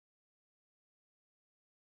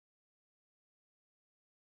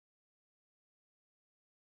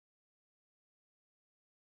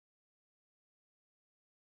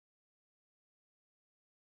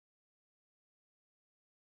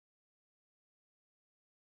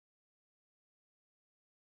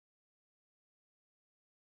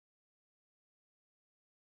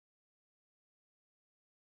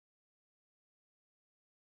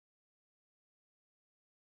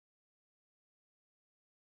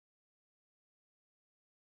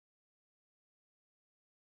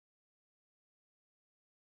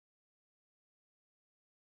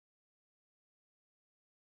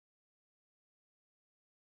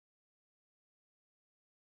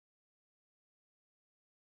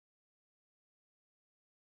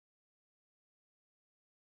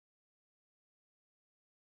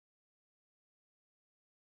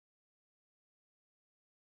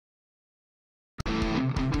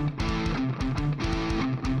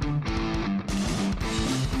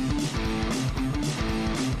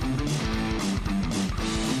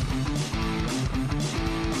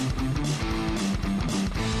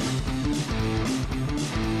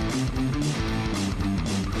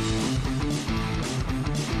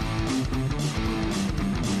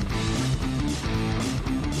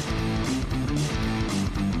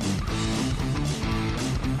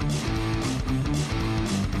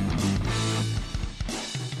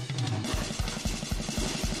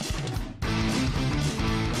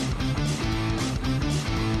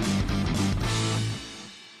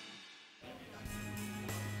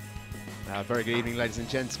Very good evening, ladies and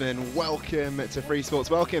gentlemen. Welcome to Free Sports.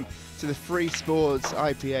 Welcome to the Free Sports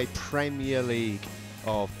IPA Premier League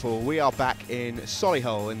of Pool. We are back in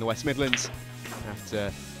Solihull in the West Midlands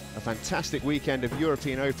after a fantastic weekend of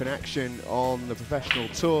European Open action on the professional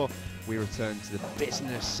tour. We return to the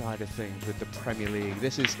business side of things with the Premier League.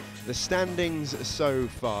 This is the standings so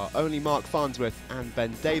far. Only Mark Farnsworth and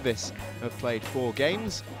Ben Davis have played 4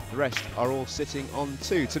 games. The rest are all sitting on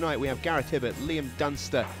 2. Tonight we have Gareth Hibbert, Liam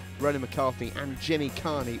Dunster, Ronan McCarthy and Jimmy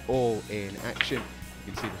Carney all in action.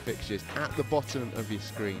 You can see the fixtures at the bottom of your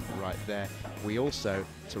screen right there. We also,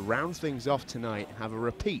 to round things off tonight, have a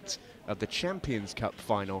repeat of the Champions Cup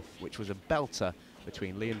final, which was a belter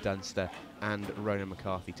between Liam Dunster and Ronan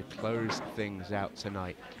McCarthy to close things out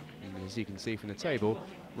tonight. And as you can see from the table,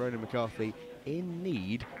 Ronan McCarthy in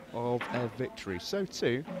need of a victory. So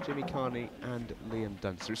too, Jimmy Carney and Liam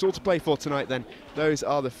Dunster. It's all to play for tonight then. Those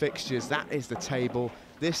are the fixtures, that is the table,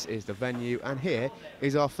 this is the venue, and here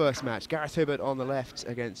is our first match. Gareth Hibbert on the left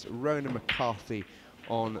against Ronan McCarthy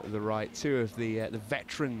on the right. Two of the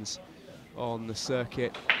veterans on the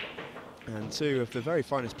circuit, and two of the very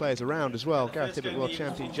finest players around as well. Gareth Hibbert, world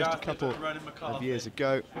champion just a couple of years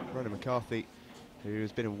ago. Ronan McCarthy, who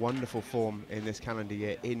has been in wonderful form in this calendar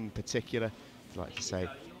year in particular. I'd like to say,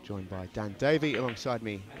 joined by Dan Davey alongside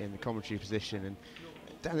me in the commentary position. And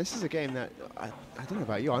Dan, this is a game that, I don't know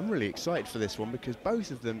about you, I'm really excited for this one because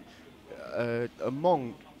both of them are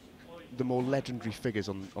among the more legendary figures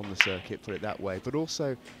on the circuit, put it that way, but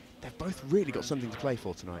also they've both really got something to play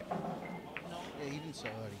for tonight. Yeah, even so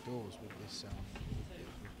early doors with this,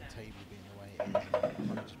 with the table being the way it is, it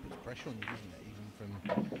kind of just puts pressure on you, doesn't it?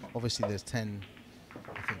 Even from, obviously there's 10,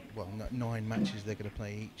 I think, well, 9 matches they're going to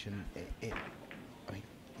play each, and I mean,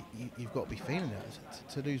 you've got to be feeling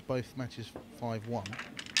it. To lose both matches 5-1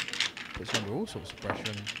 puts you under all sorts of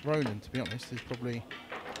pressure, and Ronan, to be honest, is probably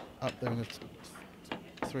up there in the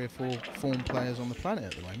 3 or 4 form players on the planet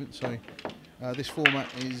at the moment, so this format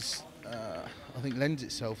is, I think, lends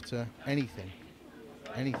itself to anything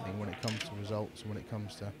when it comes to results and when it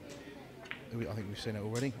comes to, I think we've seen it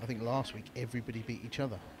already. I think last week everybody beat each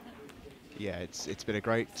other. Yeah, it's been a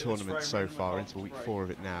great tournament so far, into week 4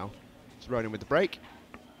 of it now. It's Ronan with the break,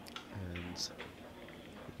 and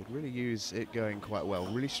he could really use it going quite well.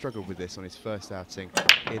 Really struggled with this on his first outing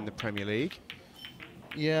in the Premier League.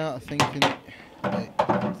 Yeah, I think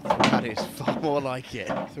that is far more like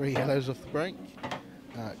it. 3 yellows off the break.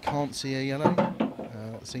 Can't see a yellow.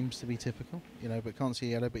 That seems to be typical, you know, but can't see a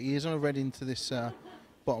yellow. But he is on a red into this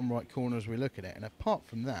bottom right corner as we look at it. And apart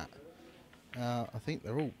from that, I think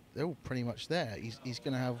they're all pretty much there. He's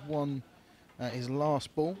going to have one. His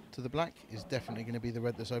last ball to the black is definitely going to be the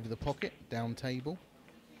red that's over the pocket, down table.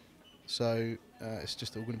 So it's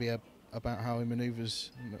just all going to be about how he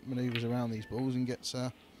manoeuvres around these balls and gets.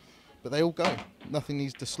 But they all go. Nothing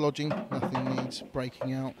needs dislodging. Nothing needs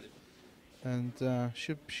breaking out. And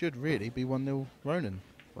should really be 1-0 Ronan.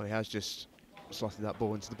 Well, he has just slotted that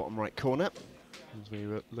ball into the bottom right corner as we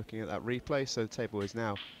were looking at that replay. So the table is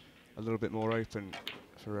now a little bit more open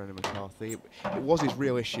for Ronan McCarthy. It was his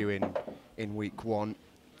real issue in week 1.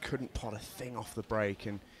 Couldn't pot a thing off the break,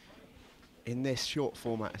 and in this short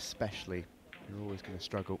format especially, you're always going to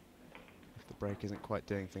struggle if the break isn't quite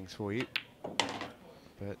doing things for you.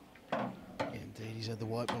 But yeah, indeed, he's had the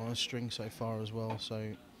white ball on a string so far as well.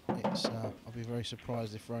 So it's I'll be very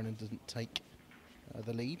surprised if Ronan doesn't take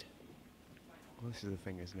the lead. Well, this is the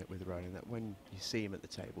thing, isn't it, with Ronan, that when you see him at the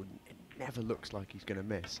table, it never looks like he's going to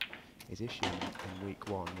miss. His issue in week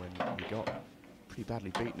 1, when he got pretty badly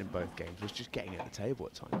beaten in both games, was just getting at the table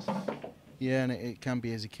at times. Yeah, and it can be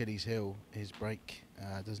his Achilles heel, his break.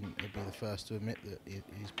 He'll be the first to admit that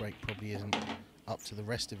his break probably isn't up to the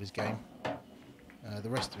rest of his game. The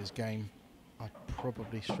rest of his game, I'd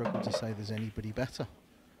probably struggle to say there's anybody better.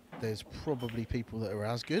 There's probably people that are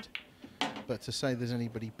as good, but to say there's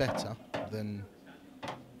anybody better, then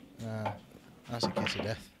that's a kiss of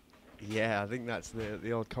death. Yeah, I think that's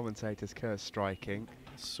the old commentator's curse striking.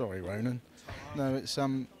 Sorry, Ronan. No, it's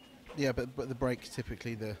yeah, but the break's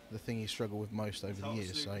typically the thing you struggle with most over the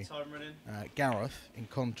years. So Gareth, in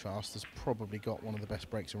contrast, has probably got one of the best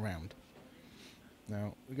breaks around.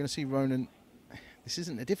 Now we're going to see Ronan. This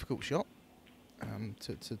isn't a difficult shot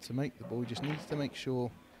to make the ball. He just needs to make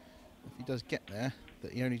sure if he does get there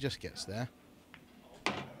that he only just gets there,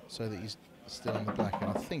 so that he's still on the black. And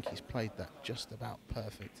I think he's played that just about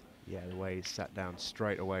perfect. Yeah, the way he's sat down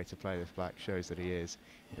straight away to play this black shows that he is.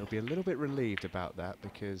 He'll be a little bit relieved about that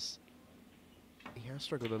because he has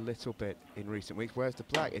struggled a little bit in recent weeks. Where's the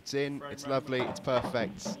black? It's in, it's lovely, it's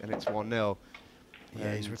perfect, and it's 1-0.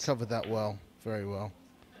 Yeah, he's recovered that well, very well.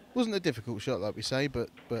 Wasn't a difficult shot, like we say, but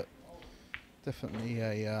Definitely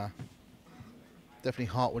a definitely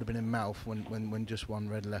heart would have been in mouth when just one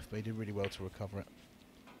red left, but he did really well to recover it.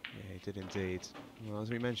 Yeah, he did indeed. Well, as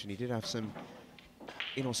we mentioned, he did have some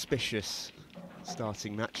inauspicious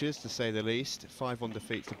starting matches, to say the least. 5-1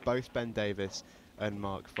 defeats to both Ben Davis and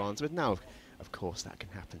Mark Farnsworth. Now, of course, that can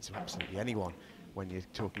happen to absolutely anyone when you're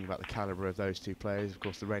talking about the calibre of those two players. Of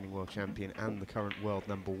course, the reigning world champion and the current world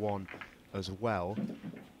 #1 as well.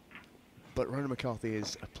 But Ronan McCarthy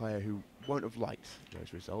is a player who won't have liked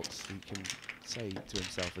those results. He can say to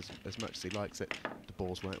himself as much as he likes it, the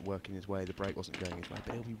balls weren't working his way, the break wasn't going his way,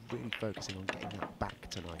 but he'll be really focusing on getting that back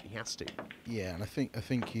tonight. He has to. Yeah, and I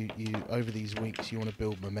think you over these weeks you want to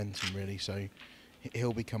build momentum really. So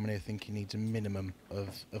he'll be coming here thinking he needs a minimum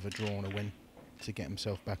of a draw and a win to get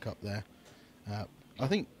himself back up there. I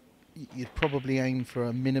think you'd probably aim for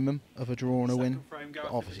a minimum of a draw and a win.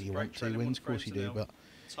 Obviously, you want 2 wins, of course you do, but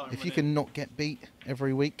if you can not get beat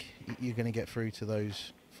every week, you're going to get through to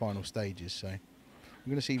those final stages. So we're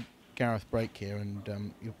going to see Gareth break here,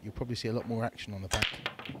 and you'll probably see a lot more action on the back.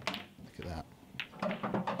 Look at that.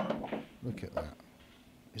 Look at that.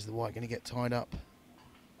 Is the white going to get tied up?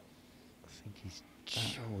 I think he's...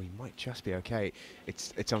 Oh, he might just be okay.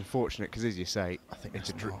 It's unfortunate because, as you say, I think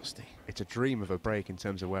it's nasty. It's a dream of a break in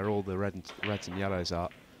terms of where all the reds and yellows are.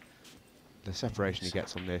 The separation he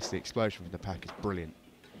gets on this, the explosion from the pack is brilliant.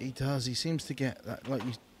 He does. He seems to get that, like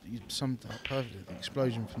you summed up perfectly, the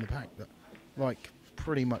explosion from the pack that, like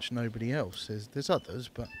pretty much nobody else. There's others,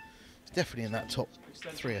 but it's definitely in that top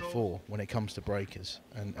 3 or 4 when it comes to breakers,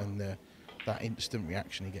 and that instant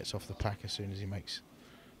reaction he gets off the pack as soon as he makes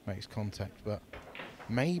contact. But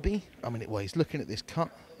maybe, I mean, well, he's looking at this cut.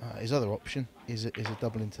 His other option is a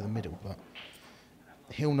double into the middle, but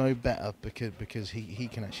he'll know better because he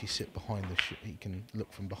can actually sit behind the shot. He can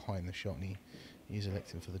look from behind the shot, and he's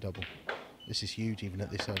electing for the double. This is huge even at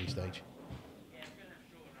this early stage.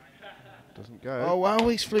 Doesn't go. Oh wow,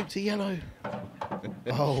 he's fluked to yellow.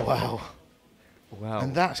 Oh wow. Wow.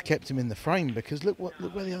 And that's kept him in the frame because look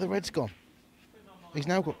where the other red's gone. He's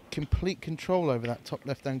now got complete control over that top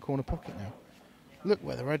left-hand corner pocket now. Look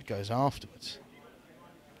where the red goes afterwards.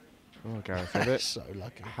 Oh, Gareth, with it. So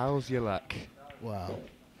lucky. How's your luck? Wow.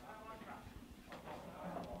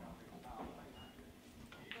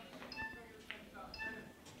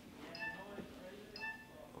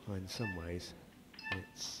 Well, in some ways,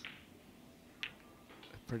 it's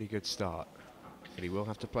a pretty good start, but he will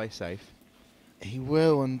have to play safe. He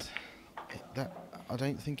will, and that I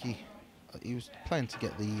don't think he was planning to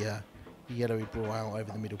get the yellowy ball out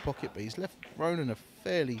over the middle pocket, but he's left Ronan a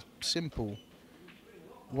fairly simple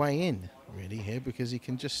way in, really, here, because he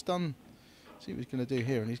can just stun, see what he's going to do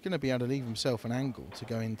here, and he's going to be able to leave himself an angle to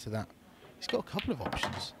go into that. He's got a couple of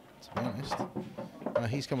options, to be honest.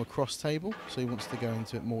 He's come across table, so he wants to go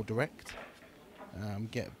into it more direct,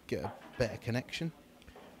 get a better connection.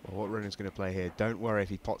 Well, what Ronan's going to play here, don't worry if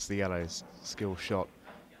he pots the yellows. Skill shot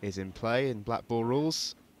is in play in black ball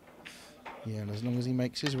rules. Yeah, and as long as he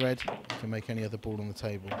makes his red, he can make any other ball on the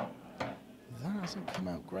table. That hasn't come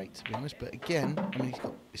out great, to be honest, but again, I mean,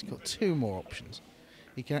 he's got 2 more options.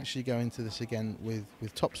 He can actually go into this again with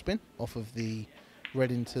topspin off of the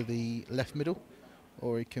red into the left middle,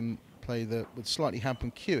 or he can play with slightly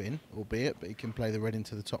hampered queuing, albeit, but he can play the red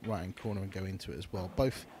into the top right-hand corner and go into it as well.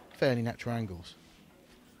 Both fairly natural angles.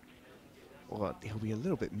 Well, he'll be a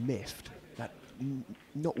little bit miffed that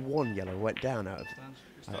not one yellow went down out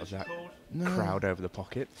of that crowd over the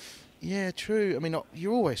pocket. Yeah, true. I mean,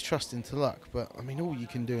 you're always trusting to luck, but I mean, all you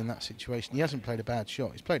can do in that situation, he hasn't played a bad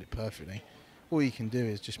shot. He's played it perfectly. All you can do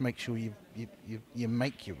is just make sure you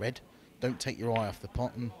make your red. Don't take your eye off the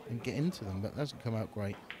pot and get into them, but that doesn't come out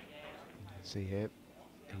great. See here,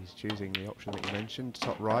 he's choosing the option that you mentioned,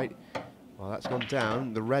 top right. Well, that's gone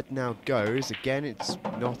down. The red now goes. Again, it's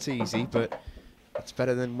not easy, but it's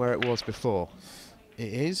better than where it was before.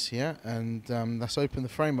 It is, yeah, and that's opened the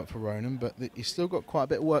frame up for Ronan, but he's still got quite a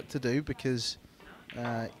bit of work to do because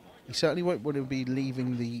he certainly won't want to be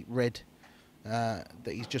leaving the red that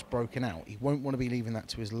he's just broken out. He won't want to be leaving that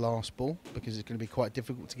to his last ball because it's going to be quite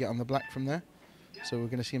difficult to get on the black from there. So we're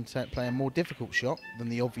going to see him play a more difficult shot than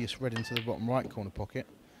the obvious red into the bottom right corner pocket.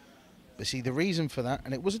 But see, the reason for that,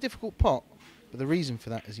 and it was a difficult pot, but the reason for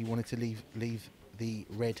that is he wanted to leave the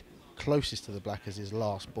red closest to the black as his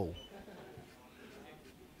last ball.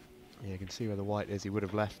 Yeah, you can see where the white is. He would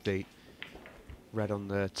have left the red on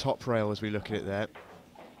the top rail as we look at it there.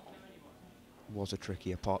 Was a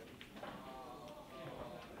trickier pot.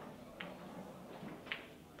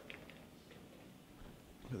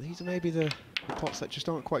 But these are maybe the pots that just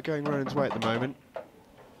aren't quite going Ronan's way at the moment.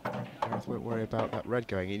 Gareth won't worry about that red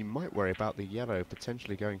going in. He might worry about the yellow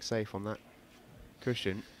potentially going safe on that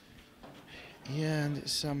cushion. Yeah, and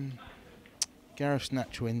it's Gareth's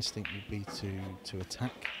natural instinct would be to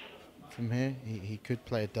attack from here. He could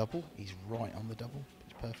play a double. He's right on the double.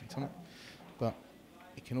 It's perfect on it. But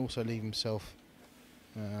he can also leave himself.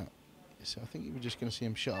 So I think we're just going to see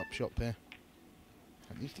him shut up shop here.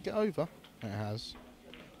 It needs to get over. It has.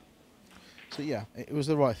 So yeah, it was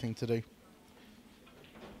the right thing to do.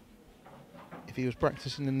 If he was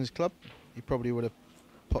practicing in his club, he probably would have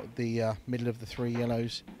put the middle of the 3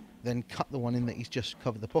 yellows, then cut the one in that he's just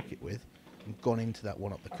covered the pocket with, and gone into that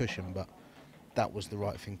one up the cushion. But that was the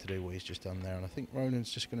right thing to do, what he's just done there. And I think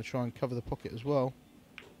Ronan's just going to try and cover the pocket as well.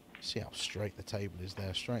 See how straight the table is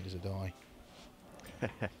there, straight as a die.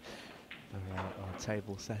 Our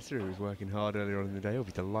table setter, who was working hard earlier on in the day, will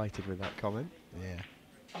be delighted with that comment. Yeah.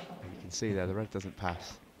 And you can see there the red doesn't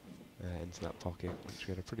pass into that pocket, which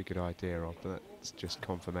we had a pretty good idea of, but that's just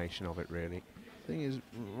confirmation of it, really. Thing is,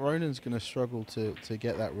 Ronan's going to struggle to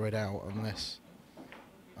get that red out unless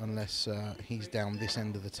he's down this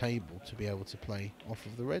end of the table to be able to play off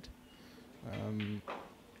of the red. I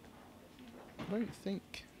don't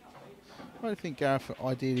think Gareth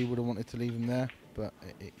ideally would have wanted to leave him there, but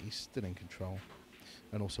he's still in control.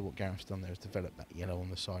 And also what Gareth's done there is develop that yellow on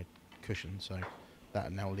the side cushion, so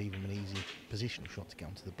that now leave him an easy positional shot to get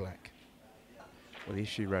onto the black. Well, the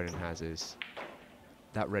issue Ronan has is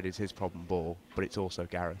that red is his problem ball, but it's also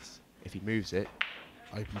Gareth's. If he moves it,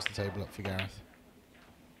 opens the table up for Gareth.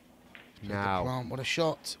 Now, what a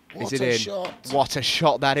shot! What a shot! What a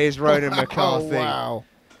shot that is, Ronan McCarthy. Wow!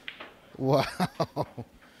 Wow!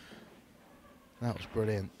 That was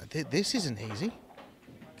brilliant. This isn't easy,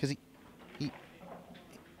 because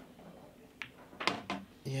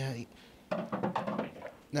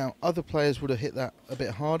now other players would have hit that a bit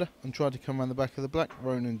harder and tried to come around the back of the black.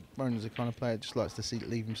 Ronan's the kind of player that just likes to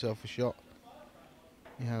leave himself a shot.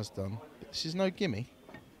 He has done. But this is no gimme.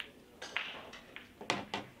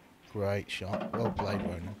 Great shot. Well played,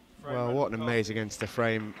 Ronan. Well, what an amazing against the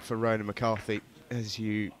frame for Ronan McCarthy. As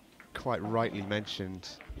you quite rightly mentioned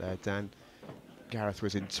there, Dan, Gareth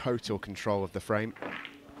was in total control of the frame.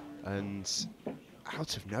 And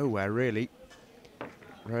out of nowhere, really,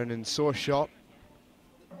 Ronan saw a shot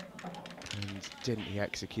and didn't he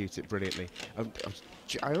execute it brilliantly.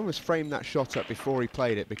 I almost framed that shot up before he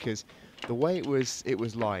played it, because the way it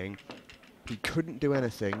was lying, he couldn't do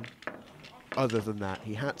anything other than that.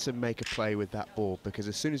 He had to make a play with that ball, because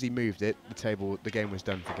as soon as he moved it, the game was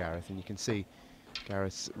done for Gareth. And you can see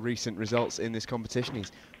Gareth's recent results in this competition.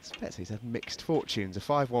 He's had mixed fortunes. A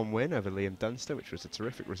 5-1 win over Liam Dunster, which was a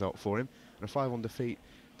terrific result for him, and a 5-1 defeat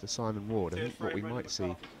to Simon Ward. I think what we might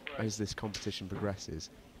see as this competition progresses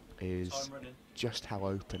is just how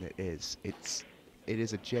open it is. It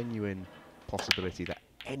is a genuine possibility that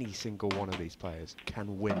any single one of these players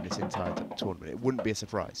can win this entire tournament. It wouldn't be a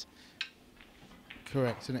surprise.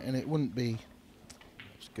 Correct, and it wouldn't be,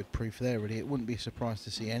 it's good proof there really, it wouldn't be a surprise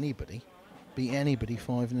to see anybody beat anybody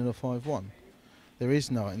 5-0 or 5-1. There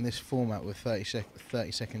is no, in this format with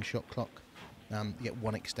 30-second shot clock, you get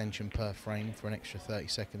one extension per frame for an extra 30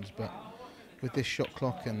 seconds, but with this shot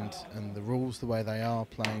clock and the rules the way they are,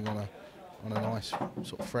 playing on a nice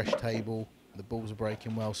sort of fresh table, the balls are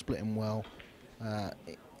breaking well, splitting well,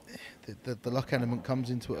 the luck element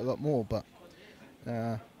comes into it a lot more, but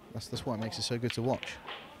that's why it makes it so good to watch.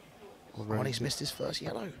 Well, he's missed his first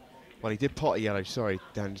yellow. Well, he did pot a yellow. Sorry,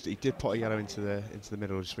 Dan. He did pot a yellow into the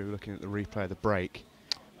middle. Just we were looking at the replay of the break.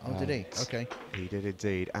 Oh, did he? Okay. He did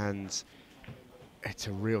indeed, and it's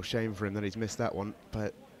a real shame for him that he's missed that one.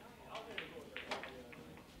 But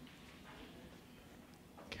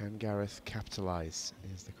can Gareth capitalise?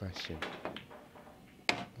 Is the question.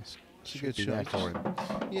 That's a good shot for him.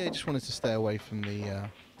 Yeah, he just wanted to stay away from the.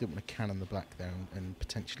 Didn't want to cannon the black there and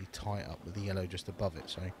potentially tie it up with the yellow just above it.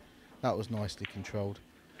 So that was nicely controlled.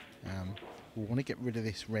 We'll want to get rid of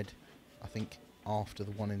this red, I think, after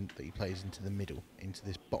the one that he plays into the middle, into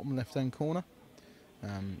this bottom left-hand corner.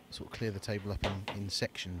 Sort of clear the table up in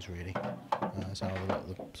sections, really. That's how a lot of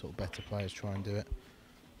the sort of better players try and do it.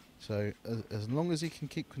 So as long as he can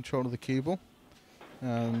keep control of the cue ball,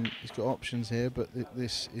 he's got options here, but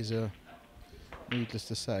this is needless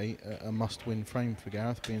to say, a must-win frame for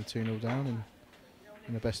Gareth, being 2-0 down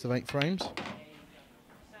in a best of 8 frames.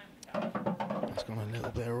 It's gone a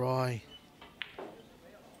little bit awry.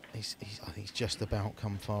 I think he's just about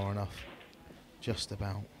come far enough. Just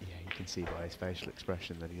about. Yeah, you can see by his facial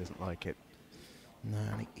expression that he doesn't like it. No,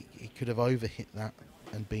 and he could have overhit that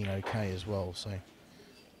and been okay as well. So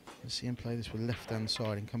let's see him play this with left-hand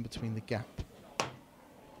side and come between the gap.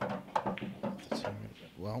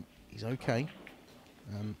 Well, he's okay.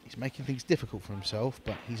 He's making things difficult for himself,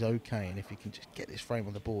 but he's okay. And if he can just get this frame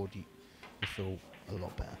on the board, you feel a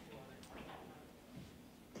lot better.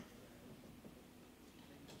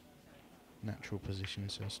 Natural position,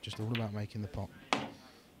 so it's just all about making the pot.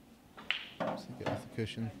 Just get off the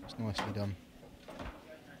cushion. It's nicely done.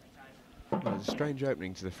 Well, it was a strange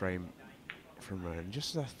opening to the frame from Rowan.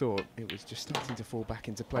 Just as I thought, it was just starting to fall back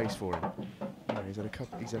into place for him. You know,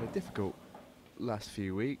 he's had a difficult last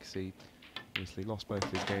few weeks. He obviously lost both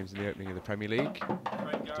his games in the opening of the Premier League,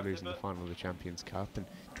 after losing the final of the Champions Cup, and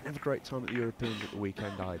didn't have a great time at the Europeans at the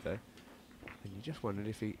weekend either. And you just wondered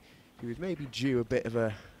if he was maybe due a bit of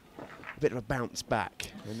a bounce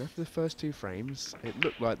back. And after the first two frames, it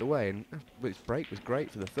looked like the way. And his break was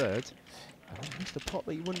great for the third. He missed a pot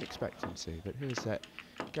that you wouldn't expect him to. But here's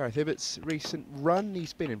Gareth Ibbott's recent run.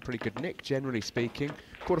 He's been in pretty good nick, generally speaking.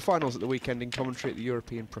 Quarterfinals at the weekend in commentary at the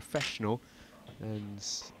European Professional. And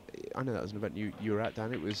I know that was an event you were at,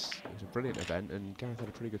 Dan. It was a brilliant event, and Gareth had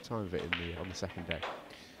a pretty good time of it on the second day.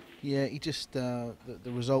 Yeah, he just the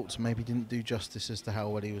results maybe didn't do justice as to how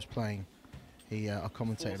well he was playing. I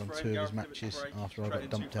commentated on two of his matches after I got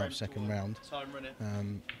dumped out second round.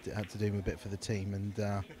 It had to do a bit for the team,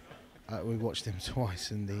 and we watched him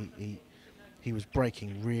twice, and he was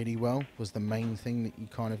breaking really well, was the main thing that you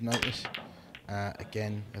kind of notice.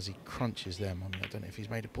 Again, as he crunches them, I don't know if he's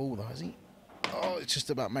made a ball though, has he? Oh, it's just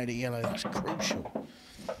about made it yellow, that's crucial.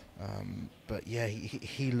 But yeah,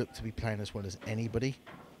 he looked to be playing as well as anybody.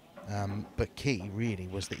 But key really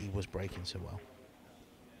was that he was breaking so well.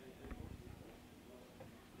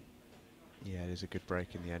 Yeah, it is a good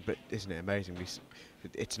break in the end, but isn't it amazing?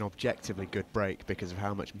 It's an objectively good break because of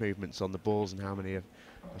how much movement's on the balls and how many are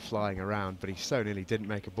flying around, but he so nearly didn't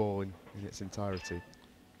make a ball in its entirety.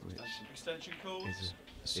 Extension calls.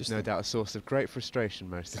 It's no doubt a source of great frustration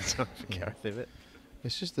most of the time for Gareth Ibbott.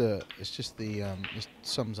 It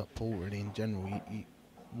sums up pool really in general.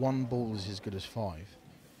 One ball is as good as five.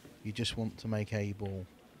 You just want to make a ball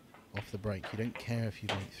off the break. You don't care if you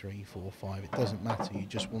make 3, 4, 5. It doesn't matter. You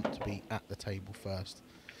just want to be at the table first.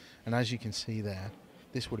 And as you can see there,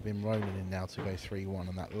 this would have been rolling in now to go 3-1,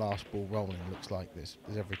 and that last ball rolling looks like this.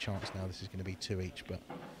 There's every chance now this is going to be 2 each, but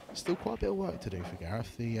still quite a bit of work to do for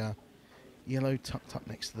Gareth. The yellow tucked up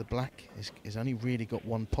next to the black is only really got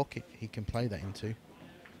one pocket he can play that into.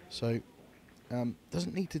 So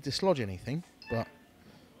doesn't need to dislodge anything, but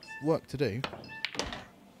work to do.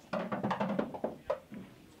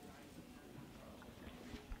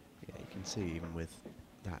 See, even with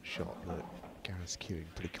that shot, that Gareth's queuing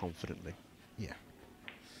pretty confidently. Yeah,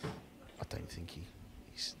 I don't think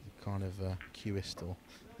he's the kind of cueist or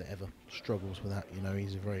that ever struggles with that. You know,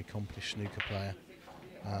 he's a very accomplished snooker player.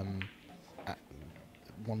 At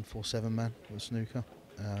 147 man with snooker.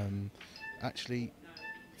 Actually,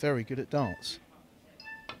 very good at darts.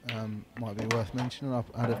 Might be worth mentioning. I've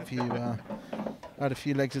had a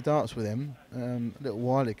few legs of darts with him a little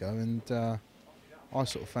while ago, and I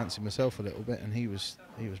sort of fancied myself a little bit, and he was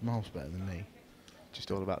miles better than me. Just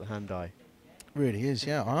all about the hand-eye. Really is,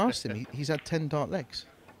 yeah. I asked him. He's had 10 dart legs.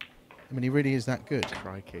 I mean, he really is that good.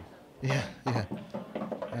 Crikey. Yeah, yeah.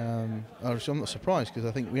 I'm not surprised because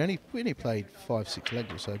I think we only played 5, 6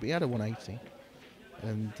 legs or so, but he had a 180,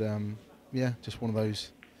 and yeah, just one of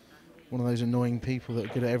those annoying people that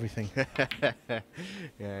are good at everything.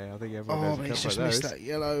 Yeah, I think everyone knows a couple of those. Oh, he's just missed that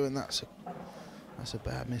yellow, and that's a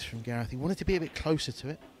bad miss from Gareth. He wanted to be a bit closer to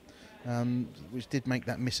it, which did make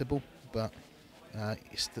that missable, but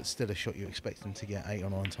it's still a shot you expect him to get 8 or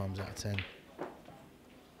 9 times out of 10.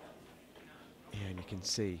 Yeah, and you can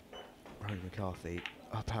see Rowan McCarthy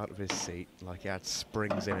up out of his seat like he had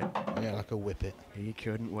springs in it. Yeah, like a whippet. He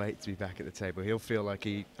couldn't wait to be back at the table. He'll feel like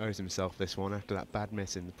he owes himself this one after that bad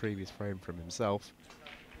miss in the previous frame from himself.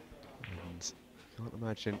 And can't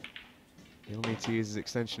imagine he'll need to use his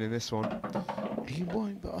extension in this one. He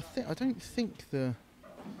won't, but I don't think do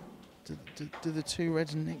the two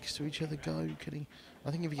reds next to each other go? Could he?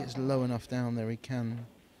 I think if he gets low enough down there, he can.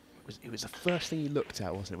 It was the first thing he looked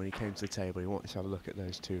at, wasn't it, when he came to the table? He wanted to have a look at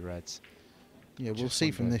those two reds. Yeah, we'll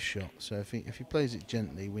see from this shot. So if he plays it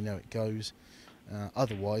gently, we know it goes.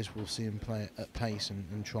 Otherwise, we'll see him play it at pace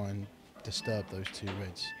and try and disturb those two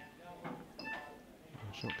reds.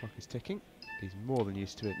 Shot clock is ticking. He's more than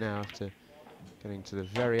used to it now after getting to the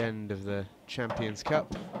very end of the Champions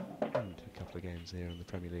Cup and a couple of games here in the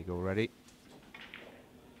Premier League already.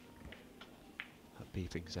 That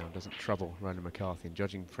beeping sound doesn't trouble Rowan McCarthy, and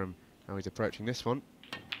judging from how he's approaching this one,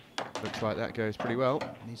 looks like that goes pretty well.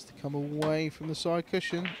 Needs to come away from the side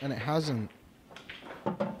cushion, and it hasn't.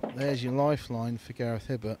 There's your lifeline for Gareth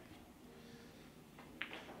Ibbott.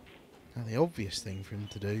 Now the obvious thing for him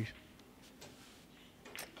to do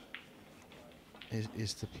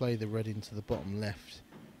is to play the red into the bottom left,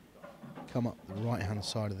 come up the right hand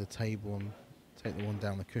side of the table and take the one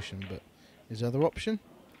down the cushion. But his other option,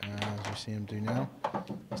 as you see him do now,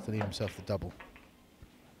 is to leave himself the double.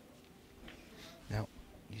 Now,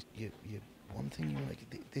 one thing you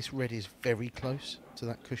want to, this red is very close to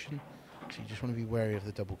that cushion, so you just want to be wary of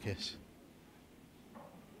the double kiss.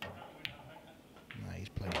 No, he's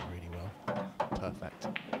played it really well. Perfect.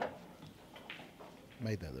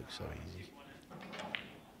 Made that look so easy.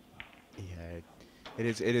 Yeah,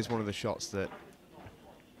 it is one of the shots that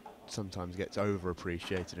sometimes gets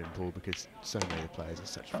overappreciated in pool because so many of the players are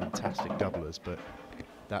such fantastic doublers, but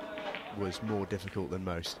that was more difficult than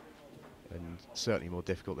most, and certainly more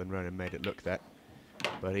difficult than Ronan made it look that.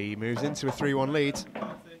 But he moves into a 3-1 lead.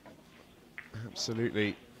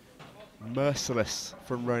 Absolutely merciless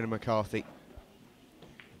from Ronan McCarthy.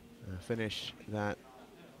 A finish that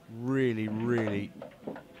really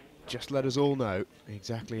just let us all know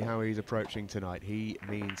exactly how he's approaching tonight. He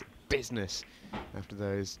means business. After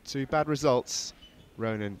those 2 bad results,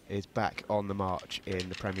 Ronan is back on the march in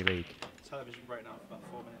the Premier League. Television break now for about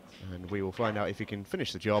 4 minutes. And we will find out if he can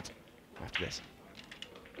finish the job after this.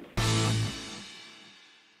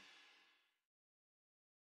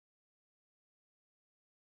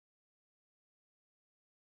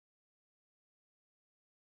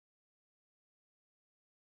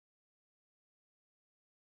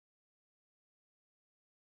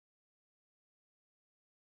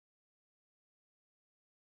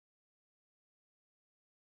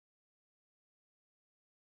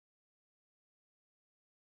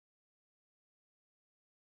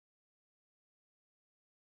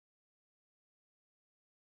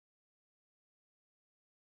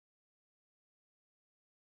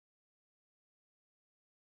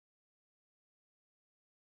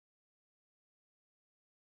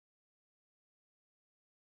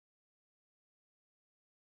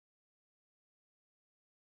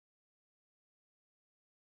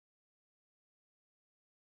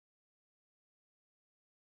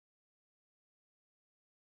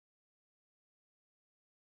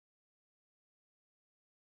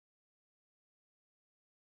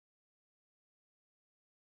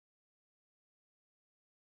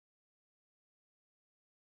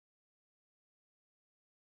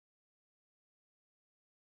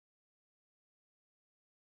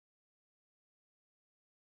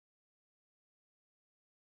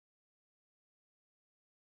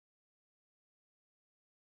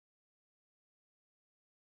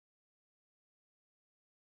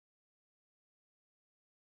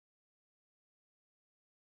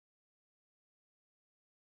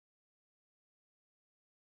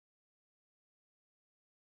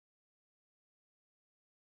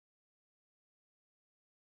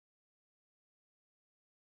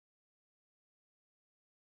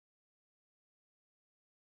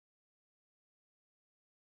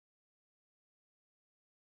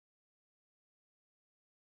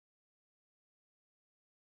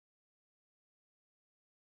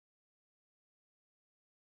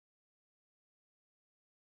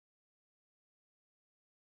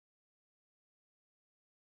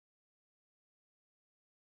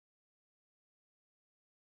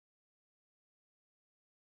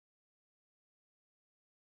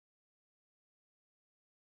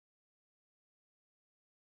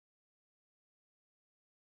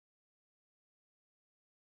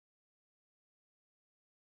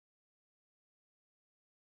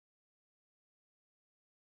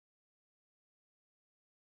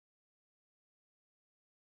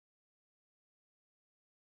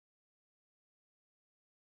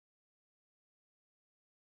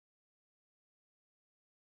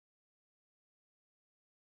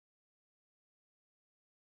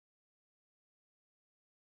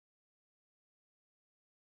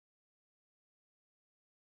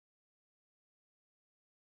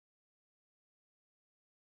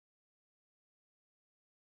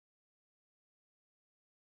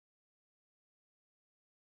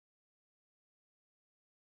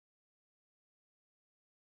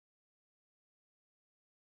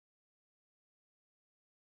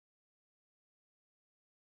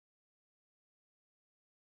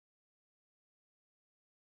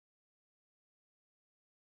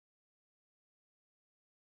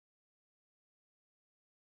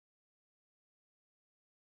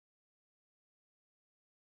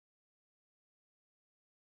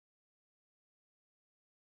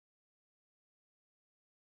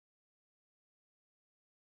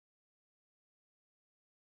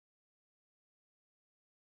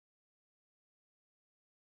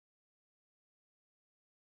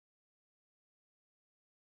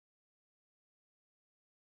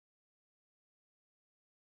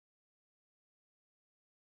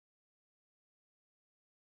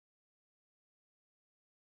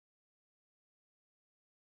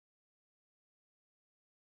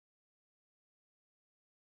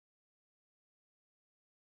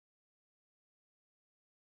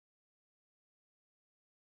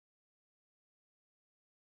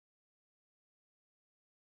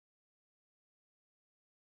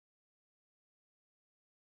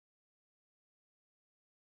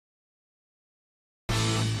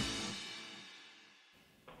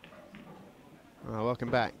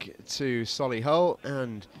 Welcome back to Solihull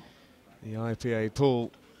and the IPA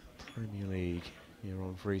Pool Premier League here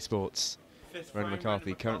on Free Sports. Ronan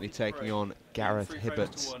McCarthy currently taking on Gareth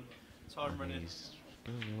Hibbert. He's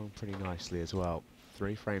going along pretty nicely as well.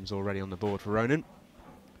 3 frames already on the board for Ronan.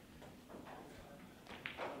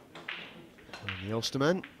 And the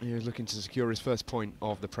Ulsterman is looking to secure his first point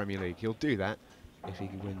of the Premier League. He'll do that if he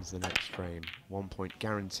wins the next frame. 1 point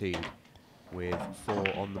guaranteed with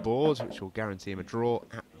 4 on the board, which will guarantee him a draw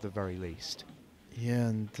at the very least. Yeah,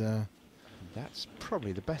 and that's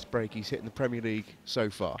probably the best break he's hit in the Premier League so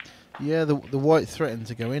far. yeah, the white threatened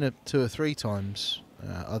to go in 2 or 3 times.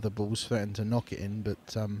 Other balls threatened to knock it in, but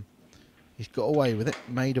he's got away with it.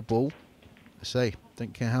 Made a ball. I say,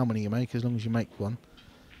 don't care how many you make, as long as you make one.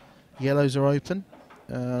 Yellows are open.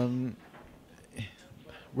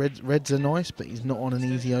 Reds are nice, but he's not on an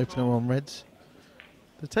easy opener on reds.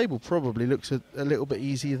 The table probably looks a little bit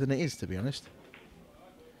easier than it is, to be honest.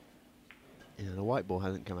 Yeah, the white ball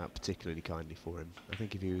hasn't come out particularly kindly for him. I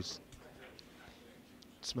think if he was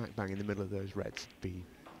smack bang in the middle of those reds, he'd be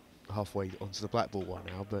halfway onto the black ball one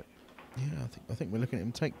now. But yeah, I think we're looking at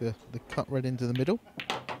him take the cut red into the middle.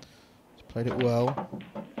 He's played it well.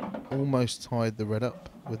 Almost tied the red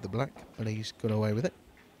up with the black, but he's got away with it.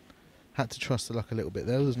 Had to trust the luck a little bit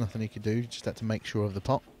there. There's nothing he could do. Just had to make sure of the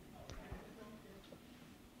pot.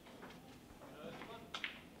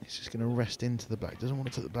 He's just going to rest into the black. Doesn't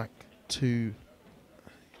want to put the black too.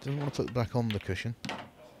 Doesn't want to put the black on the cushion.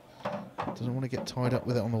 Doesn't want to get tied up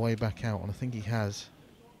with it on the way back out, and I think he has.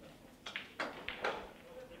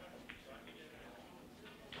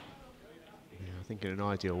 yeah, I think in an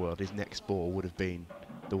ideal world, his next ball would have been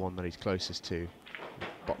the one that he's closest to,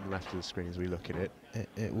 bottom left of the screen as we look at it.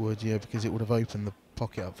 It would, yeah, because it would have opened the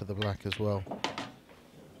pocket up for the black as well.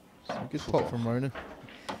 So a good pot from Ronan.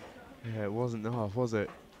 Yeah, it wasn't half, was it?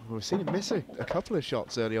 Well, we've seen him miss a couple of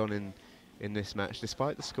shots early on in this match,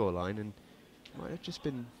 despite the scoreline, and might have just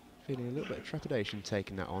been feeling a little bit of trepidation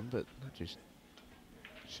taking that on, but that just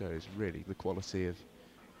shows really the quality of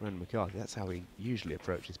Ronan McCarthy. That's how he usually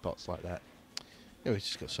approaches pots like that. Yeah, he's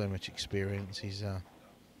just got so much experience. He's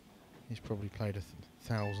probably played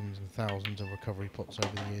thousands and thousands of recovery pots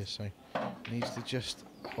over the years, so needs to just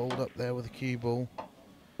hold up there with a cue ball.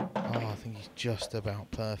 Oh, I think he's just about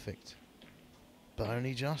perfect, but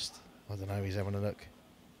only just. I don't know. He's having a look.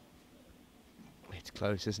 It's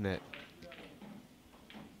close, isn't it?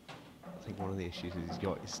 I think one of the issues he's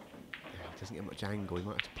got is he doesn't get much angle. He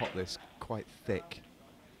might have to pop this quite thick.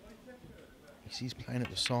 He's playing at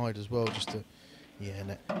the side as well, just to. Yeah,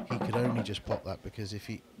 no, he could only just pop that because if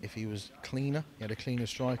he was cleaner, he had a cleaner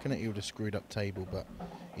strike on it, he would have screwed up table. But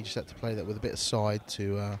he just had to play that with a bit of side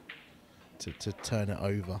to turn it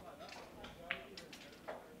over.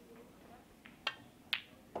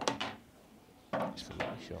 It's a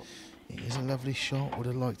lovely shot. It is a lovely shot. Would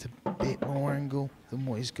have liked a bit more angle than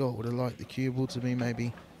what he's got. Would have liked the cue ball to be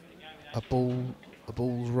maybe a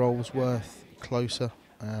ball's roll's worth closer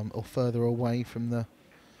or further away from the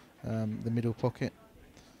middle pocket.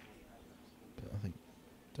 But I think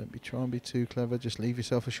try and be too clever. Just leave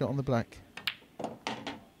yourself a shot on the black.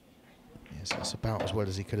 Yes, that's about as well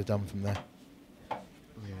as he could have done from there.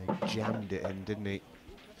 Yeah, he jammed it in, didn't he?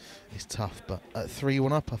 It's tough, but at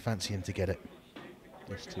 3-1 up, I fancy him to get it.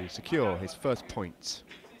 Just to secure his first point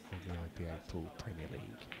of the IPA Pool Premier League.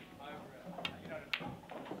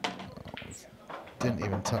 Oh, didn't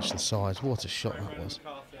even touch the sides. What a shot that was.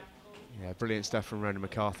 Yeah, brilliant stuff from Ronan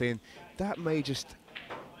McCarthy, and that may just,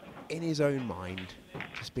 in his own mind,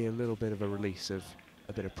 just be a little bit of a release of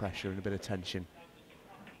a bit of pressure and a bit of tension.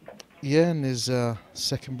 Yeah, and his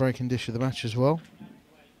second breaking dish of the match as well,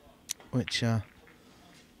 which, as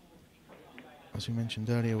we mentioned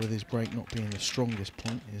earlier, with his break not being the strongest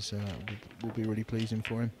point, is will be really pleasing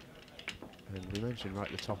for him. And we mentioned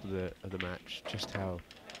right at the top of the match just how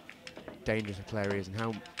dangerous a player he is and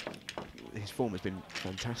how his form has been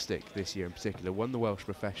fantastic this year in particular. Won the Welsh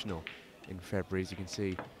Professional in February, as you can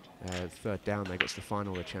see. Third down, they got to the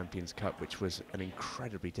final of the Champions Cup, which was an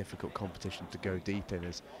incredibly difficult competition to go deep in,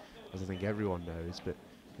 as I think everyone knows. But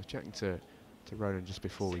I was chatting to Ronan just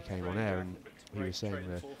before we came on air, and he was saying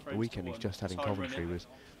the weekend he's just had in Coventry was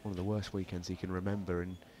one of the worst weekends he can remember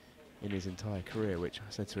in his entire career, which I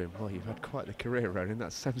said to him, well, you've had quite the career, Ronan.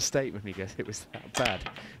 That's some statement. He goes, it was that bad.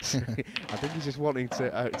 So I think he's just wanting to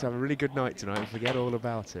have a really good night tonight and forget all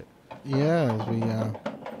about it. Yeah, as we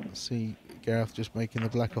see Gareth just making the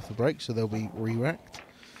black off the break, so they'll be re-racked.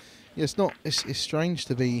 Yeah, it's strange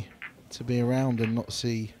to be around and not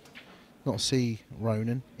see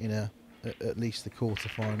Ronan in at least the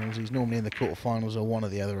quarterfinals. He's normally in the quarterfinals or one of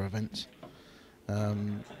the other events.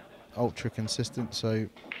 ultra consistent. So,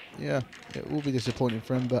 yeah, it will be disappointing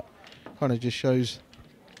for him, but kind of just shows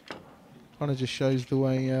the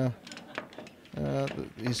way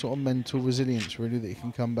his sort of mental resilience, really, that he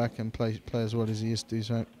can come back and play as well as he is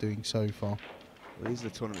doing so far. Well, these are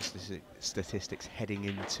the tournament statistics heading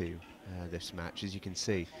into this match. As you can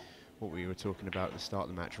see, what we were talking about at the start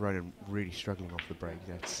of the match, Ronan really struggling off the break.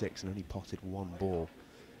 He had 6 and only potted 1 ball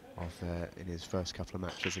in his first couple of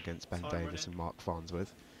matches against Ben Davis and Mark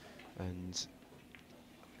Farnsworth. And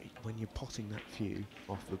when you're potting that few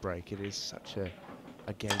off the break, it is such a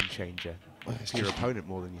game changer for your opponent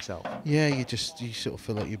more than yourself. Yeah, you sort of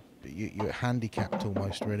feel like you're handicapped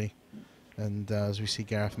almost, really. And as we see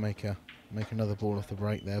Gareth make another ball off the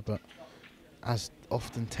break there, but as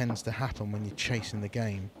often tends to happen when you're chasing the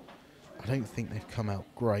game, I don't think they've come out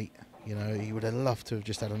great. You know, he would have loved to have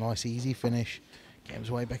just had a nice easy finish, get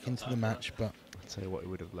his way back into the match, but I'll tell you what he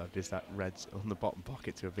would have loved is that red on the bottom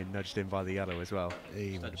pocket to have been nudged in by the yellow as well.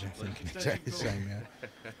 He would have been thinking exactly the same,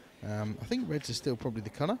 yeah. I think reds is still probably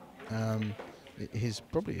the colour.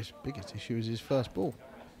 Probably his biggest issue is his first ball.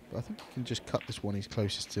 But I think he can just cut this one he's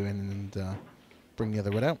closest to in and bring the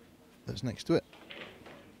other red out that's next to it.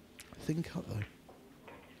 Thin cut though.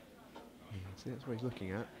 Yeah, see, that's what he's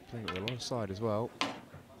looking at. Playing with a lot of side as well.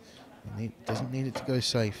 Doesn't need it to go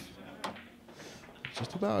safe. It's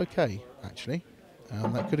just about okay, actually.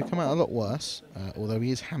 That could have come out a lot worse, although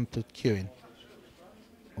he is hampered queuing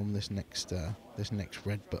on this next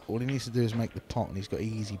red. But all he needs to do is make the pot, and he's got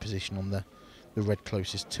easy position on the red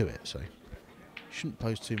closest to it, so shouldn't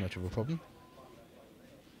pose too much of a problem.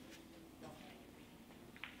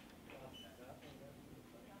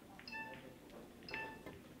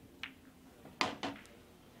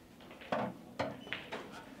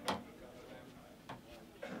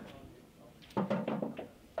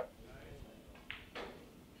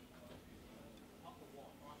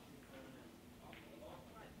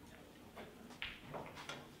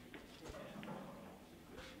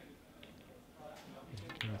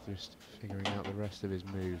 Just figuring out the rest of his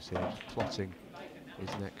moves here, plotting his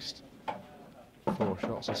next 4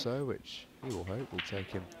 shots or so, which he will hope will take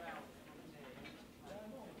him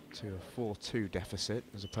to a 4-2 deficit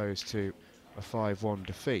as opposed to a 5-1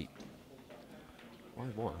 defeat.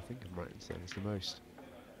 5-1, I think I'm right in saying, is the most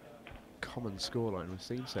common scoreline we've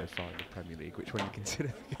seen so far in the Premier League, which when you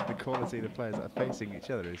consider the quality of the players that are facing each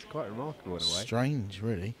other is quite remarkable in a way. Strange,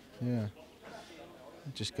 really, yeah.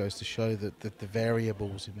 It just goes to show that the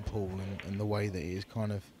variables in pool and the way that it is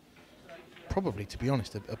kind of probably, to be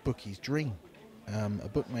honest, a bookie's dream, a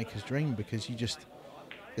bookmaker's dream, because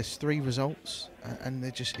there's 3 results and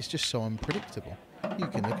it's just so unpredictable. You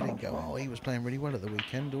can look at it and go, oh, he was playing really well at the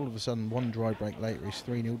weekend. All of a sudden, 1 dry break later, he's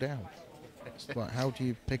 3-0 down. It's like, how do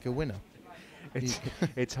you pick a winner?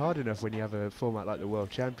 It's hard enough when you have a format like the World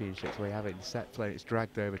Championships where you have it in set play, it's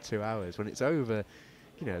dragged over 2 hours. When it's over,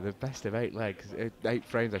 you know, the best of 8 legs, 8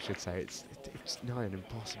 frames I should say, it's nigh on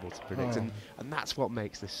impossible to predict, and that's what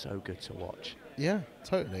makes this so good to watch. Yeah,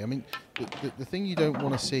 totally. I mean, the thing you don't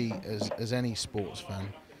want to see as any sports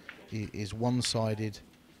fan is one-sided.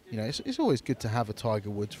 You know, it's always good to have a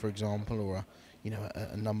Tiger Woods, for example, or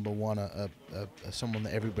a number one, someone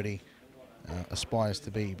that everybody aspires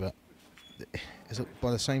to be, but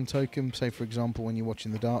by the same token, say for example when you're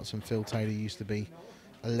watching the darts and Phil Taylor used to be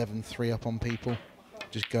 11-3 up on people,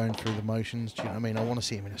 just going through the motions. Do you know what I mean? I want to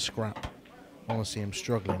see him in a scrap. I want to see him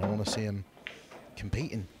struggling. I want to see him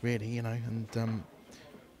competing, really, you know. And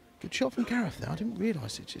good shot from Gareth there. I didn't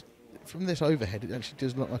realise it. Just from this overhead, it actually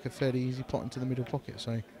does look like a fairly easy pot into the middle pocket.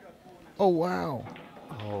 So, oh wow,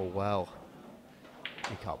 oh well,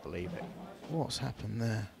 you can't believe it. What's happened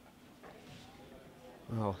there?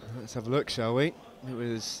 Well, let's have a look, shall we?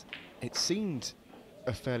 It seemed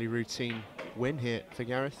a fairly routine win here for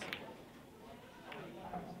Gareth.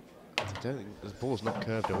 I don't think the ball's not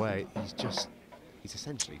curved away. He's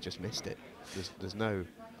essentially just missed it. There's no.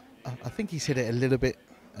 I think he's hit it a little bit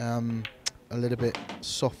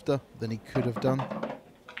softer than he could have done.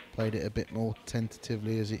 Played it a bit more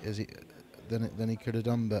tentatively than he could have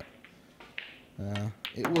done, but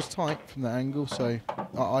it was tight from that angle. So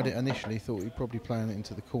I initially thought he'd probably playing it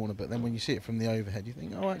into the corner, but then when you see it from the overhead, you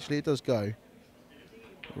think, oh, actually it does go.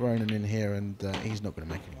 Ronan in here, and he's not going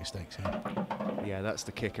to make any mistakes here. Yeah, that's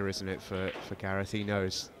the kicker, isn't it, for Gareth? He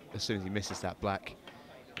knows as soon as he misses that black,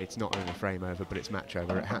 it's not only frame over, but it's match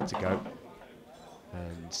over. It had to go,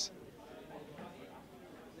 and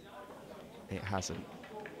it hasn't.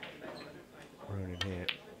 Ronan here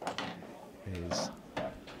is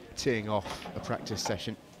teeing off a practice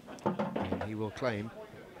session, and he will claim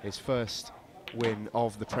his first win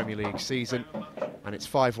of the Premier League season. And it's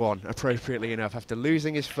 5-1, appropriately enough. After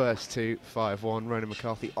losing his first two, 5-1, Ronan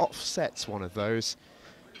McCarthy offsets one of those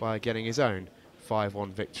by getting his own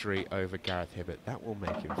 5-1 victory over Gareth Hibbert. That will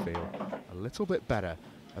make him feel a little bit better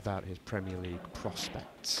about his Premier League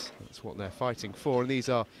prospects. That's what they're fighting for, and these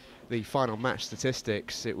are the final match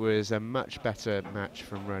statistics. It was a much better match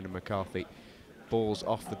from Ronan McCarthy. Balls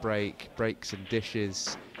off the break, breaks and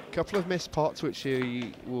dishes. A couple of missed pots which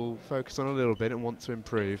he will focus on a little bit and want to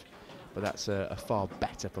improve, but that's a far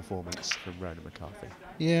better performance from Ronan McCarthy.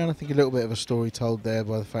 Yeah, and I think a little bit of a story told there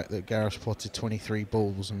by the fact that Gareth spotted 23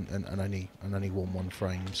 balls and only won one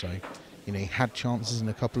frame. So, you know, he had chances in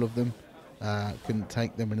a couple of them, couldn't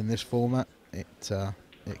take them, and in this format, it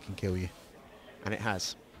can kill you. And it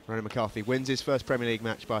has. Ronan McCarthy wins his first Premier League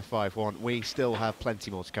match by 5-1. We still have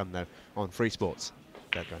plenty more to come, though, on Free Sports.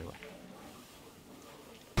 Don't go anywhere.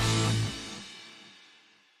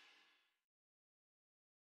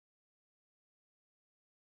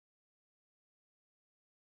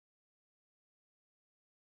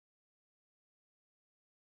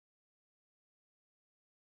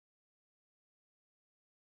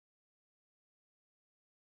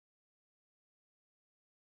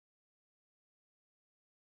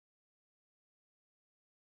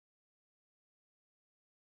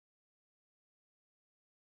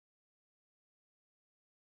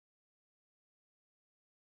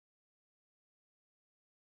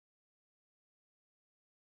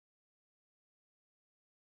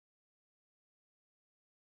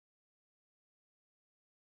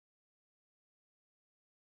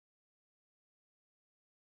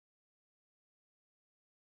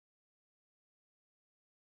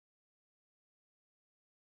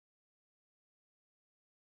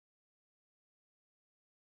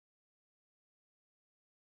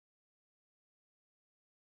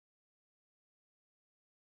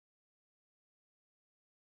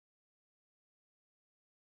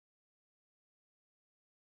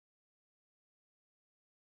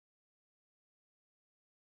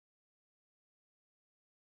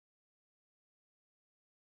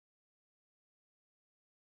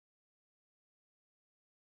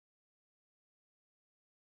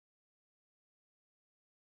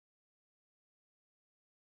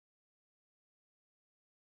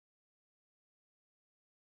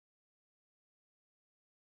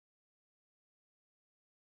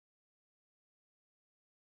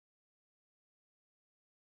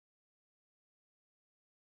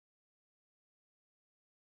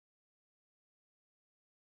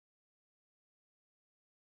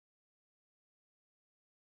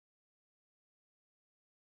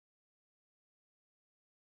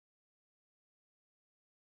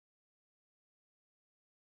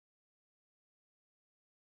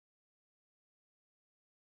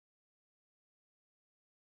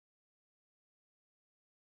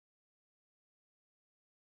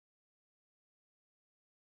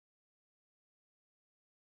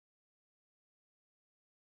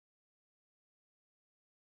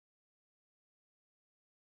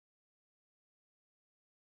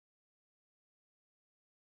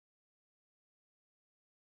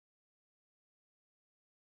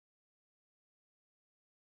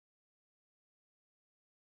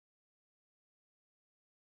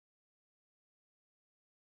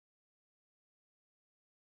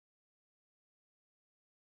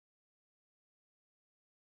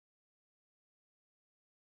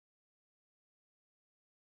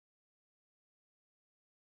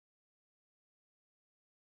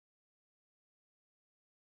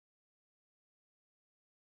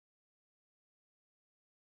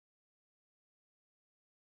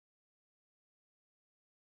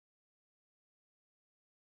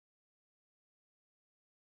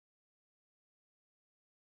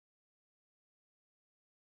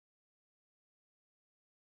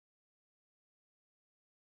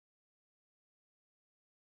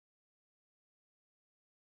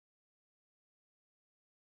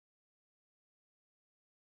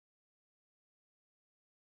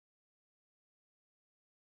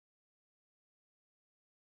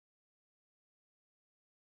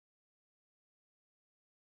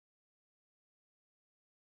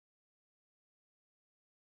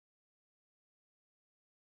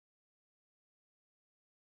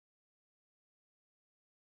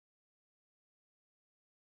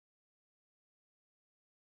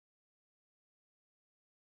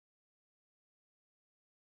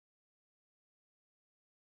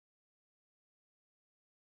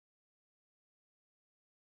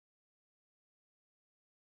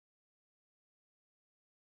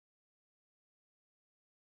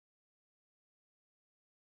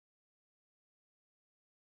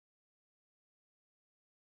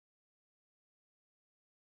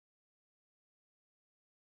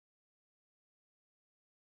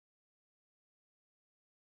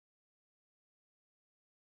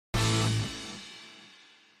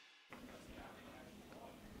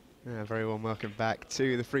 Yeah, very warm welcome back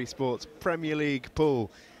to the Free Sports Premier League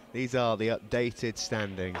pool. These are the updated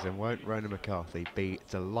standings, and won't Ronan McCarthy be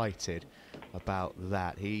delighted about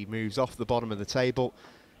that? He moves off the bottom of the table,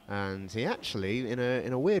 and he actually, in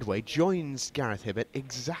a weird way, joins Gareth Hibbert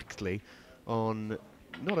exactly on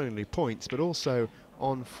not only points but also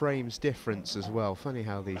on frames difference as well. Funny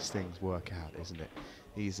how these things work out, isn't it?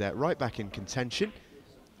 He's right back in contention,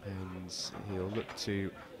 and he'll look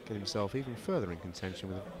to get himself even further in contention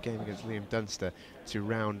with a game against Liam Dunster to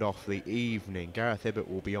round off the evening. Gareth Hibbert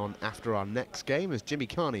will be on after our next game, as Jimmy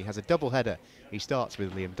Carney has a double-header. He starts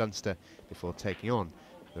with Liam Dunster before taking on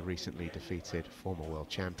the recently defeated former world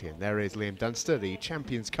champion. There is Liam Dunster, the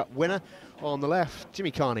Champions Cup winner, on the left. Jimmy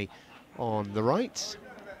Carney on the right,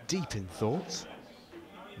 deep in thought.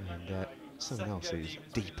 And someone else who's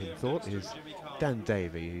deep in thought is Dan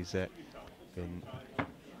Davey, who's been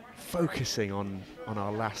focusing on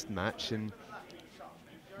our last match, and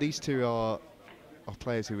these two are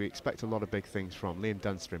players who we expect a lot of big things from. Liam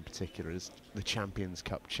Dunster in particular is the Champions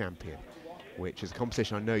Cup champion, which is a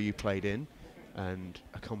competition I know you played in, and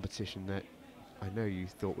a competition that I know you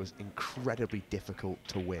thought was incredibly difficult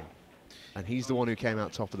to win, and he's the one who came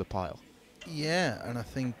out top of the pile. Yeah, and I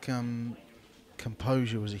think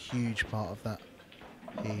composure was a huge part of that.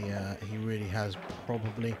 He really has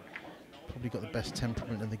probably got the best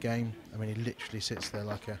temperament in the game. I mean, he literally sits there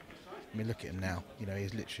like a... I mean, look at him now. You know,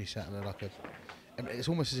 he's literally sat there like a... I mean, it's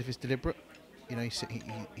almost as if it's deliberate. You know, he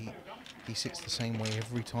sits the same way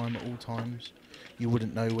every time at all times. You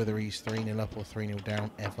wouldn't know whether he's 3-0 up or 3-0 down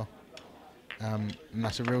ever. And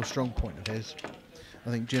that's a real strong point of his. I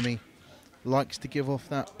think Jimmy likes to give off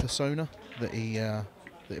that persona that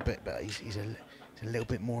but he's a little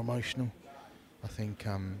bit more emotional. I think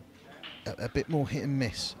a bit more hit and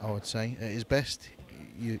miss, I would say. At his best,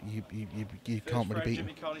 you can't really beat him.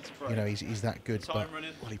 You know, he's that good. But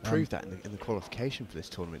well, he proved that in the qualification for this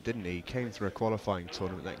tournament, didn't he? He came through a qualifying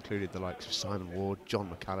tournament that included the likes of Simon Ward,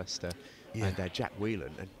 John McAllister, and Jack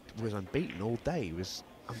Whelan, and was unbeaten all day. He was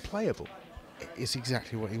unplayable. It's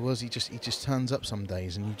exactly what he was. He just turns up some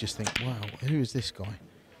days, and you just think, wow, who is this guy?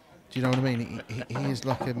 Do you know what I mean? He is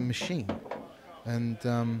like a machine, and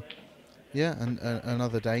yeah, and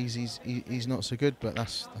other days he's not so good. But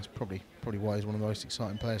that's probably why he's one of the most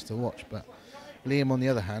exciting players to watch. But Liam, on the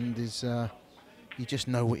other hand, is you just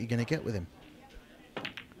know what you're going to get with him.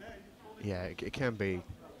 Yeah, it can be.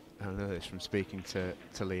 I know this from speaking to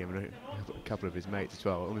Liam and a couple of his mates as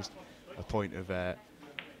well. Almost a point of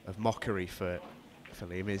mockery for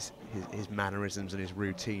Liam is his mannerisms and his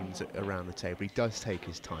routines around the table. He does take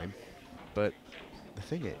his time, but the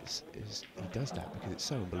thing is he does that because it's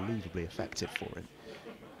so unbelievably effective for him.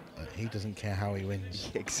 He doesn't care how he wins.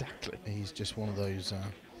 Exactly. He's just one of those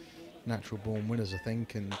natural born winners, I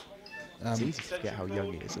think. And it's easy to forget how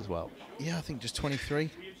young he is as well. Yeah, I think just 23,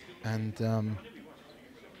 and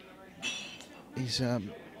he's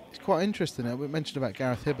quite interesting. We mentioned about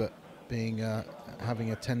Gareth Hibbert being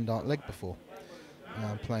having a 10-dart leg before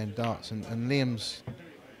playing darts, and Liam's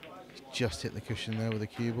just hit the cushion there with a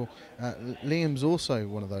cue ball. Liam's also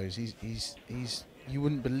one of those. He's you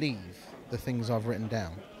wouldn't believe the things I've written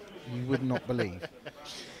down. You would not believe.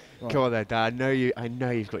 Right. Come on there, Dad. I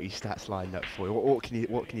know you've got your stats lined up for you. What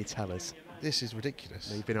can you tell us? This is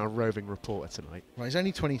ridiculous. You've been our roving reporter tonight. Right, he's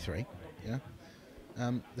only 23. Yeah.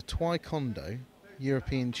 The Taekwondo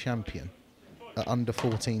European champion at under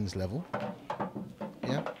 14s level.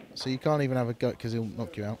 Yeah. So you can't even have a go because he'll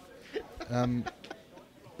knock you out.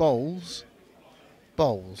 Bowls.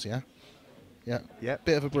 Yeah. Yeah. Yep.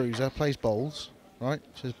 Bit of a bruiser. Plays bowls. Right.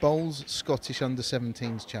 So bowls, Scottish under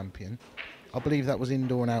 17s champion. I believe that was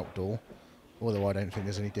indoor and outdoor. Although I don't think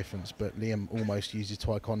there's any difference. But Liam almost uses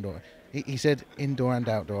Taekwondo. He said indoor and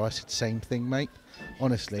outdoor. I said same thing, mate.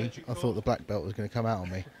 Honestly, I thought the black belt was going to come out on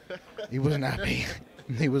me. He wasn't happy.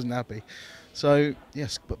 He wasn't happy. So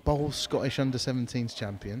yes, but bowls, Scottish under 17s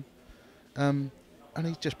champion. And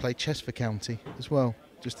he just played chess for county as well.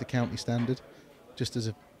 Just the county standard. Just as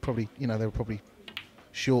a probably, you know, they were probably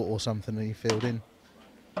short or something and he filled in.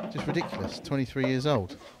 Just ridiculous. 23 years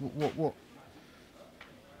old.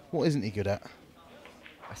 What isn't he good at?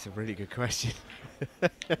 That's a really good question.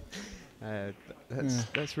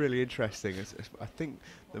 That's really interesting. I think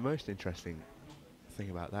the most interesting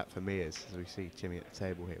thing about that for me is, as we see Jimmy at the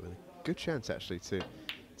table here with a good chance actually to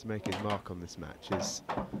make his mark on this match, is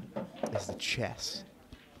the chess,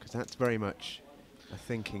 because that's very much a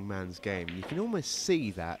thinking man's game. You can almost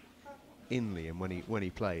see that in Liam when he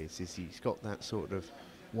plays. He's got that sort of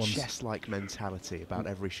chess-like mentality about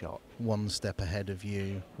every shot. One step ahead of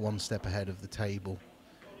you, one step ahead of the table.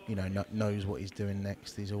 You know, knows what he's doing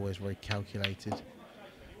next. He's always very calculated.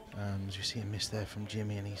 As you see a miss there from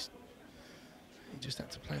Jimmy, and he just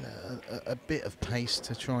had to play a bit of pace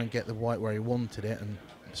to try and get the white where he wanted it, and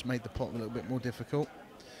it's made the pot a little bit more difficult.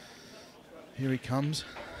 Here he comes.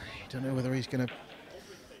 You don't know whether he's going to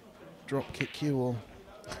drop kick you or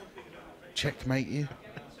checkmate you.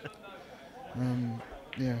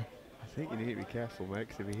 Yeah. I think you need to be careful, mate,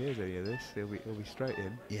 because if he hears any of this, he'll be straight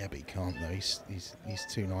in. Yeah, but he can't though. He's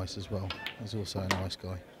too nice as well. He's also a nice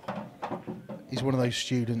guy. He's one of those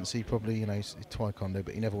students. He probably, you know, he's taekwondo,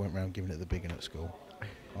 but he never went around giving it the big one at school.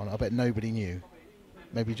 I bet nobody knew.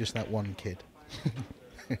 Maybe just that one kid.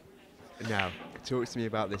 Now, talk to me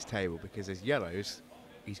about this table, because as yellows,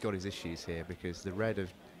 he's got his issues here, because the red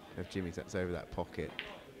of Jimmy's that's over that pocket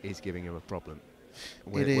is giving him a problem.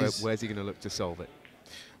 Where's he going to look to solve it?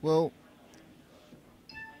 Well,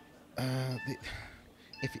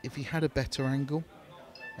 if he had a better angle,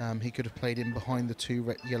 he could have played in behind the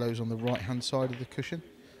two yellows on the right-hand side of the cushion,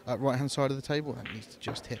 right-hand side of the table. That needs to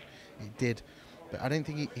just hit. He did, but I don't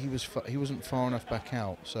think he wasn't far enough back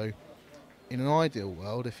out. So, in an ideal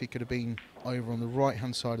world, if he could have been over on the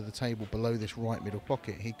right-hand side of the table below this right middle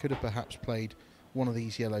pocket, he could have perhaps played one of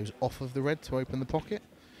these yellows off of the red to open the pocket.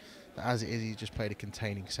 But as it is, he just played a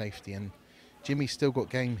containing safety, and Jimmy's still got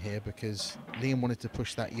game here because Liam wanted to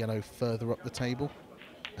push that yellow further up the table,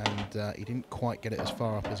 and he didn't quite get it as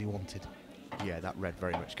far up as he wanted. Yeah, that red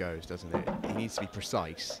very much goes, doesn't it? He needs to be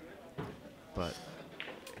precise, but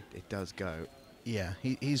it does go. Yeah,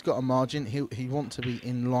 he's got a margin. He wants to be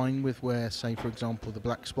in line with where, say, for example, the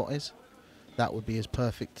black spot is. That would be his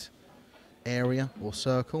perfect area or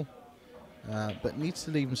circle, but needs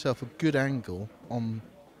to leave himself a good angle on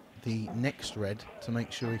the next red to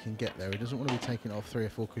make sure he can get there. He doesn't want to be taking it off 3 or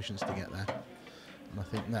 4 cushions to get there, and I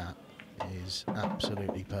think that is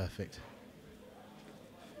absolutely perfect.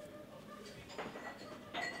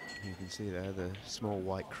 You can see there the small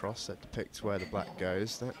white cross that depicts where the black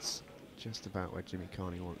goes. That's just about where Jimmy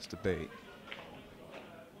Carney wants to be.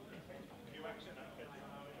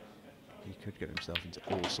 He could get himself into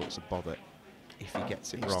all sorts of bother if he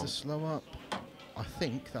gets it wrong. To slow up. I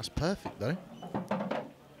think that's perfect though.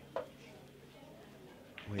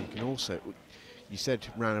 Well, you can also, you said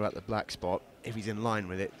round about the black spot, if he's in line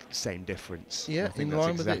with it, same difference. Yeah, in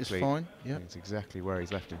line with it is fine. Yeah, it's exactly where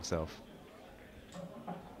he's left himself.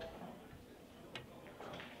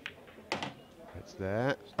 It's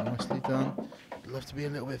there. Nicely done. I'd love to be a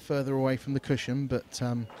little bit further away from the cushion, but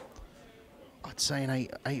I'd say an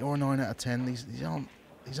 8 or a 9 out of 10. These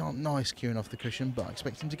aren't nice queuing off the cushion, but I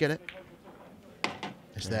expect him to get it.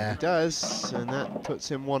 It's there. He does, and that puts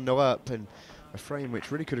him 1-0 up, and a frame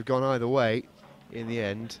which really could have gone either way in the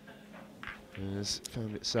end has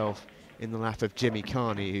found itself in the lap of Jimmy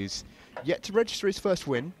Carney, who's yet to register his first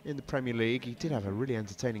win in the Premier League. He did have a really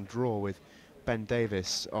entertaining draw with Ben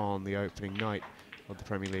Davis on the opening night of the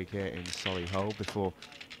Premier League here in Solihull before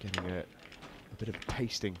getting a bit of a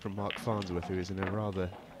pasting from Mark Farnsworth, who is in a rather,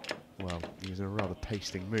 well, he was in a rather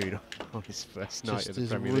pasting mood on his first night of the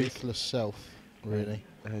Premier League. Just his ruthless self, really.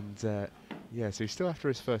 And yeah, so he's still after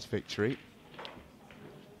his first victory.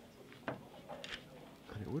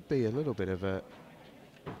 And it would be a little bit of a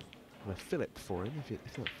fillip for him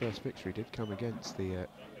if that first victory did come against the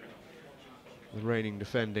reigning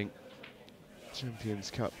defending Champions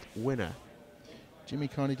Cup winner. Jimmy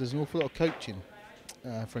Carney does an awful lot of coaching.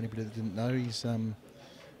 For anybody that didn't know, he's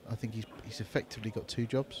I think he's effectively got 2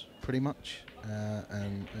 jobs, pretty much,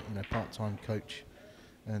 and you know, part-time coach,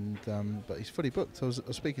 and but he's fully booked. I was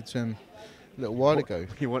speaking to him a little while ago.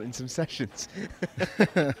 You wanting some sessions?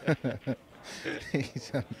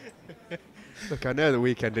 Look, I know the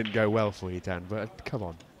weekend didn't go well for you, Dan, but come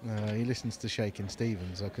on. He listens to Shakin'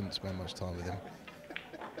 Stevens. I couldn't spend much time with him.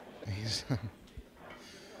 He's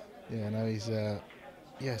yeah, no, he's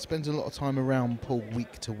yeah, spends a lot of time around Paul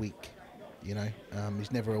week to week. You know,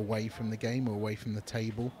 he's never away from the game or away from the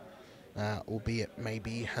table, albeit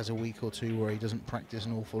maybe he has a week or 2 where he doesn't practice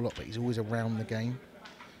an awful lot, but he's always around the game.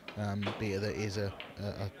 Be it that is I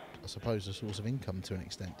suppose a source of income to an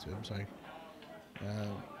extent to him. So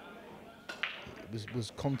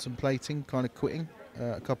was contemplating kind of quitting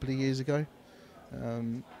a couple of years ago,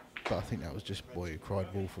 but I think that was just boy who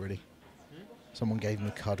cried wolf, really. Someone gave him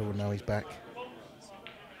a cuddle and now he's back.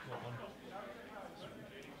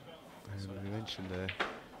 We mentioned the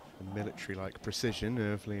military-like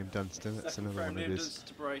precision of Liam Dunstan. That's another one of his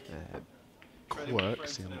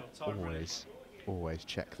quirks. He'll always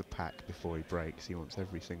check the pack before he breaks. He wants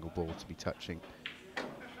every single ball to be touching,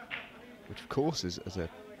 which of course as a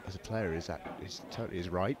player is totally his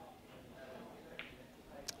right.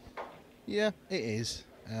 Yeah, it is.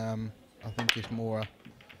 I think it's more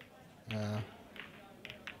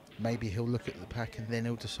maybe he'll look at the pack and then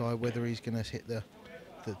he'll decide whether he's going to hit the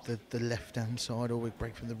left-hand side or we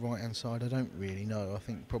break from the right-hand side. I don't really know. I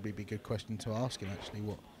think probably be a good question to ask him actually.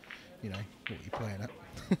 What are you playing at?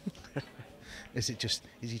 Is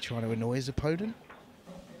he trying to annoy his opponent?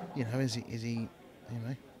 Is he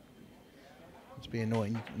it's be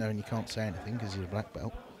annoying knowing you can't say anything because he's a black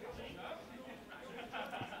belt.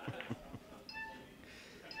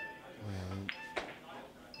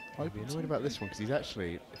 I'd be annoyed about this one because he's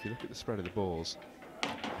actually, if you look at the spread of the balls,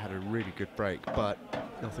 had a really good break, but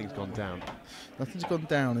nothing's gone down. Nothing's gone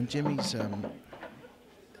down, and Jimmy's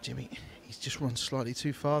he's just run slightly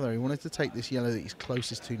too far there. He wanted to take this yellow that he's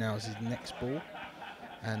closest to now as his next ball,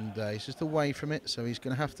 and he's just away from it, so he's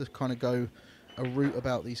going to have to kind of go a route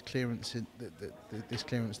about these clearances, this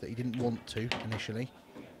clearance that he didn't want to initially.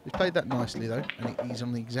 He's played that nicely though, and he's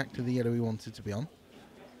on exactly the yellow he wanted to be on.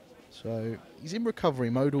 So he's in recovery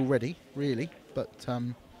mode already, really, but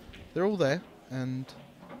they're all there, and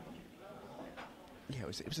yeah, it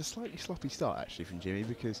was a slightly sloppy start actually from Jimmy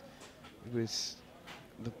because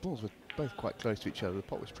the balls were both quite close to each other. The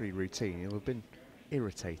pot was pretty routine. He'll have been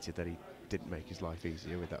irritated that he didn't make his life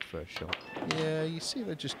easier with that first shot. Yeah, you see,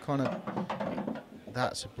 they're just kind of.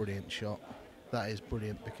 That's a brilliant shot. That is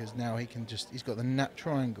brilliant because now he's got the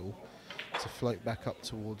natural angle to float back up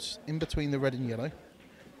towards in between the red and yellow.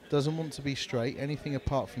 Doesn't want to be straight. Anything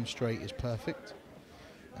apart from straight is perfect.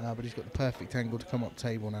 But he's got the perfect angle to come up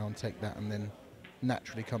table now and take that, and then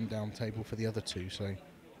naturally come down table for the other two. So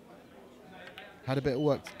had a bit of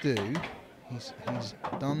work to do. He's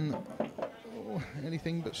done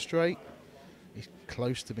anything but straight. He's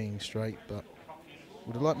close to being straight, but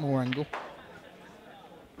would have liked more angle.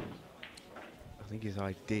 I think his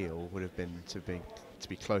ideal would have been to be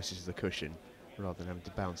closest to the cushion rather than having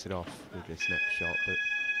to bounce it off with this next shot, but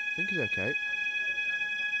I think he's okay.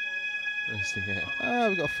 Let's see here.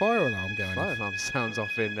 We've got a fire alarm going. Fire alarm sounds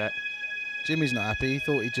off in there. Jimmy's not happy. He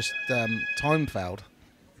thought he just time fouled.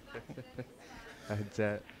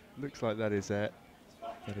 And looks like that is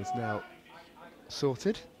now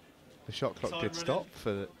sorted. The shot clock did stop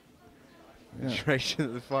for the duration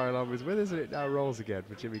that the fire alarm was with us, and it now rolls again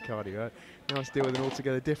for Jimmy Carney. Right? Now has to deal with an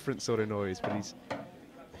altogether different sort of noise, but he's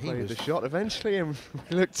played the shot eventually and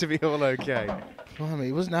looked to be all okay. Blimey,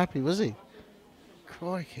 he wasn't happy, was he?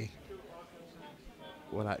 Crikey.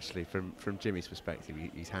 Well, actually, from Jimmy's perspective,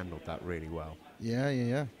 he's handled that really well.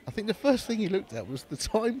 Yeah. I think the first thing he looked at was the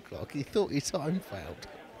time clock. He thought he time fouled.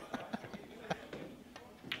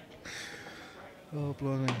 Oh,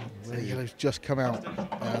 blimey. The yellow's just come out.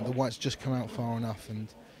 The white's just come out far enough,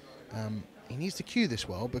 and he needs to cue this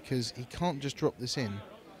well because he can't just drop this in.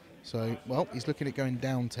 So, well, he's looking at going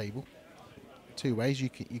down table. Two ways. You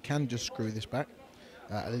can just screw this back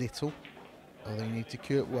a little, although you need to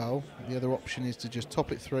cue it well. The other option is to just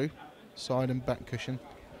top it through, side and back cushion.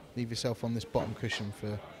 Leave yourself on this bottom cushion for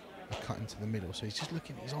a cut into the middle. So he's just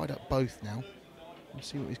looking, he's eyed up both now.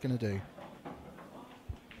 Let's see what he's going to do.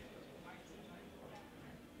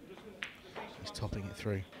 He's topping it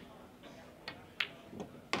through.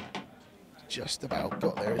 Just about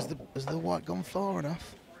got there. Has the white gone far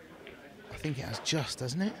enough? I think it has just,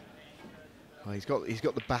 hasn't it? Well, he's got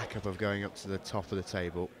the backup of going up to the top of the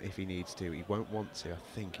table if he needs to. He won't want to. I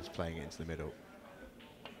think he's playing it into the middle.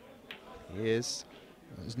 He is.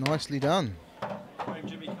 That was nicely done.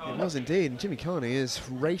 It was indeed. And Jimmy Carney has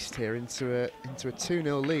raced here into a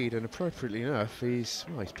 2-0 lead, and appropriately enough, he's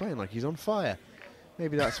playing like he's on fire.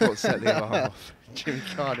 Maybe that's what set the alarm off. Jimmy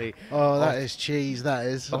Carney. Oh, that is cheese. That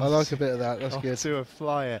is. I like a bit of that. That's good. To a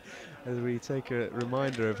flyer, as we take a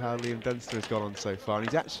reminder of how Liam Dunster has gone on so far. And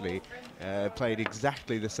he's actually played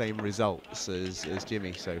exactly the same results as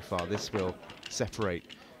Jimmy so far. This will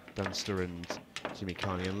separate Dunster and Jimmy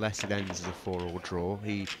Carney unless it ends as a 4-all draw.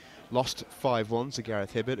 He lost 5-1 to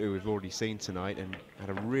Gareth Hibbert, who we've already seen tonight, and had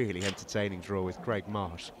a really entertaining draw with Craig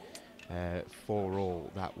Marsh. 4-all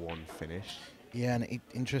that one finish. Yeah, and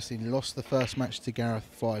interestingly, lost the first match to Gareth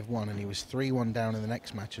 5-1, and he was 3-1 down in the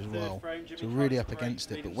next match as well. So really up against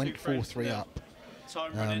it, but went 4-3 up.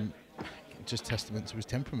 Just testament to his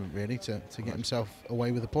temperament, really, to get himself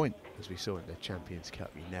away with a point. As we saw in the Champions Cup,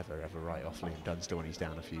 you never ever write off Liam Dunster when he's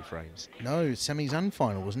down a few frames. No, semis and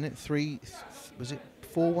final, wasn't it? Was it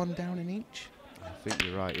 4-1 down in each? I think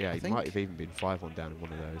you're right, yeah. He might have even been 5-1 down in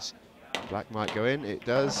one of those. Black might go in, it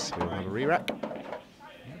does. We'll have a re-rack.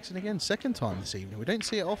 And again, second time this evening. We don't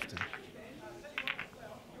see it often.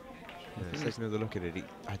 Yeah, let's take another look at it.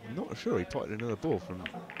 I'm not sure he potted another ball from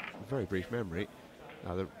a very brief memory.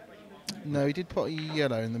 No, he did pot a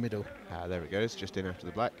yellow in the middle. There it goes, just in after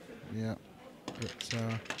the black. Yeah. But,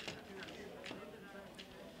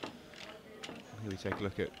 here we take a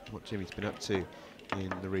look at what Jimmy's been up to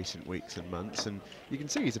in the recent weeks and months, and you can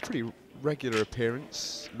see he's a pretty regular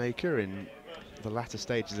appearance maker in the latter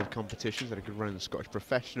stages of competitions. Had a good run in the Scottish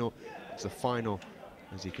Professional. It's the final,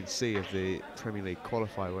 as you can see, of the Premier League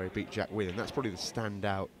qualifier where he beat Jack Whelan. That's probably the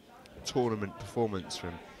standout tournament performance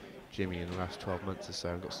from Jimmy in the last 12 months or so,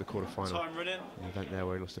 and got to the quarter-final in the event there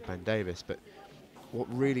where he lost to Ben Davis. But what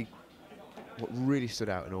really stood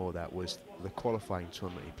out in all of that was the qualifying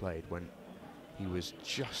tournament he played, when he was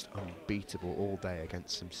just unbeatable all day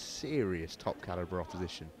against some serious top caliber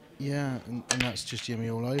opposition. Yeah, and that's just Jimmy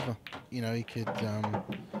all over. You know, he could a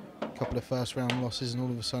couple of first round losses, and all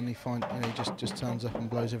of a sudden he just turns up and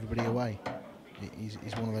blows everybody away.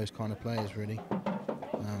 He's one of those kind of players, really.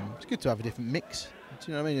 It's good to have a different mix.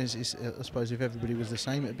 Do you know what I mean? I suppose if everybody was the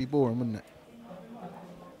same, it'd be boring, wouldn't it?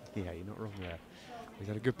 Yeah, you're not wrong there. He's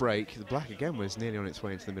had a good break. The black again was nearly on its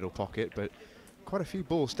way into the middle pocket, but quite a few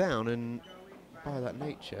balls down, and by that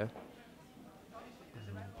nature,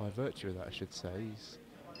 by virtue of that I should say, he's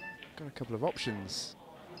got a couple of options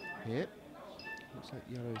here. Looks like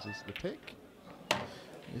yellows is the pick.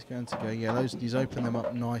 He's going to go yellows. He's opened them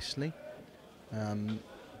up nicely.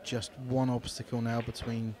 Just one obstacle now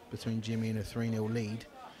between Jimmy and a 3-0 lead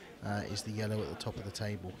is the yellow at the top of the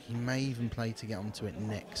table. He may even play to get onto it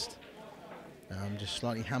next. Just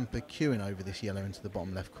slightly hampered queuing over this yellow into the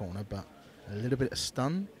bottom left corner, but a little bit of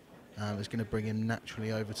stun is going to bring him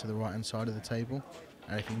naturally over to the right hand side of the table.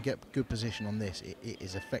 And if he can get good position on this, it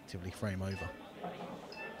is effectively frame over.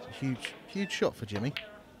 It's a huge shot for Jimmy.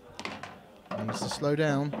 He needs to slow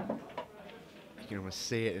down. You can almost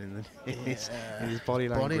see it in his body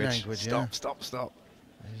language. Stop.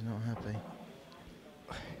 He's not happy.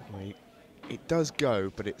 Well, it does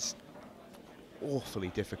go, but it's awfully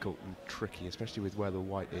difficult and tricky, especially with where the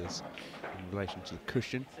white is in relation to the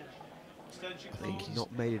cushion. I think he's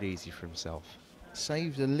not made it easy for himself.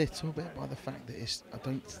 Saved a little bit by the fact that I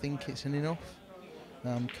don't think it's an in-off.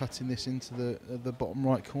 Cutting this into the bottom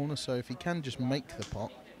right corner, so if he can just make the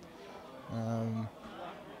pot,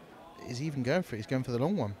 he's even going for it. He's going for the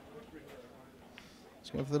long one. He's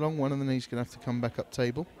going for the long one, and then he's going to have to come back up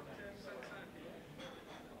table.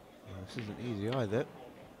 Well, this isn't easy either.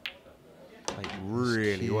 Played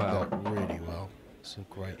really well. Really well. It's a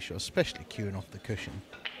great shot, especially queuing off the cushion.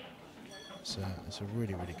 It's a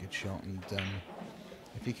really good shot, and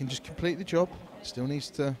if he can just complete the job, still needs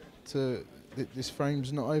to. This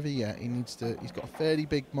frame's not over yet. He's got a fairly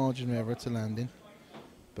big margin of error to land in,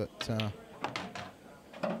 but I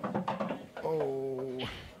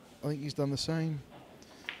think he's done the same.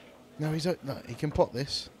 No, he can pot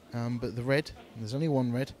this, but the red, there's only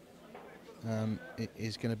one red, it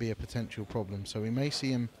is going to be a potential problem. So we may see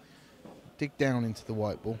him dig down into the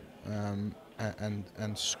white ball and try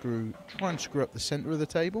and screw up the centre of the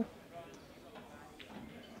table.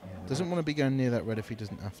 Doesn't want to be going near that red if he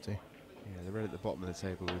doesn't have to. Yeah, the red at the bottom of the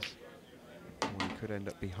table is one he could end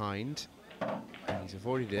up behind. And he's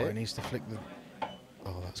avoided it. He needs to flick the...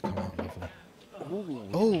 Oh, that's come out lovely. Ooh,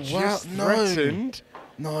 oh, wow, no. Threatened.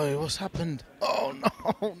 No, what's happened? Oh,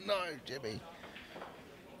 no, Jimmy.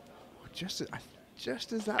 Just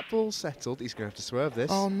as that ball settled, he's going to have to swerve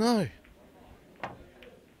this. Oh, no.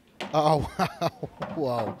 Oh, wow.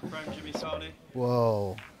 Whoa. From Jimmy Carney.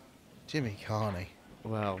 Whoa. Jimmy Carney.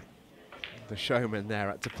 Well, the showman there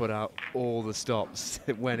had to put out all the stops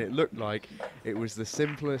when it looked like it was the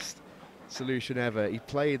simplest solution ever. He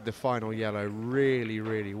played the final yellow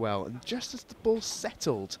really well, and just as the ball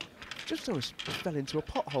settled, just almost fell into a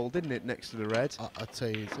pothole, didn't it, next to the red? I tell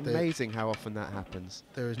you, it's amazing how often that happens.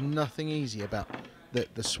 There is nothing easy about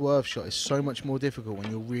the swerve shot. Is so much more difficult when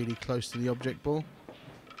you're really close to the object ball.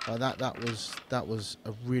 That was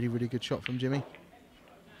a really good shot from Jimmy.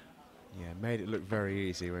 Yeah, made it look very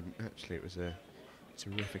easy when actually it was a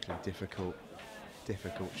terrifically difficult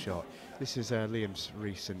shot. This is Liam's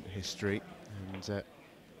recent history, and this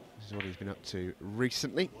is what he's been up to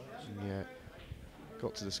recently. He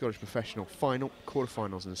got to the Scottish Professional final,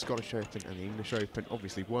 quarterfinals in the Scottish Open and the English Open.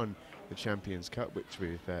 Obviously won the Champions Cup, which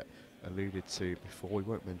we've alluded to before. We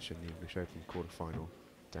won't mention the English Open quarterfinal,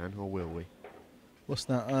 Dan, or will we? What's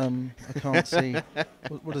that? I can't see.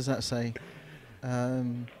 What does that say?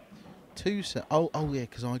 2 set. Oh yeah,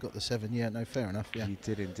 because I got the 7. Yeah, no, fair enough. Yeah, you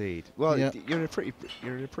did indeed. Well, yeah. you're in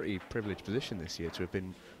a pretty privileged position this year to have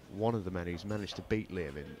been one of the men who's managed to beat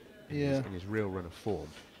Liam in his real run of form.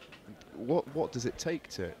 What does it take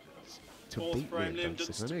to beat Liam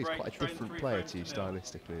Dunstan? I know he's quite a different player to you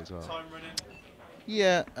stylistically as well.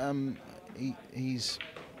 Yeah, he's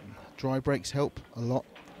dry breaks help a lot.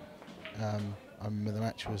 I remember the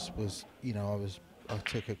match was I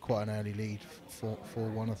took quite an early lead,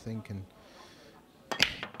 4-1 I think, and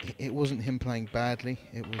it wasn't him playing badly.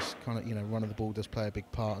 It was kind of, run of the ball does play a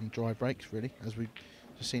big part, and dry breaks really, as we've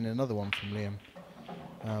just seen another one from Liam.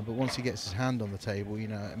 But once he gets his hand on the table,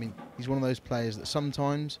 I mean, he's one of those players that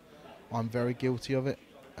sometimes I'm very guilty of it.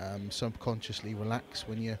 Subconsciously relax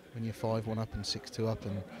when you're 5-1 up and 6-2 up,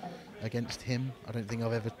 and against him, I don't think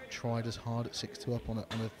I've ever tried as hard at 6-2 up on a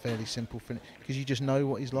fairly simple finish, because you just know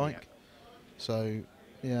what he's like. Yeah. So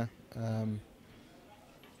yeah,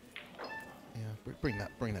 bring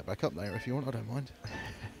that back up there if you want. I don't mind.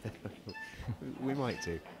 We might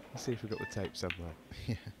do. Let's see if we've got the tape somewhere.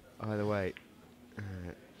 Yeah. Either way,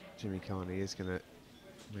 Jimmy Carney is going to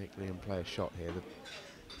make Liam play a shot here.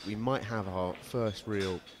 We might have our first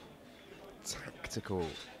real tactical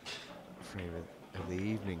frame of the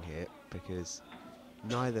evening here, because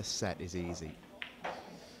neither set is easy.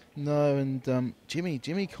 No, and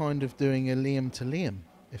Jimmy kind of doing a Liam to Liam,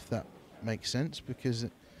 if that makes sense, because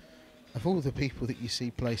of all the people that you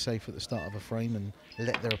see play safe at the start of a frame and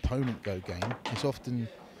let their opponent go game, it's often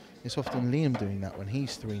Liam doing that when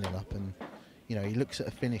he's 3-0 up, and he looks at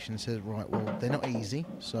a finish and says, right, well, they're not easy,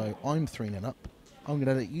 so I'm 3-0 up, I'm going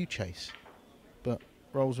to let you chase. But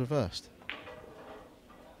roles reversed.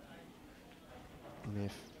 And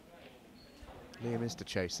if Liam is to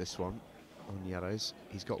chase this one on yellows,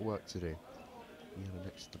 he's got work to do. Yellow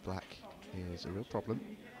next to black is a real problem.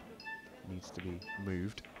 Needs to be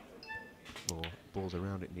moved, or balls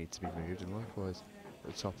around it need to be moved, and likewise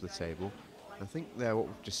at the top of the table. I think there what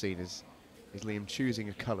we've just seen is Liam choosing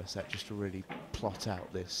a colour set just to really plot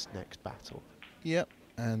out this next battle. Yep,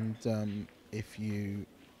 and if you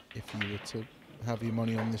were to have your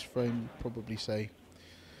money on this frame, you'd probably say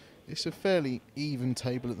it's a fairly even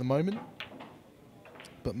table at the moment,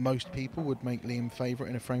 but most people would make Liam favourite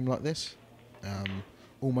in a frame like this.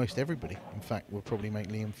 Almost everybody, in fact, would probably make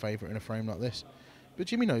Liam favourite in a frame like this. But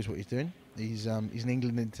Jimmy knows what he's doing. He's an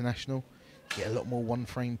England international. You get a lot more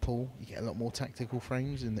one-frame pull. You get a lot more tactical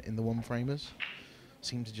frames in the one-framers.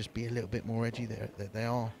 Seem to just be a little bit more edgy. They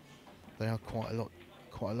are quite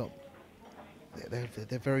a lot.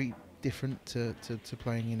 They're very different to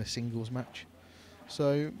playing in a singles match.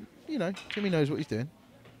 So Jimmy knows what he's doing.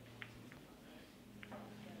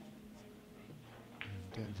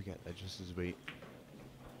 And don't forget that just as we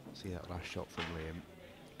see that last shot from Liam,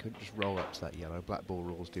 couldn't just roll up to that yellow. Black ball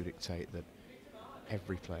rules do dictate that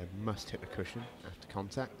every player must hit the cushion after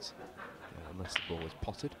contact, unless the ball is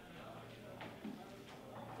potted.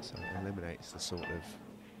 So it eliminates the sort of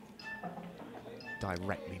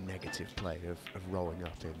directly negative play of rolling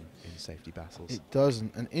up in safety battles. It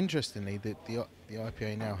doesn't, and interestingly, the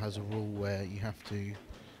IPA now has a rule where you have to,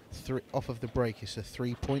 off of the break, it's a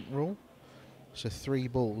 3-point rule. So 3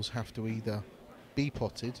 balls have to either be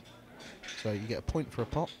potted, so you get a point for a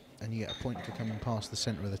pot, and you get a point for coming past the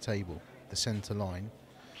centre of the table, the centre line,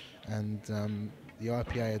 and the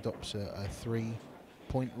IPA adopts a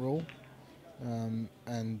 3-point rule,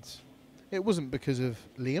 and it wasn't because of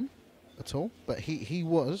Liam at all, but he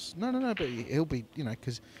was but he'll be,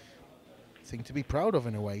 because thing to be proud of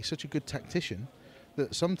in a way. He's such a good tactician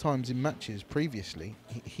that sometimes in matches previously,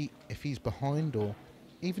 he if he's behind, or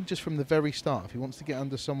even just from the very start, if he wants to get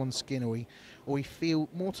under someone's skin, or he feel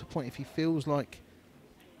more to the point, if he feels like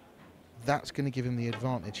that's going to give him the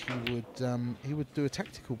advantage, he would do a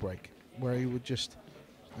tactical break where he would just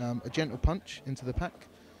a gentle punch into the pack,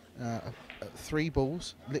 3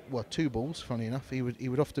 balls, 2 balls. Funny enough, he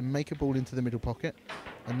would often make a ball into the middle pocket,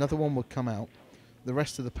 another one would come out, the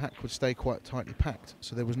rest of the pack would stay quite tightly packed,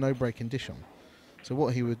 so there was no break and dish on. So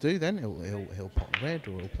what he would do then, he'll pot red,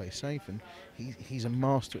 or he'll play safe, and he's a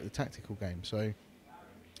master at the tactical game. So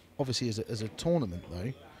obviously as a tournament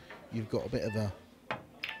though, you've got a bit of a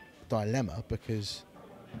dilemma, because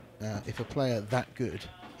if a player that good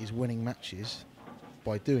is winning matches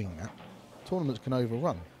by doing that, tournaments can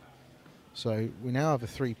overrun. So we now have a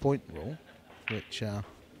 3-point rule, which a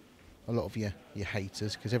lot of your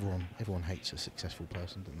haters, because everyone hates a successful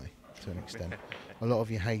person, don't they, to an extent. A lot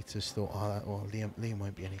of your haters thought, well, Liam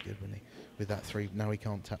won't be any good with that 3. Now he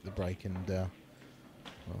can't tap the break, and well,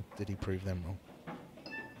 did he prove them wrong?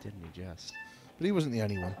 Didn't he just? But he wasn't the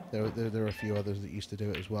only one. There are a few others that used to do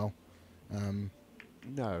it as well.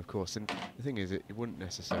 No, of course, and the thing is, it wouldn't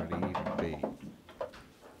necessarily even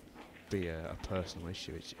be a personal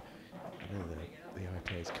issue. I know the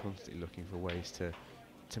IPA is constantly looking for ways to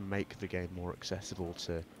make the game more accessible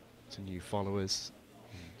to new followers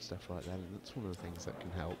and stuff like that, and that's one of the things that can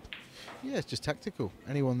help. Yeah, it's just tactical.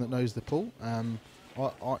 Anyone that knows the pool. I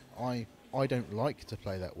don't like to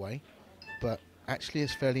play that way, but actually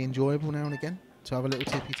it's fairly enjoyable now and again to have a little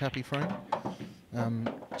tippy-tappy frame.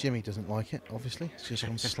 Jimmy doesn't like it, obviously. It's just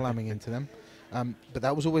gone slamming into them. But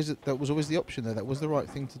that was always the option there. That was the right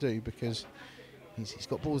thing to do because he's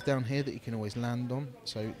got balls down here that he can always land on.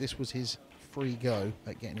 So this was his free go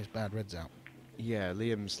at getting his bad reds out. Yeah,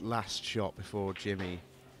 Liam's last shot before Jimmy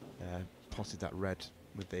potted that red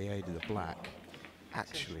with the aid of the black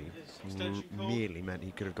actually merely meant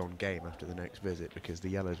he could have gone game after the next visit because the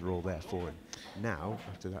yellows were all there for him. Now,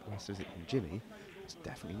 after that last visit from Jimmy, it's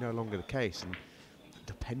definitely no longer the case, and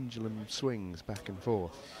the pendulum swings back and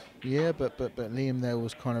forth. Yeah, but Liam there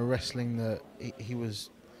was kind of wrestling that he was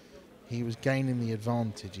gaining the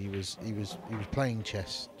advantage. He was playing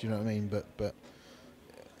chess. Do you know what I mean? But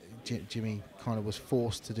Jimmy kind of was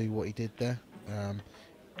forced to do what he did there.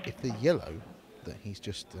 If the yellow that he's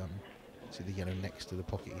just see the yellow next to the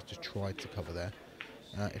pocket he's just tried to cover there,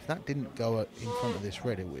 if that didn't go in front of this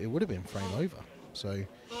red, it would have been frame over. So he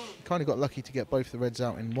kind of got lucky to get both the reds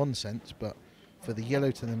out in one sense, but for the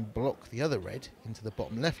yellow to then block the other red into the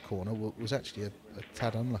bottom left corner was actually a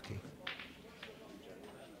tad unlucky.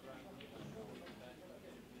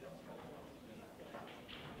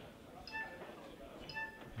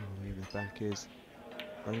 Liam's back is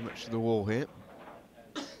very much to the wall here.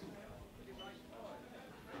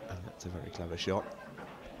 And that's a very clever shot.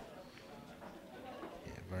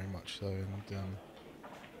 Yeah, very much so. And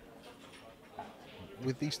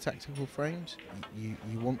with these tactical frames, you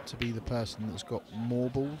want to be the person that's got more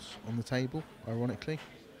balls on the table, ironically,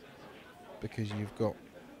 because you've got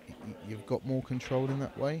more control in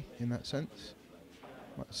that way, in that sense.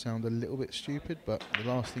 Might sound a little bit stupid, but the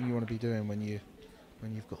last thing you want to be doing when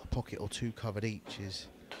you've got a pocket or two covered each is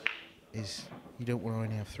you don't want to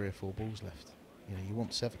only have 3 or 4 balls left. You know, you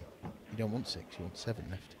want 7. You don't want 6. You want 7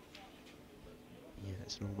 left. Yeah,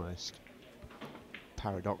 it's an almost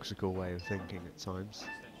paradoxical way of thinking at times.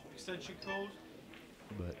 Extension called.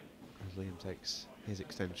 But as Liam takes his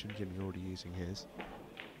extension, Jimmy already using his.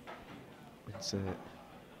 It's an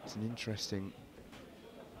interesting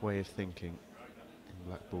way of thinking in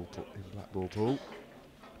black ball pool.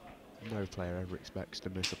 No player ever expects to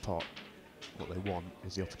miss a pot. What they want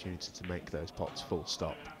is the opportunity to make those pots full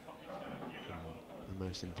stop. And the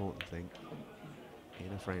most important thing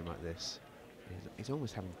in a frame like this is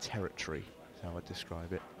almost having territory, is how I'd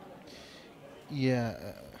describe it.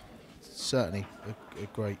 Yeah, certainly a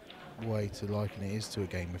great way to liken it is to a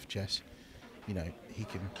game of chess. You know, he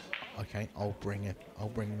can, okay, I'll bring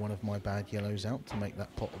one of my bad yellows out to make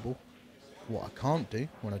that potable. What I can't do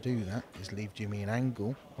when I do that is leave Jimmy an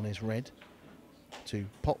angle on his red to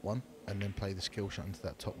pot one and then play the skill shot into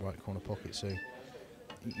that top right corner pocket. So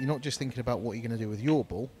you're not just thinking about what you're going to do with your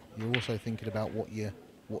ball, you're also thinking about what you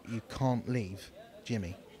can't leave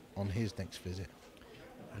Jimmy on his next visit.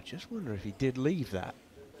 I just wonder if he did leave that,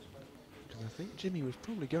 because I think Jimmy was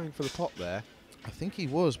probably going for the pot there. I think he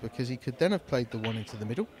was, because he could then have played the one into the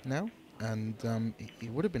middle now, and he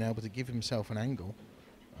would have been able to give himself an angle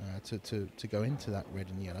to go into that red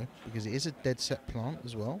and yellow, because it is a dead set plant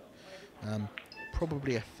as well.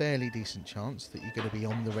 Probably a fairly decent chance that you're going to be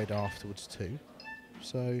on the red afterwards too.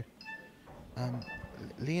 So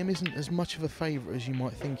Liam isn't as much of a favourite as you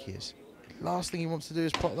might think he is. Last thing he wants to do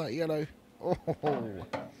is pot that yellow. Oh,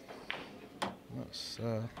 that's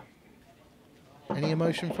any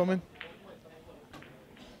emotion from him?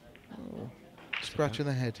 Oh, scratch of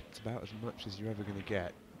the head. It's about as much as you're ever going to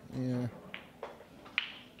get. Yeah.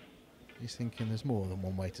 He's thinking there's more than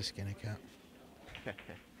one way to skin a cat.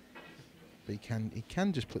 But he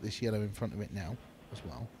can just put this yellow in front of it now as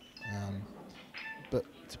well. But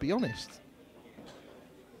to be honest,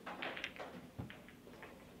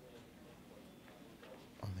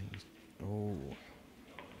 I think he's, Not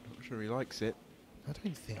sure he likes it. I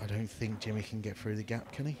don't think Jimmy can get through the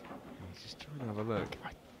gap, can he? He's just trying to have a look.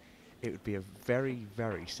 It would be a very,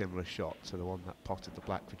 very similar shot to the one that potted the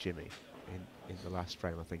black for Jimmy in the last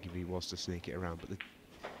frame, I think, if he was to sneak it around. But the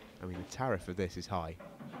tariff of this is high.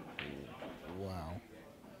 Wow.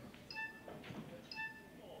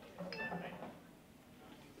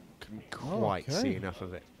 Couldn't quite see enough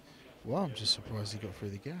of it. Well, I'm just surprised he got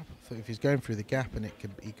through the gap. I thought if he's going through the gap and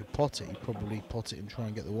he could pot it, he'd probably pot it and try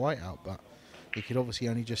and get the white out. But he could obviously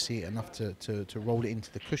only just see it enough to roll it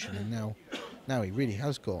into the cushion. And now he really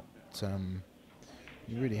has got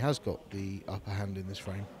the upper hand in this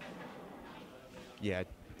frame. Yeah,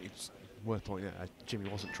 it's worth pointing out Jimmy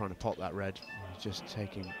wasn't trying to pot that red. He was just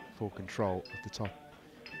taking full control of the top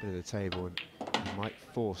bit of the table, and he might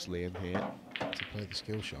force Liam here to play the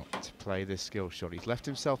skill shot. To play this skill shot. He's left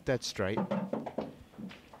himself dead straight, and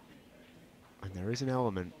there is an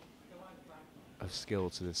element of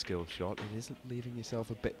skill to the skill shot. It isn't leaving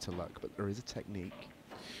yourself a bit to luck, but there is a technique.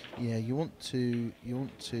 Yeah, you want to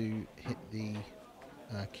hit the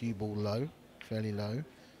cue ball low, fairly low,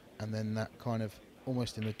 and then that kind of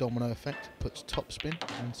almost in a domino effect puts topspin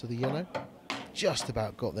onto the yellow. Just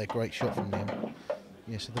about got there. Great shot from Liam.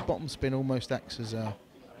 Yeah, so the bottom spin almost acts as a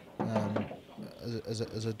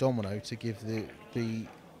as a domino to give the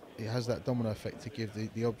it has that domino effect to give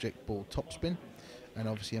the object ball topspin, and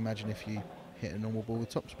obviously imagine if you hit a normal ball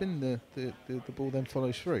with topspin, the ball then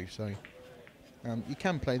follows through. So you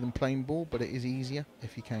can play them plain ball, but it is easier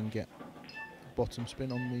if you can get bottom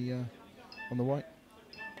spin on the white.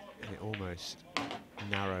 And it almost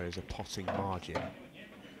narrows a potting margin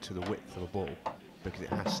to the width of a ball because it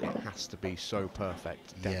has to be so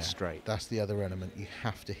perfect, dead straight. That's the other element. You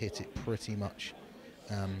have to hit it pretty much.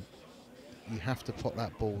 You have to pot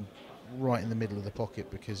that ball right in the middle of the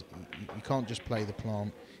pocket because you can't just play the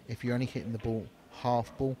plant. If you're only hitting the ball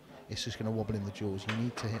half ball, it's just going to wobble in the jaws. You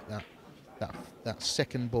need to hit that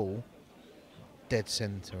second ball dead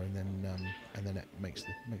centre, and then it makes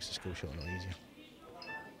the skill shot a lot easier.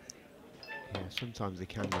 Yeah, sometimes they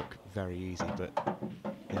can look very easy, but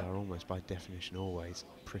they are almost by definition always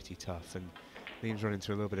pretty tough. And Liam's run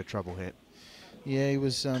into a little bit of trouble here. Yeah, he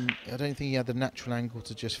was. I don't think he had the natural angle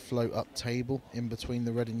to just float up table in between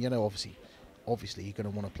the red and yellow. Obviously, you're going to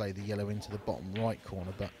want to play the yellow into the bottom right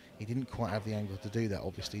corner, but he didn't quite have the angle to do that,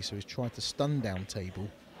 obviously. So he's tried to stun down table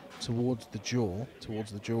towards the jaw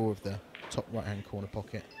of the top right-hand corner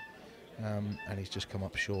pocket, and he's just come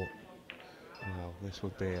up short. Well, this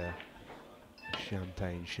would be a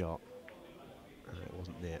champagne shot. It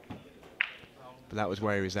wasn't near. But that was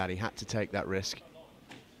where he was at. He had to take that risk.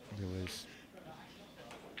 There was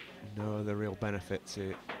no other real benefit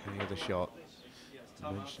to any other shot.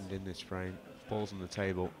 I mentioned in this frame, balls on the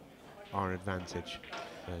table are an advantage.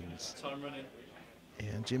 And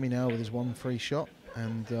yeah, Jimmy now with his one free shot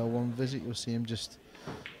and one visit, you'll see him just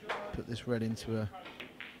put this red into a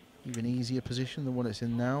even easier position than what it's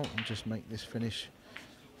in now, and just make this finish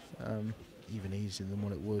even easier than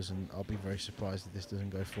what it was. And I'll be very surprised if this doesn't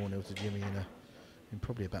go 4-0 to Jimmy in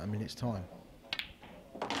probably about a minute's time.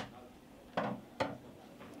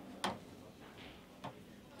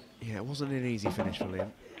 yeah, it wasn't an easy finish for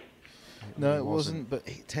Liam. No, it wasn't, but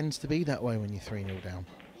it tends to be that way when you're 3-0 down.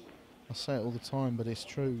 I say it all the time, but it's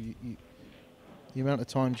true. The amount of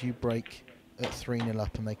times you break at 3-0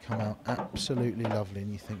 up and they come out absolutely lovely,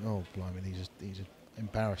 and you think, oh, blimey, these are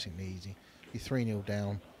embarrassingly easy. You're 3-0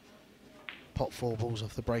 down, pot 4 balls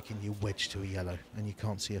off the break, and you wedge to a yellow, and you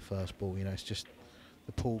can't see a first ball. You know, it's just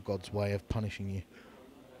the pool god's way of punishing you.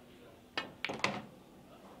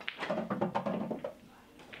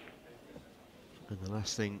 And the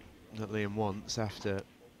last thing that Liam wants after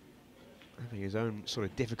having his own sort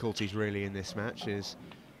of difficulties really in this match is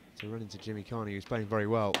to run into Jimmy Carney, who's playing very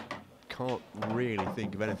well. Can't really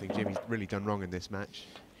think of anything Jimmy's really done wrong in this match.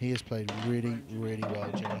 He has played really, really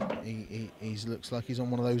well, Jimmy. He looks like he's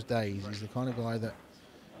on one of those days. He's the kind of guy that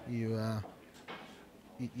you'd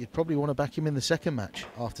probably want to back him in the second match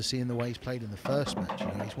after seeing the way he's played in the first match. You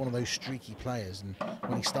know, he's one of those streaky players, and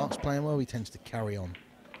when he starts playing well, he tends to carry on.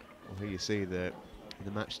 Well, here you see the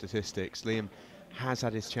match statistics. Liam has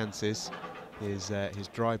had his chances. His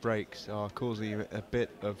dry breaks are causing him a bit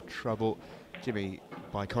of trouble. Jimmy,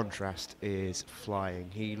 by contrast, is flying.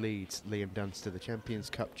 He leads Liam Dunster, the Champions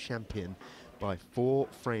Cup champion, by 4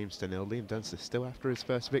 frames to 0. Liam Dunster still after his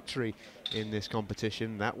first victory in this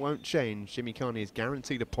competition. That won't change. Jimmy Carney is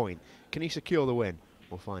guaranteed a point. Can he secure the win?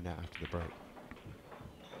 We'll find out after the break.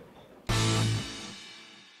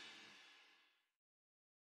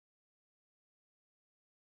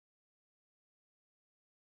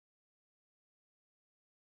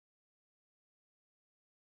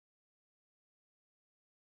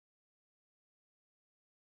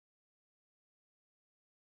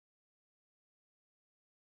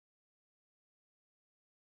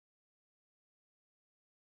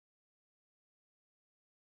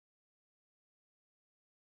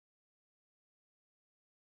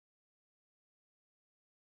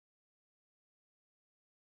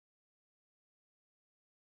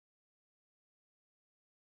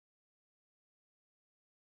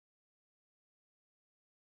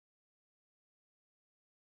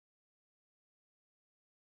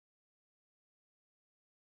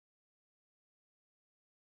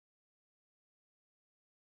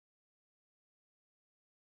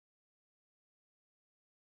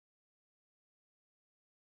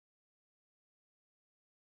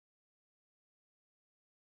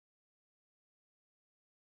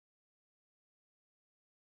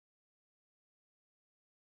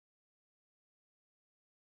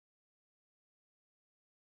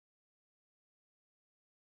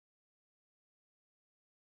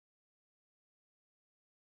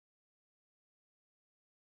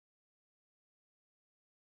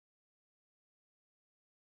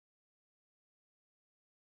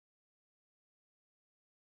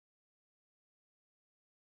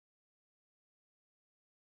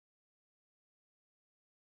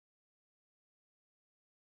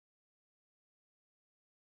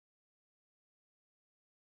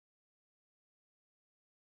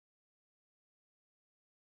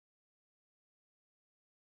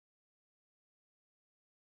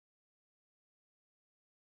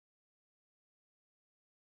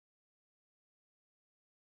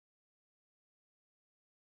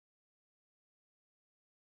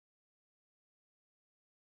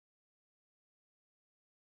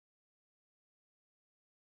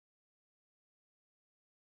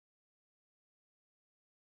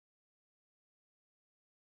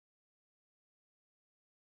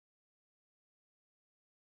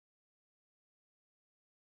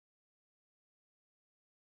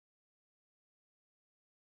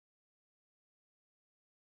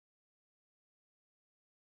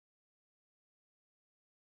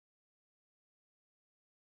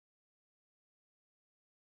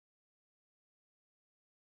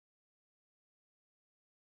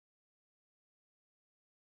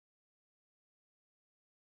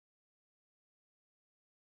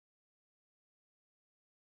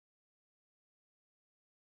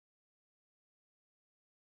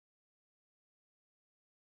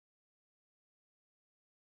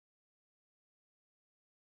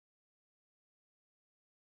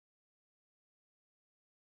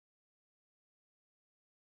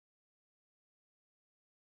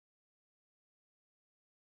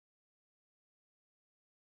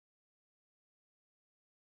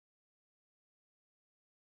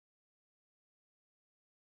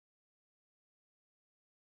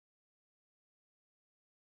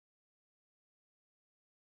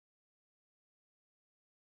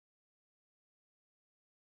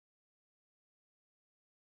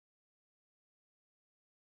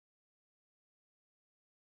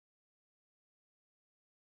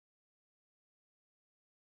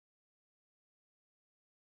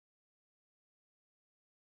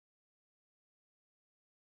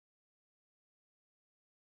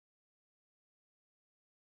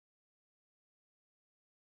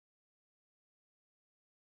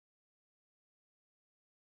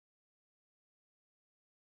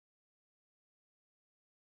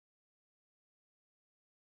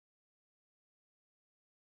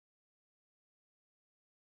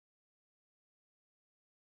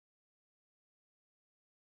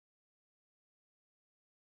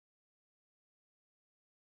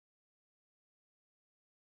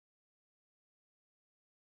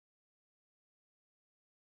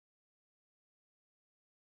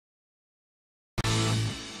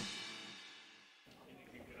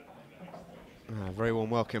 A very warm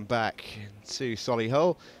welcome back to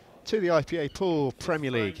Solihull, to the IPA Pool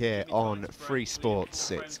Premier League here on Free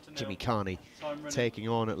Sports. It's Jimmy Carney taking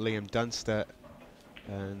on Liam Dunster,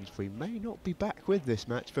 and we may not be back with this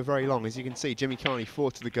match for very long. As you can see, Jimmy Carney,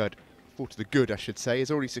 four to the good, I should say,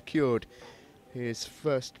 has already secured his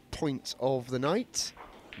first point of the night.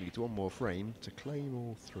 Needs one more frame to claim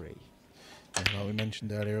all three. And like we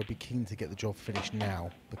mentioned earlier, I'll be keen to get the job finished now,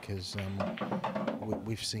 because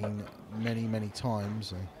we've seen many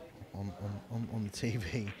times on the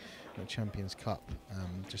TV at Champions Cup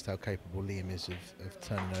just how capable Liam is of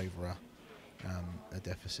turning over a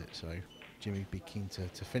deficit. So Jimmy would be keen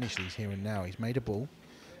to finish these here and now. He's made a ball.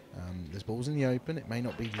 There's balls in the open. It may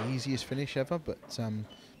not be the easiest finish ever, but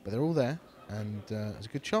they're all there, and there's a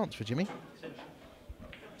good chance for Jimmy.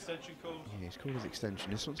 Extension called. Yeah, he's called his extension.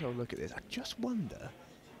 Just want to have a look at this. I just wonder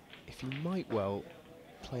if he might well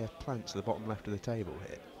play a plant to the bottom left of the table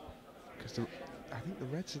here, because I think the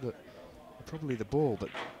Reds are probably the ball, but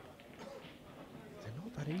they're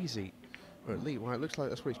not that easy. Or at least, well, it looks like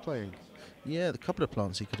that's what he's playing. Yeah, the couple of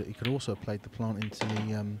plants he could also have played the plant into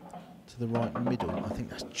the to the right middle. I think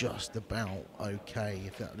that's just about okay.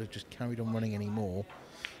 If that would have just carried on running any more,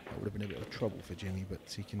 that would have been a bit of trouble for Jimmy. But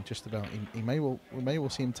he can just about. We may well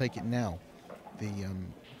see him take it now. The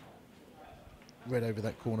red over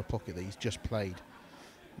that corner pocket that he's just played.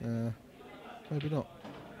 Maybe not.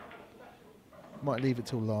 Might leave it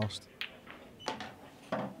till last.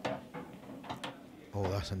 Oh,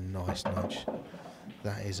 that's a nice nudge.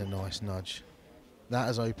 That is a nice nudge. That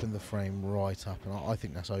has opened the frame right up, and I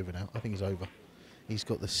think that's over now. I think he's over. He's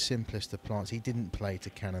got the simplest of plants. He didn't play to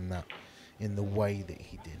cannon that in the way that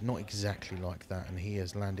he did. Not exactly like that, and he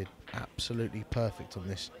has landed absolutely perfect on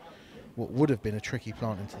this. What would have been a tricky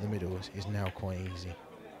plant into the middle is now quite easy.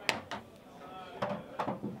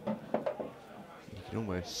 You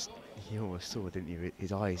almost saw, didn't you,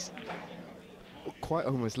 his eyes quite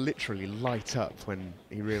almost literally light up when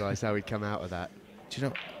he realised how he'd come out of that. Do you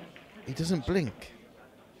know, he doesn't blink.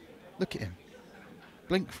 Look at him.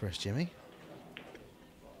 Blink for us, Jimmy.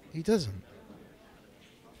 He doesn't.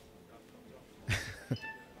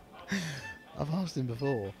 I've asked him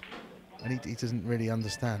before, and he doesn't really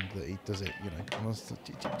understand that he does it, you know. And I was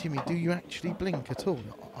like, Jimmy, do you actually blink at all?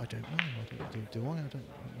 I don't know. Do I? I don't know.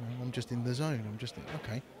 I'm just in the zone. I'm just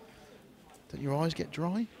okay. Don't your eyes get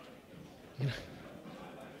dry? You know.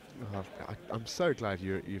 Well, I'm so glad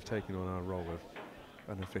you've taken on our role of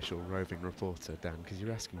unofficial roving reporter, Dan, because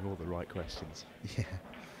you're asking all the right questions. Yeah.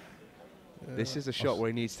 This is a shot where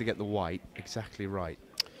he needs to get the white exactly right.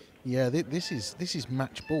 Yeah, this is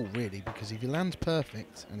match ball really, because if he lands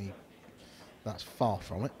perfect, and that's far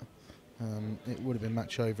from it, it would have been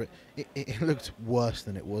match over. It looked worse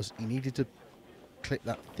than it was. He needed to clip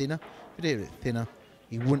that thinner. If he did it thinner,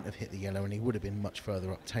 he wouldn't have hit the yellow, and he would have been much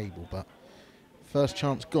further up table. But first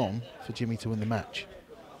chance gone for Jimmy to win the match.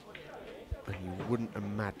 And you wouldn't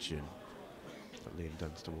imagine that Liam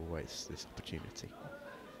Dunster will waste this opportunity.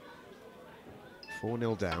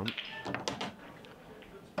 4-0 down.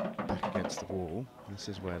 Back against the wall. This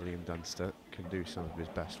is where Liam Dunster can do some of his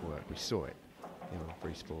best work. We saw it here on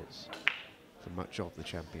Free Sports for much of the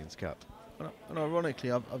Champions Cup. And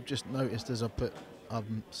ironically, I've just noticed as I've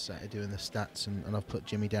sat here doing the stats, and I've put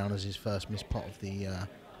Jimmy down as his first missed pot of the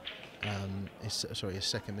his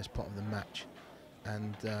second missed pot of the match,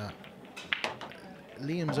 and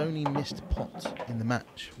Liam's only missed pot in the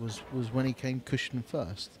match was when he came cushion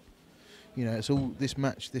first. You know, it's all this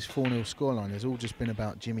match, this 4-0 scoreline has all just been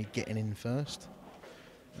about Jimmy getting in first.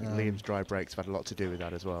 Liam's dry breaks have had a lot to do with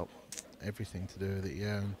that as well. Everything to do with it,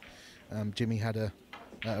 yeah. Jimmy had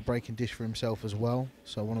a breaking dish for himself as well.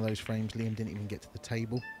 So one of those frames, Liam didn't even get to the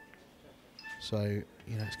table. So,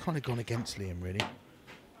 you know, it's kind of gone against Liam, really.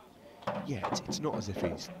 Yeah, it's not as if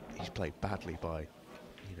he's played badly by,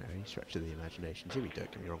 you know, any stretch of the imagination. Jimmy, don't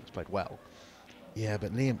get me wrong, he's played well. Yeah,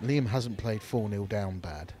 but Liam hasn't played 4-0 down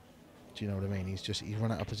bad. Do you know what I mean? He's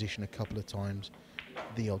run out of position a couple of times.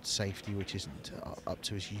 The odd safety, which isn't up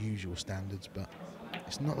to his usual standards, but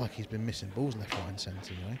it's not like he's been missing balls left, right and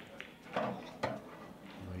centre, you know?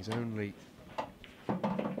 Well, he's only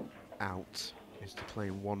out is to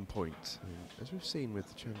claim 1 point. And as we've seen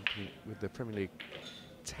with the Premier League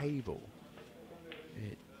table,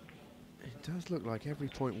 it does look like every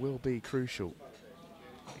point will be crucial.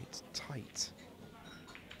 It's tight.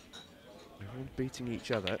 Everyone's beating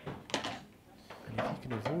each other, and if you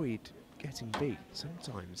can avoid getting beat,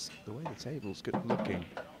 sometimes the way the table's looking,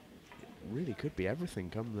 it really could be everything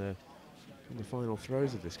come the final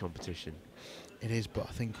throes of this competition. It is, but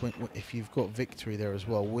I think if you've got victory there as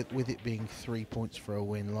well, with it being 3 points for a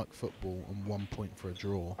win like football and 1 point for a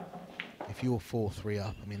draw, if you're 4-3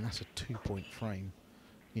 up, I mean, that's a 2-point frame,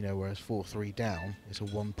 you know, whereas 4-3 down, it's a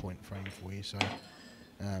 1-point frame for you. So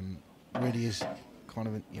really is kind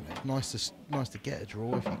of, you know, nice to get a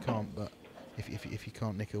draw if you can't, but if you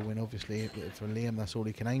can't nick a win, obviously, for Liam, that's all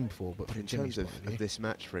he can aim for. But in terms of this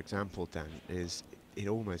match, for example, Dan, it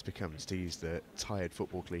almost becomes, to use the tired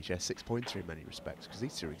football cliche, 6-pointer in many respects, because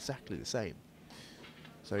these two are exactly the same.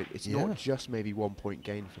 So it's not just maybe 1-point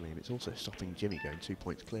gain for Liam, it's also stopping Jimmy going 2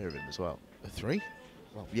 points clear of him as well. A 3?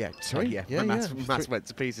 Well, yeah, 3. Yeah, my maths went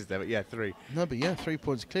to pieces there, but yeah, 3. No, but yeah, 3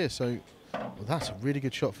 points clear. So that's a really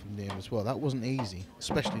good shot from Liam as well. That wasn't easy,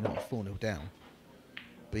 especially not 4-0 down.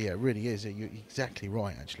 But yeah, it really is. You're exactly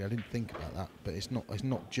right, actually. I didn't think about that. But it's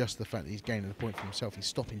not just the fact that he's gaining a point for himself. He's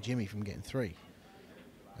stopping Jimmy from getting 3.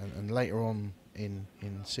 And later on in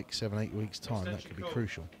 6, 7, 8 weeks' time, that could be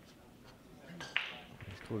crucial.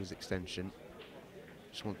 He's called his extension.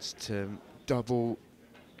 Just wants to double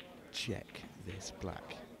check this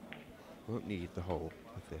black. Won't need the whole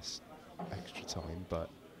of this extra time, but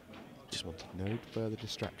just wanted no further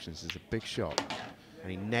distractions. There's a big shot, and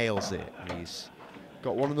he nails it. He's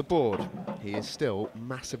got one on the board. He is still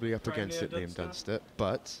massively up against it, Liam Dunster,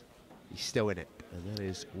 but he's still in it, and that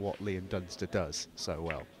is what Liam Dunster does so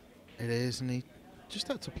well. It is, and he just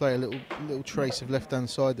had to play a little trace of left-hand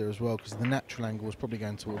side there as well, because the natural angle was probably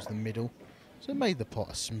going towards the middle, so it made the pot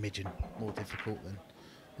a smidgen more difficult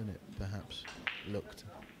than it perhaps looked.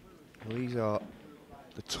 Well, these are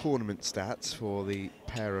the tournament stats for the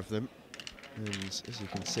pair of them, and as you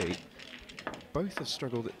can see, both have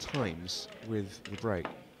struggled at times with the break.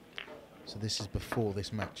 So this is before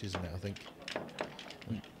this match, isn't it, I think?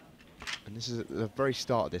 And this is at the very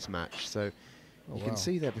start of this match, so you can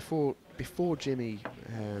see there before Jimmy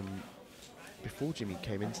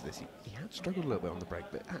came into this, he had struggled a little bit on the break,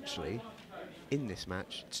 but actually in this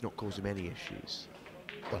match it's not caused him any issues.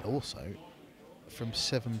 But also, from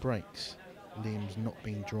 7 breaks, Liam's not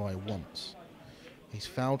been dry once. He's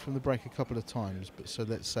fouled from the break a couple of times, but so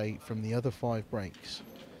let's say from the other 5 breaks,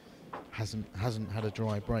 hasn't had a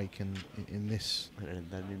dry break in this. And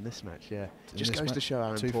then in this match, yeah, just goes to show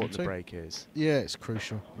how important the break is. Yeah, it's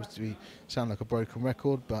crucial. We sound like a broken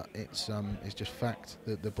record, but it's just fact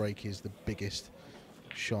that the break is the biggest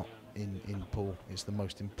shot in pool. It's the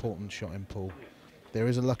most important shot in pool. There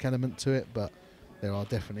is a luck element to it, but there are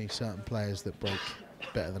definitely certain players that break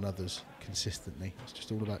better than others consistently. It's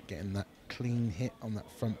just all about getting that clean hit on that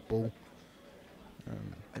front ball.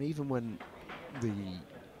 And even when the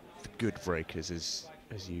good breakers,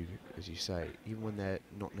 as you say, even when they're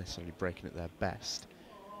not necessarily breaking at their best,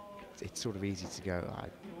 it's sort of easy to go,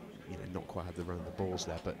 not quite had the run of the balls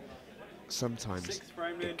there, but sometimes it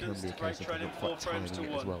can be a case of them not quite timing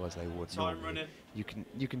it as well as they would normally.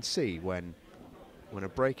 You can see when a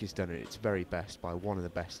break is done at its very best by one of the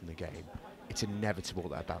best in the game, it's inevitable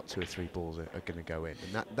that about 2 or 3 balls are going to go in,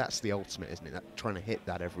 and that's the ultimate, isn't it? Trying to hit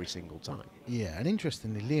that every single time. Yeah, and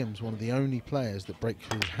interestingly, Liam's one of the only players that breaks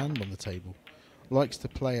with his hand on the table. Likes to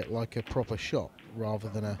play it like a proper shot rather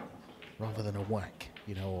than a whack,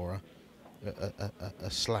 or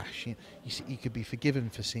a slash. You see, he could be forgiven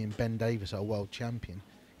for seeing Ben Davis, our world champion.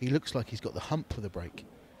 He looks like he's got the hump for the break.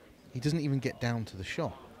 He doesn't even get down to the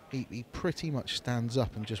shot. He pretty much stands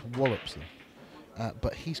up and just wallops them.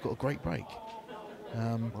 But he's got a great break.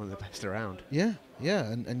 One of the best around. Yeah,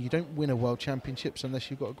 and you don't win a world championships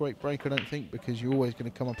unless you've got a great break, I don't think, because you're always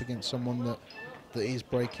going to come up against someone that is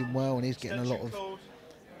breaking well and is getting a lot of,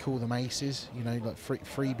 call them aces, like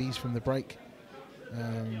freebies from the break.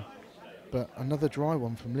 But another dry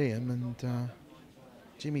one from Liam, and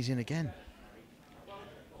Jimmy's in again.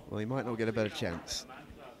 Well, he might not get a better chance.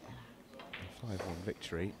 5-1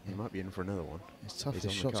 victory. He might be in for another one. It's tough.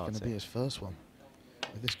 This shot's going to be his first one.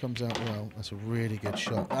 If this comes out well, that's a really good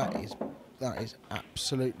shot. That is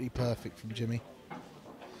absolutely perfect from Jimmy.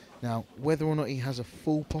 Now, whether or not he has a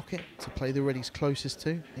full pocket to play the red he's closest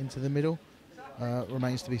to into the middle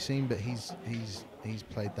remains to be seen. But he's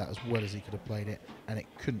played that as well as he could have played it, and it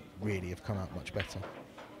couldn't really have come out much better.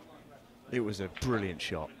 It was a brilliant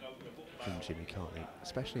shot from Jimmy Carney,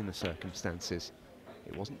 especially in the circumstances.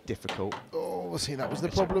 It wasn't difficult. Oh, see, that was the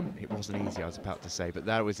problem. It wasn't easy, I was about to say, but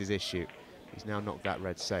that was his issue. He's now knocked that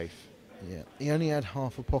red safe. Yeah, he only had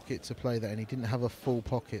half a pocket to play that, and he didn't have a full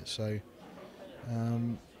pocket, so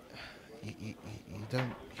you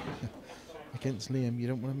don't against Liam, you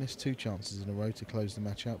don't want to miss 2 chances in a row to close the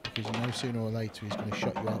match out, because sooner or later he's going to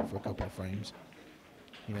shut you out for a couple of frames.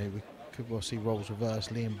 We could well see roles reverse.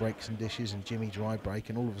 Liam breaks and dishes, and Jimmy dry break,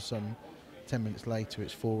 and all of a sudden, 10 minutes later,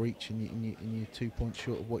 it's 4 each, and you're 2 points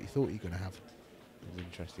short of what you thought you were going to have. It's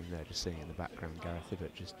interesting there, just seeing in the background Gareth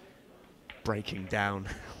Hibbert just breaking down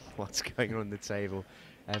what's going on the table.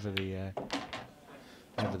 Ever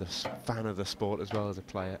the fan of the sport as well as a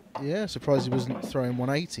player. Yeah, surprised he wasn't throwing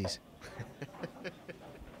 180s.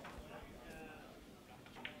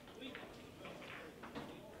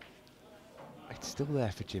 It's still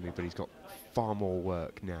there for Jimmy, but he's got far more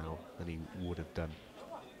work now than he would have done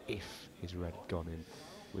if his red had gone in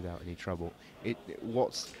without any trouble.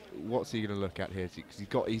 What's he going to look at here? Because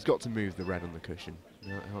he's got to move the red on the cushion.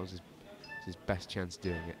 How's his best chance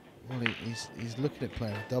doing it? Well, he's looking at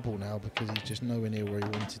playing a double now because he's just nowhere near where he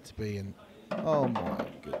wanted to be. And oh my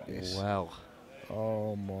goodness! Well,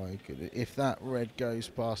 oh my goodness! If that red goes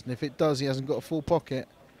past, and if it does, he hasn't got a full pocket.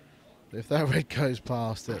 But if that red goes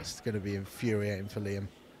past, that's going to be infuriating for Liam.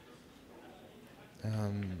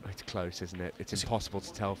 It's close, isn't it? It's impossible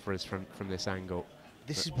to tell for us from this angle.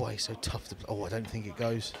 This is why it's so tough to play. Oh, I don't think it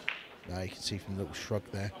goes. No, you can see from the little shrug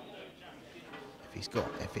there.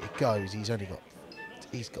 If it goes, he's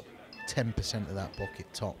got 10% of that pocket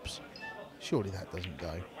tops. Surely that doesn't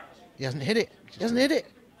go. He hasn't hit it. He hasn't hit it.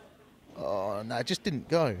 Oh no, it just didn't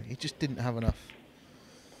go. He just didn't have enough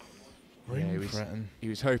room for it. He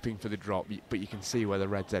was hoping for the drop, but you can see where the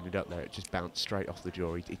reds ended up there. It just bounced straight off the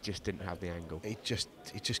jaw. He just didn't have the angle. It just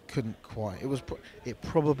couldn't quite. It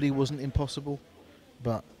probably wasn't impossible,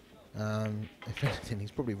 but if anything,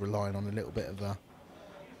 he's probably relying on a little bit of a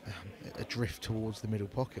drift towards the middle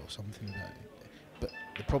pocket or something. But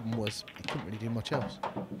the problem was he couldn't really do much else.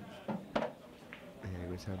 Yeah,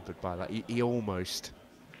 he was hampered by that. He almost,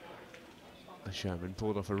 the Sherman,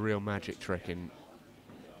 pulled off a real magic trick in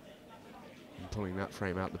pulling that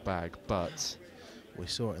frame out the bag, but we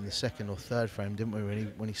saw it in the second or third frame, didn't we?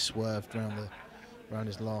 When he swerved around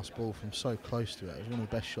his last ball from so close to it. It was one of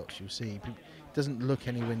the best shots you'll see. It doesn't look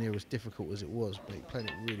anywhere near as difficult as it was, but he played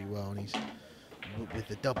it really well. And he's with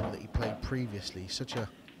the double that he played previously, such a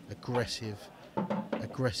aggressive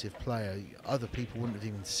player. Other people wouldn't have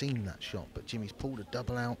even seen that shot, but Jimmy's pulled a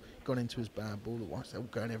double out, gone into his bad ball. They're all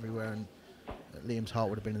going everywhere, and Liam's heart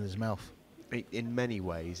would have been in his mouth. In many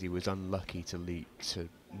ways, he was unlucky to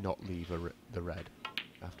not leave the red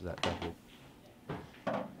after that double.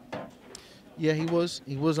 Yeah, he was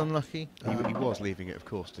unlucky. He was leaving it, of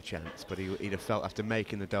course, to chance, but he'd have felt after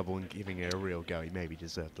making the double and giving it a real go, he maybe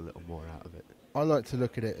deserved a little more out of it. I like to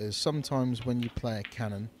look at it as sometimes when you play a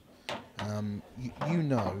cannon, you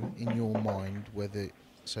know in your mind whether,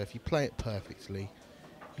 so if you play it perfectly,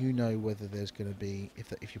 you know whether there's going to be,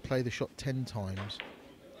 if you play the shot 10 times,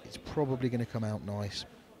 it's probably going to come out nice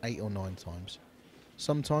 8 or 9 times.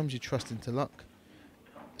 Sometimes you trust into luck.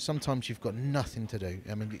 Sometimes you've got nothing to do.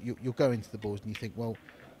 I mean, you'll go into the balls and you think, well,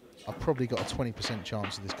 I've probably got a 20%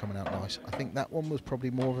 chance of this coming out nice. I think that one was probably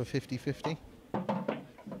more of a 50-50.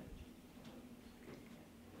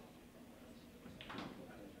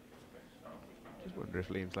 Just wonder if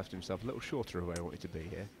Liam's left himself a little shorter of where he wanted to be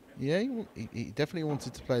here. Yeah, he definitely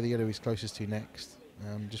wanted to play the yellow he's closest to next.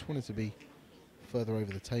 Just wanted to be further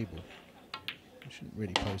over the table. It shouldn't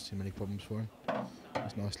really pose too many problems for him.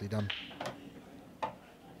 It's nicely done.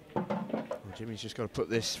 Well, Jimmy's just got to put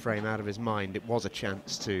this frame out of his mind. It was a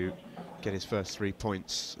chance to get his first 3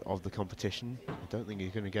 points of the competition. I don't think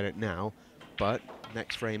he's going to get it now, but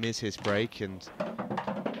next frame is his break, and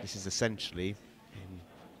this is essentially, in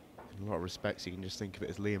a lot of respects, you can just think of it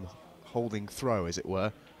as Liam holding throw, as it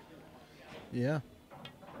were. Yeah.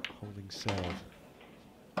 Holding serve.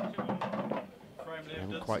 I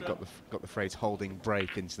haven't quite got the phrase holding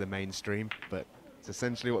break into the mainstream, but it's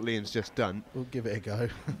essentially what Liam's just done. We'll give it a go.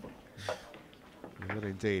 We will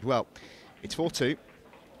indeed. Well, it's 4-2,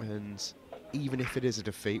 and even if it is a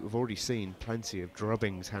defeat, we've already seen plenty of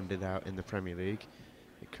drubbings handed out in the Premier League.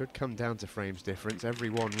 It could come down to frames difference. Every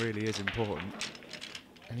one really is important.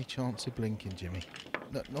 Any chance of blinking, Jimmy?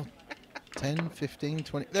 No, not 10, 15,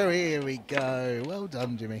 20. There, here we go. Well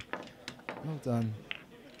done, Jimmy. Well done.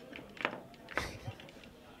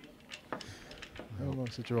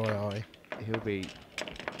 Almost a dry eye. He'll be,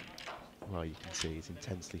 well, you can see he's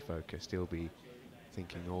intensely focused. He'll be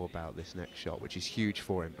thinking all about this next shot, which is huge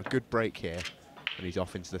for him. A good break here, and he's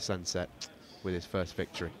off into the sunset with his first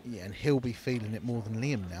victory. Yeah, and he'll be feeling it more than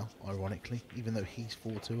Liam now, ironically, even though he's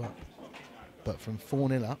 4-2 up. But from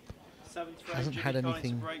 4-0 up, hasn't had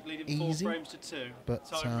anything easy, but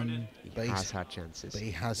he has had chances. But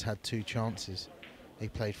he has had 2 chances. He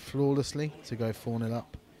played flawlessly to go 4-0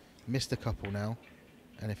 up, missed a couple now,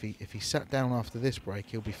 and if he sat down after this break,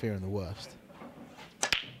 he'll be fearing the worst.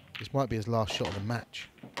 This might be his last shot of the match.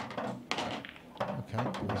 Okay,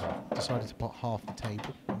 he's decided to pot half the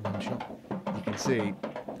table in one shot. You can see,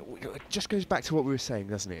 it just goes back to what we were saying,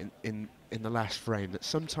 doesn't it, in the last frame, that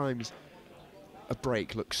sometimes a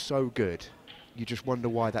break looks so good, you just wonder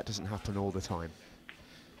why that doesn't happen all the time.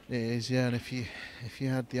 It is, yeah. And if you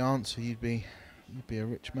had the answer, you'd be a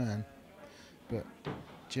rich man. But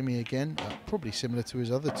Jimmy again, probably similar to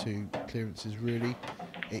his other two clearances. Really,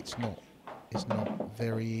 it's not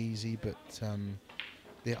very easy, but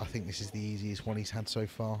I think this is the easiest one he's had so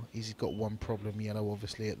far. He's got one problem, yellow,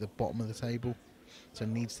 obviously at the bottom of the table, so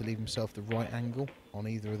needs to leave himself the right angle on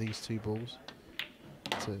either of these two balls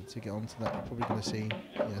to get onto that. You're probably going to see,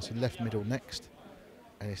 so left middle next,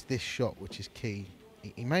 and it's this shot which is key.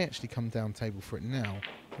 He may actually come down table for it now,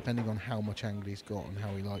 depending on how much angle he's got and how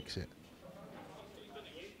he likes it.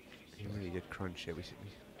 He really did crunch it.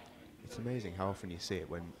 It's amazing how often you see it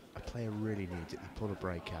when a player really needs it, they pull a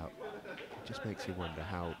break out. It just makes you wonder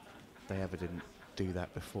how they ever didn't do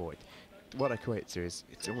that before. What I equate it to is,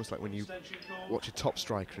 it's almost like when you watch a top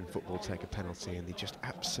striker in football take a penalty and they just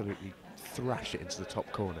absolutely thrash it into the top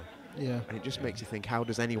corner. Yeah. And it just makes you think, how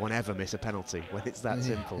does anyone ever miss a penalty when it's that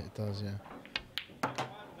simple? It does, yeah.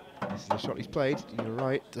 This is the shot he's played, you're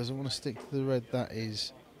right. Doesn't want to stick to the red. That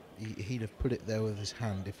is, he'd have put it there with his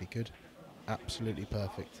hand if he could. Absolutely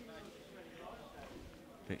perfect.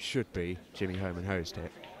 It should be Jimmy home and hosed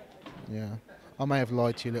it. Yeah. I may have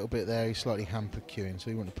lied to you a little bit there. He's slightly hampered queuing, so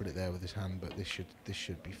he wouldn't have put it there with his hand, but this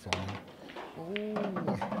should be fine.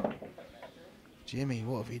 Oh, Jimmy,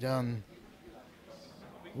 what have you done?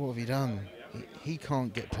 What have you done? He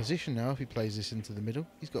can't get position now if he plays this into the middle.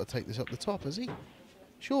 He's got to take this up the top, has he?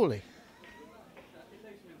 Surely.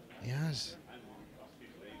 He has.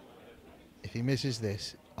 If he misses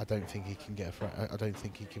this, I don't think he can get a frame. I don't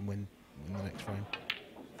think he can win in the next frame.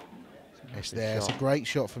 It's there. It's a great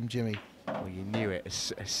shot from Jimmy. Well, you knew it.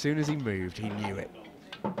 As soon as he moved, he knew it.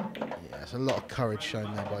 Yeah, it's a lot of courage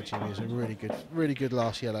shown there by Jimmy. It's a really good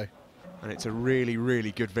last yellow. And it's a really,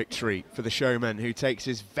 really good victory for the showman, who takes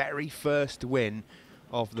his very first win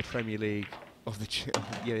of the Premier League,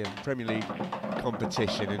 Premier League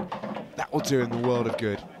competition, and that will do him the world of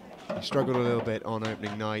good. He struggled a little bit on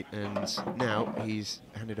opening night, and now he's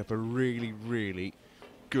handed up a really, really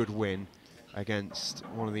good win against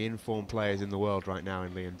one of the informed players in the world right now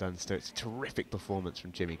in Liam Dunster. It's a terrific performance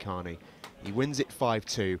from Jimmy Carney. He wins it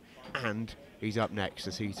 5-2, and he's up next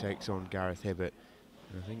as he takes on Gareth Hibbert.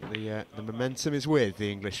 And I think the momentum is with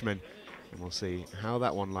the Englishman, and we'll see how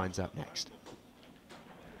that one lines up next.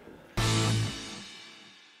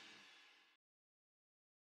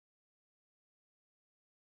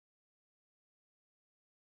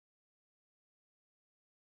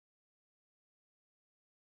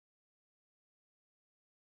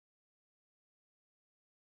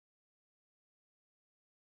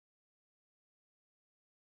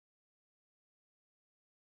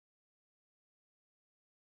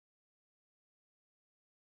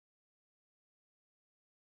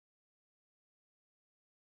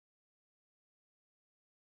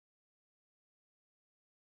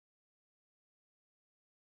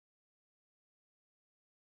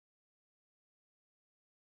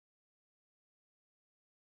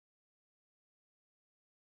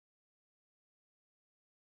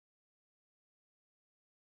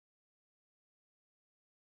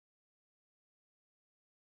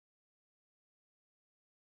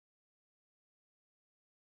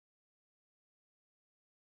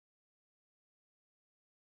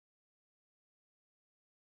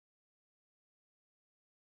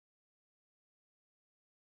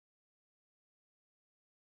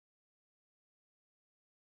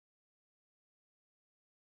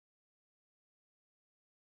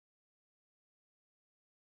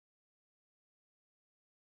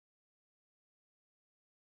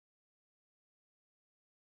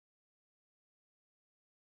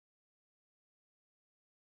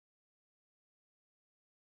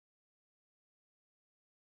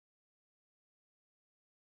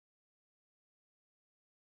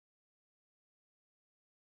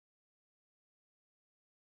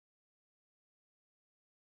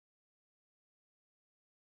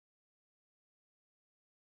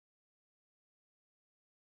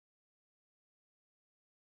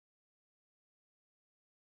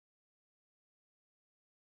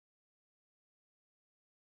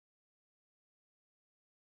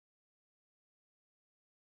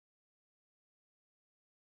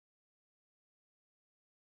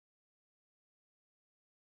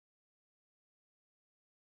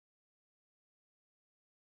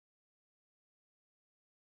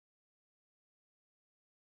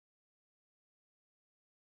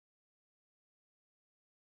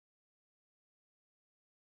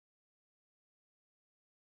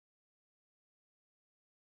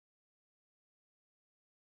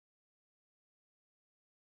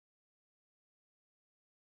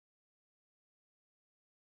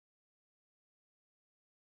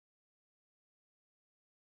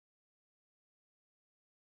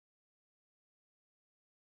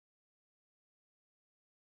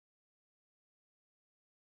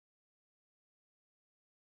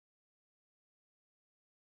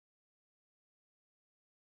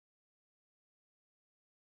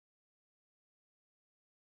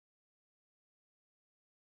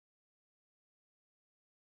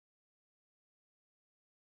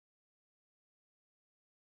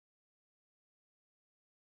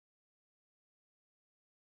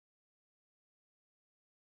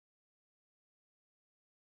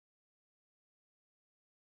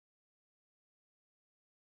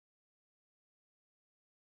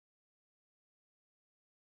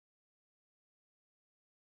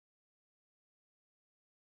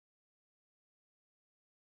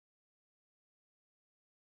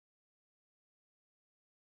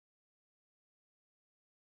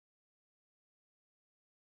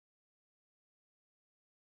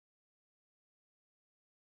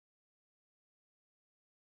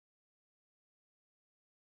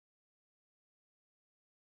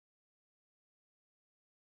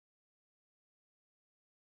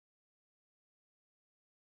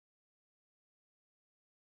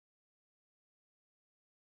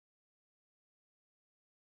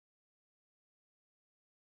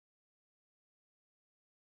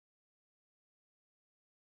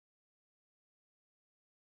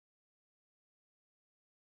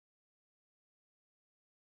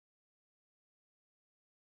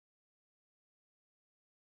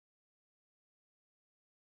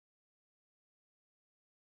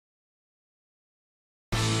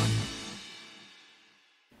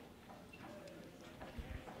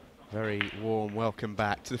 Very warm welcome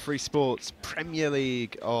back to the Free Sports Premier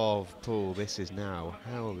League of Pool. This is now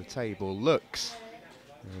how the table looks.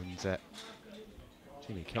 And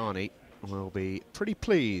Jimmy Carney will be pretty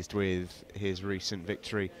pleased with his recent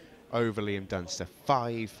victory over Liam Dunster.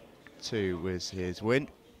 5-2 was his win.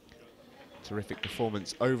 Terrific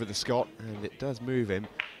performance over the Scot, and it does move him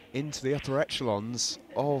into the upper echelons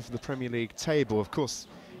of the Premier League table. Of course,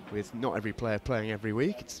 with not every player playing every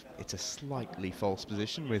week, it's a slightly false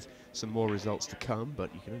position with some more results to come,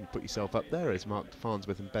 but you can only put yourself up there, as Mark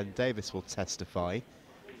Farnsworth and Ben Davis will testify.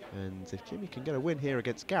 And if Jimmy can get a win here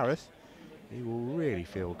against Gareth, he will really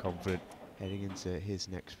feel confident heading into his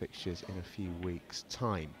next fixtures in a few weeks'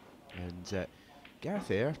 time. And Gareth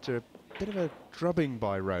here, after a bit of a drubbing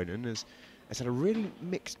by Ronan, has had a really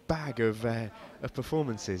mixed bag of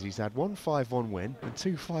performances. He's had one 5-1 win and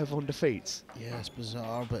two 5-1 defeats. Yeah, it's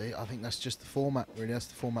bizarre, but I think that's just the format, really. That's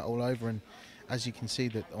the format all over. And as you can see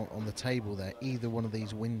that on the table there, either one of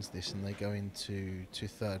these wins this and they go into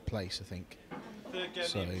third place, I think.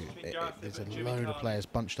 So there's a load of players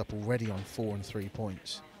bunched up already on 4 and 3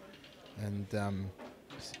 points. And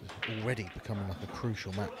it's already becoming like a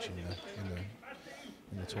crucial match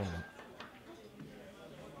in the tournament.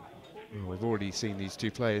 Well, we've already seen these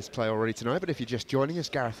two players play already tonight, but if you're just joining us,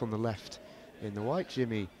 Gareth on the left in the white,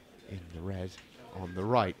 Jimmy in the red on the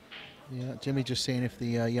right. Yeah, Jimmy just seeing if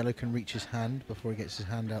the yellow can reach his hand before he gets his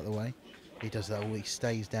hand out of the way. He does that, he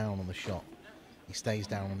stays down on the shot. He stays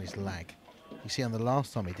down on his lag. You see on the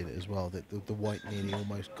last time he did it as well, that the white nearly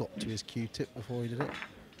almost got to his Q-tip before he did it.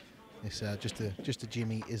 It's just a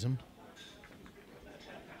Jimmy-ism.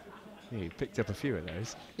 Yeah, he picked up a few of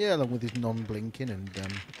those. Yeah, along with his non-blinking and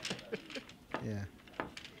yeah.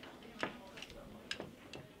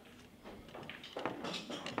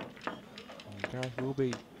 And Gareth will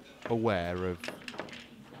be aware of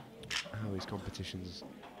how his competition's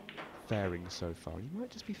faring so far. He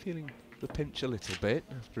might just be feeling the pinch a little bit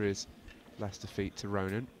after his last defeat to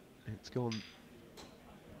Ronan. It's gone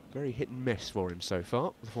very hit and miss for him so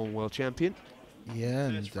far, the former world champion. Yeah,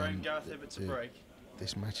 and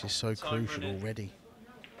this match is so crucial already.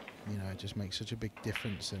 You know, it just makes such a big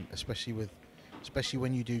difference, and especially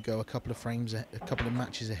when you do go a couple of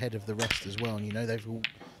matches ahead of the rest as well, and you know they've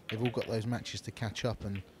all got those matches to catch up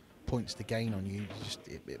and points to gain on you.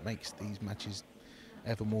 It makes these matches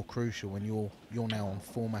ever more crucial when you're now on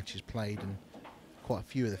 4 matches played, and quite a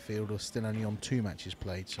few of the field are still only on 2 matches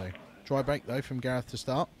played. So dry break though from Gareth to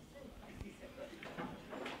start.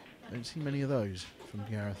 Don't see many of those from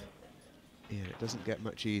Gareth. Yeah, it doesn't get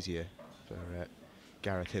much easier for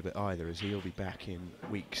Gareth Hibbert either, as he'll be back in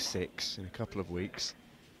week 6 in a couple of weeks.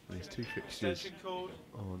 And there's 2 fixtures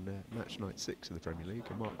on match night 6 of the Premier League,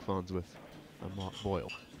 and Mark Farnsworth and Mark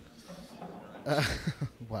Boyle.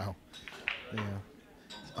 Wow. Yeah.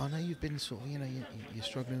 I know you've been sort of, you're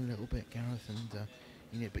struggling a little bit, Gareth, and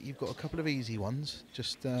but you've got a couple of easy ones.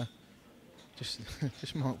 Just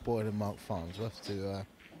Mark Boyle and Mark Farnsworth to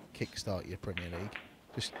kickstart your Premier League.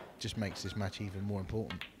 Just makes this match even more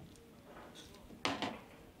important.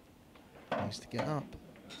 Needs to get up.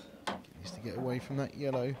 Needs to get away from that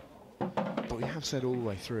yellow. But we have said all the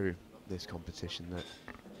way through this competition that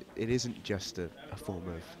it isn't just a form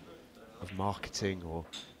of marketing or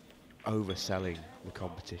overselling the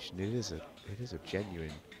competition. It is a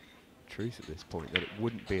genuine truth at this point that it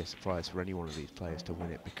wouldn't be a surprise for any one of these players to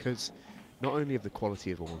win it, because not only of the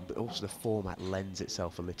quality of the one, but also the format lends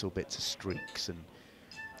itself a little bit to streaks and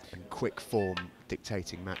quick form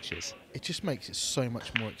dictating matches. It just makes it so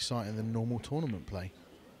much more exciting than normal tournament play,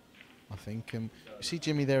 I think. You see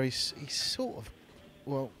Jimmy there, he's sort of,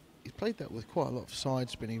 well, he's played that with quite a lot of side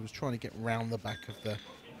spin. He was trying to get round the back of the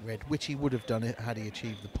red, which he would have done it had he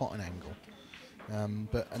achieved the potting angle.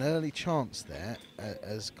 But an early chance there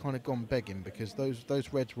has kind of gone begging, because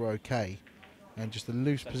those reds were okay, and just a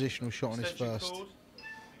loose positional shot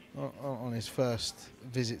on his first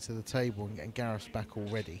visit to the table, and Gareth's back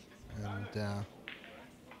already. And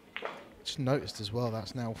just noticed as well,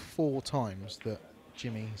 that's now 4 times that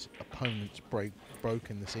Jimmy's opponent's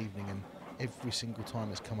broken this evening, and every single time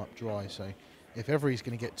it's come up dry. So if ever he's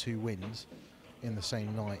going to get 2 wins in the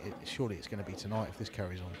same night, surely it's going to be tonight if this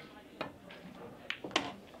carries on.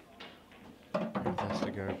 He has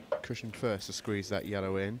to go cushion first to squeeze that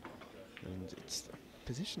yellow in, and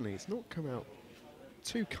positionally it's not come out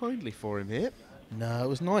too kindly for him here. No, it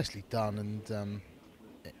was nicely done, and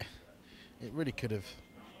it really could have.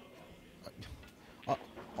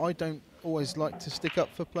 I don't always like to stick up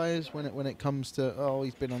for players when it comes to, oh,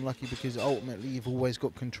 he's been unlucky, because ultimately you've always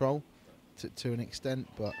got control to an extent,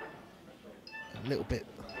 but a little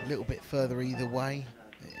bit further either way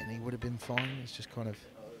and he would have been fine. It's just kind of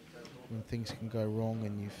when things can go wrong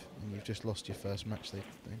and you've just lost your first match. They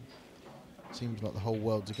seems like the whole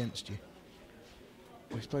world's against you.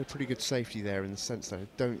 Well, he's played pretty good safety there in the sense that I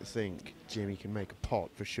don't think Jimmy can make a pot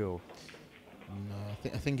for sure.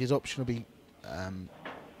 No, I think his option will be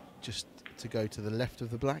just to go to the left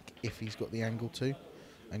of the black if he's got the angle to,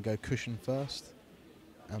 and go cushion first,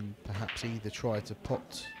 and perhaps either try to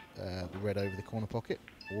pot the red over the corner pocket,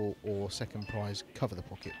 or second prize cover the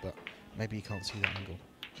pocket, but maybe you can't see that angle.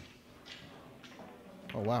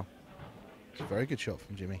 Oh wow, it's a very good shot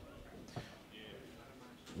from Jimmy.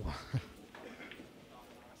 I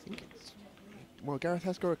think it's... Well, Gareth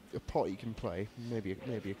has got a pot he can play, maybe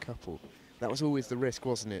a couple. That was always the risk,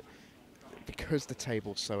 wasn't it? Because the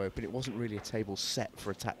table's so open, it wasn't really a table set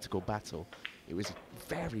for a tactical battle. It was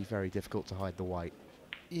very, very difficult to hide the white.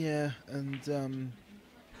 Yeah, and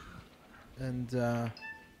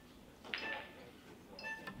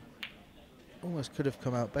almost could have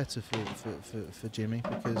come out better for Jimmy,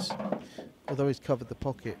 because although he's covered the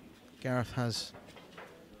pocket, Gareth has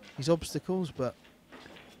his obstacles, but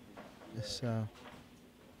this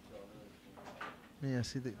yeah,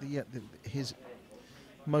 see his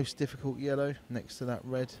most difficult yellow next to that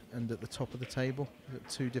red and at the top of the table. We've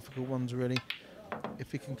got two difficult ones really.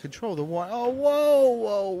 If he can control the white, oh whoa,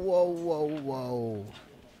 whoa, whoa, whoa, whoa!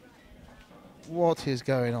 What is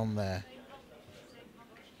going on there?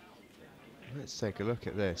 Let's take a look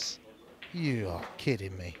at this. You are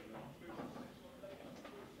kidding me.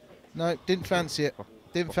 No, didn't fancy it.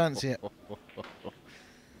 Didn't fancy it.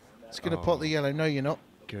 It's going to pot the yellow. No, you're not.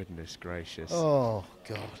 Goodness gracious. Oh,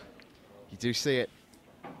 God. You do see it.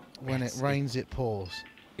 When it rains, it pours.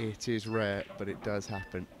 It is rare, but it does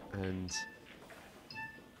happen. And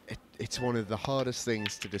it's one of the hardest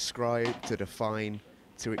things to describe, to define,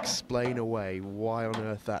 to explain away why on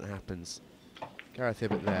earth that happens. Gareth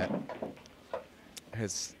Hibbert there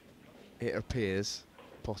has, it appears,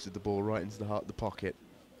 potted the ball right into the heart of the pocket,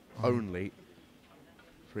 only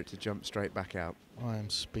for it to jump straight back out. I am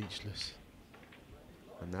speechless.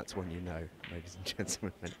 And that's when you know, ladies and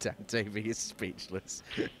gentlemen, that Dan Davey is speechless.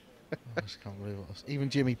 I just can't believe it. Even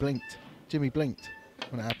Jimmy blinked. Jimmy blinked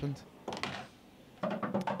when it happened.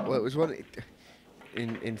 Well, it was one.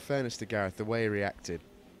 In fairness to Gareth, the way he reacted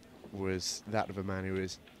was that of a man who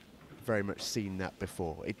has very much seen that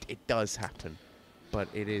before. It does happen, but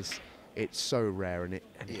it's so rare, and it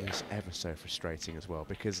is ever so frustrating as well,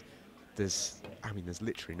 because there's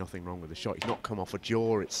literally nothing wrong with the shot. He's not come off a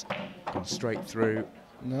jaw. It's gone straight through.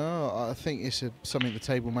 No, I think it's something the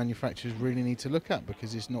table manufacturers really need to look at,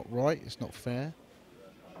 because it's not right, it's not fair,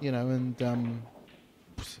 you know, and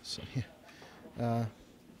so, yeah,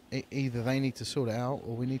 either they need to sort it out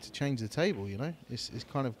or we need to change the table, you know. It's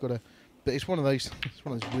kind of got to, but it's one of those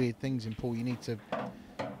weird things in pool. You need to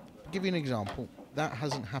give you an example. That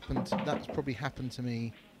hasn't happened. That's probably happened to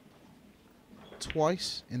me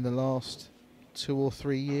twice in the last 2 or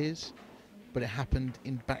 3 years. But it happened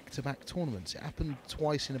in back-to-back tournaments. It happened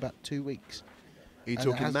twice in about 2 weeks. Are you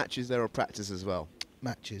talking matches there or practice as well?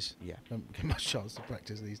 Matches. Yeah. Don't get much chance to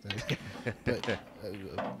practice these days. But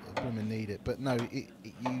women need it. But no,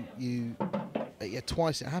 yeah,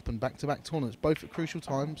 twice it happened, back-to-back tournaments, both at crucial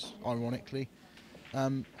times, ironically.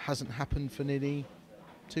 Hasn't happened for nearly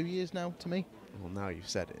 2 years now to me. Well, now you've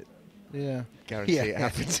said it. Yeah. Guarantee it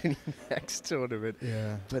happens in the next tournament.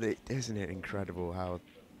 Yeah. But isn't it incredible how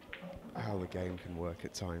the game can work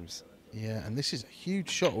at times? Yeah, and this is a huge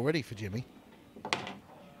shot already for Jimmy.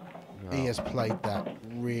 Well, He has played that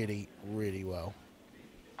really, really well.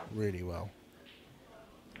 Really well.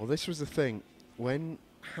 Well, this was the thing. When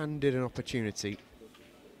handed an opportunity,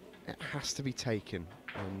 it has to be taken.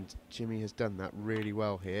 And Jimmy has done that really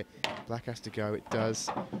well here. Black has to go, it does,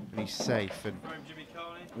 and he's safe. And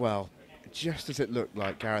well, just as it looked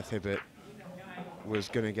like Gareth Hibbert was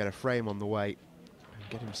going to get a frame on the way and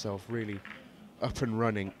get himself really up and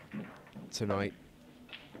running tonight,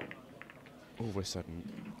 all of a sudden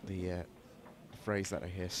the phrase that I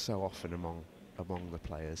hear so often among the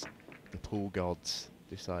players, the pool gods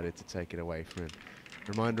decided to take it away from him.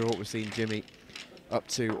 Reminder of what we've seen Jimmy up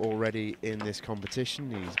to already in this competition.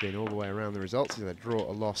 He's been all the way around the results. He's had a draw,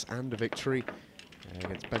 a loss and a victory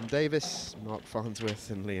against Ben Davis, Mark Farnsworth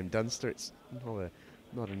and Liam Dunster. It's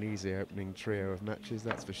not an easy opening trio of matches,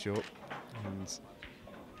 that's for sure. And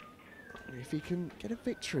if he can get a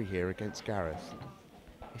victory here against Gareth,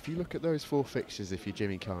 if you look at those 4 fixtures, if you're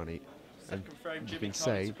Jimmy Carney, and you can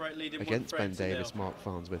say against Ben Davis, Mark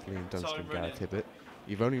Farnsworth, Liam Dunster and Gareth Hibbert,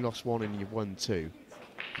 you've only lost 1 and you've won 2.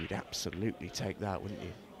 You'd absolutely take that, wouldn't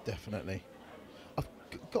you? Definitely. I've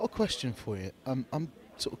got a question for you. I'm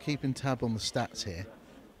sort of keeping tab on the stats here.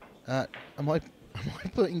 Am I Am I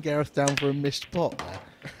putting Gareth down for a missed pot there?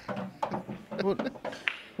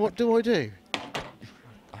 What do I do?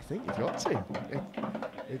 I think you've got to.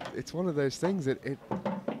 It's one of those things that it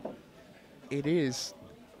is.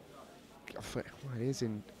 Well, it is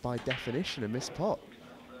by definition a missed pot.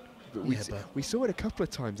 But we saw it a couple of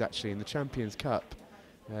times actually in the Champions Cup.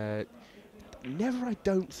 Never, I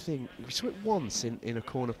don't think. We saw it once in a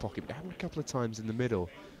corner pocket, but it happened a couple of times in the middle,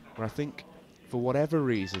 where I think, for whatever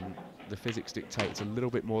reason, the physics dictate it's a little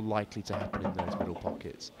bit more likely to happen in those middle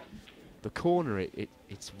pockets. The corner,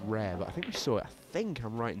 it's rare, but I think we saw it. I think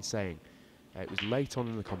I'm right in saying it was late on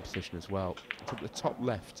in the competition as well. I think the top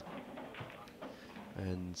left,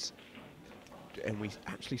 and we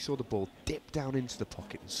actually saw the ball dip down into the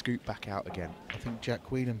pocket and scoot back out again. I think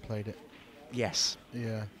Jack Whelan played it. Yes.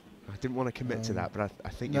 Yeah. I didn't want to commit to that, but I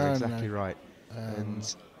think you're exactly right.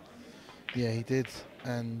 And yeah, he did.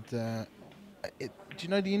 And do you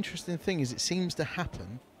know the interesting thing is, it seems to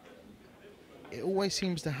happen. It always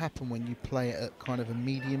seems to happen when you play it at kind of a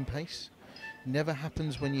medium pace. Never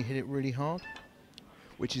happens when you hit it really hard.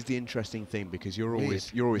 Which is the interesting thing, because you're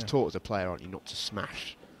always taught as a player, aren't you, not to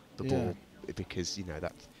smash the ball, because you know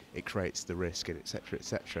that it creates the risk and etc.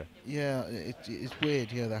 etc. Yeah, it's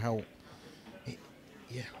weird. Yeah,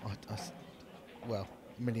 well,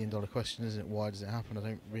 $1 million question, isn't it? Why does it happen? I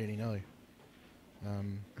don't really know.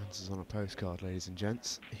 Answers on a postcard, ladies and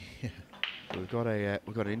gents. Yeah. But we've got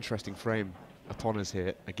an interesting frame upon us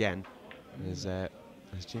here again. There's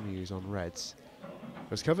Jimmy, who's on reds,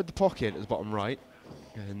 has covered the pocket at the bottom right,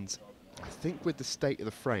 and I think with the state of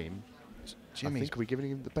the frame, I think, are we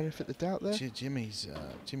giving him the benefit of the doubt there? Jimmy's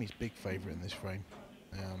big favourite in this frame.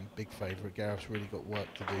 Big favourite. Gareth's really got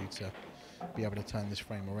work to do to be able to turn this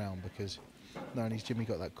frame around, because not only has Jimmy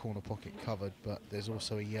got that corner pocket covered, but there's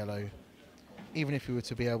also a yellow. Even if he were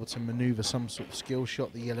to be able to manoeuvre some sort of skill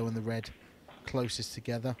shot, the yellow and the red closest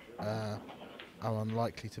together are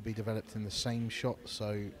unlikely to be developed in the same shot.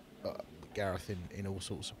 So Gareth in all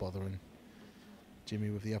sorts of bother, and Jimmy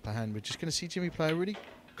with the upper hand. We're just going to see Jimmy play a really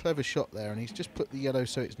clever shot there, and he's just put the yellow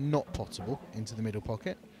so it's not potable into the middle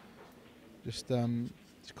pocket. Just kind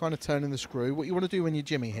of turning the screw. What you want to do when you're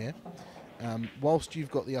Jimmy here, whilst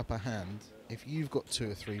you've got the upper hand, if you've got 2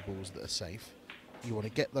 or 3 balls that are safe, you want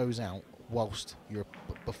to get those out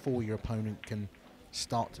before your opponent can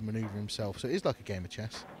start to manoeuvre himself. So it is like a game of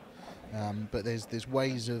chess, but there's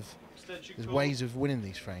ways of winning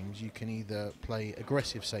these frames. You can either play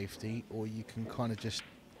aggressive safety, or you can kind of just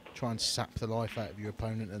try and sap the life out of your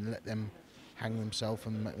opponent and let them hang themselves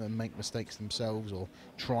and make mistakes themselves, or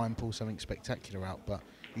try and pull something spectacular out. But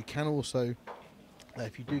you can also,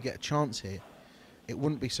 if you do get a chance here, it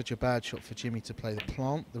wouldn't be such a bad shot for Jimmy to play the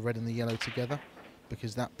plant, the red and the yellow together,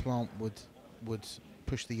 because that plant would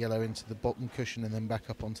push the yellow into the bottom cushion and then back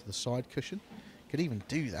up onto the side cushion. Could even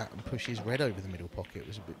do that and push his red over the middle pocket. It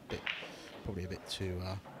was probably a bit too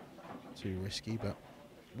risky, but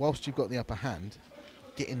whilst you've got the upper hand,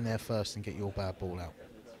 get in there first and get your bad ball out.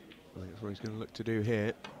 I think that's what he's going to look to do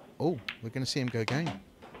here. Oh, we're going to see him go game.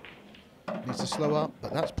 Needs to slow up,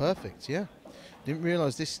 but that's perfect. Yeah, didn't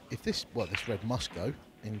realise this. This red must go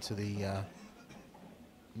into the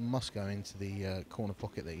corner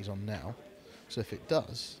pocket that he's on now. So if it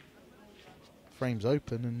does, frame's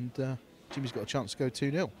open, and Jimmy's got a chance to go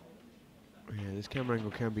 2-0. Yeah, this camera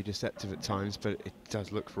angle can be deceptive at times, but it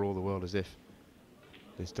does look for all the world as if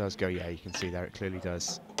this does go. Yeah, you can see there it clearly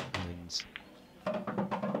does. And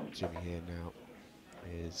Jimmy here now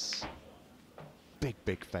is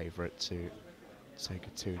big favourite to take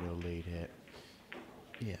a 2-0 lead here.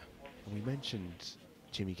 Yeah. And we mentioned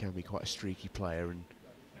Jimmy can be quite a streaky player, and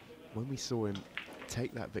when we saw him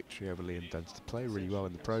take that victory over Liam Dunster, play really well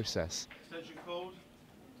in the process,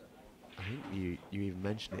 I think you even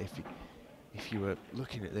mentioned it, if you were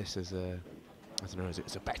looking at this as a, I don't know,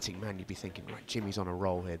 as a betting man, you'd be thinking, right, Jimmy's on a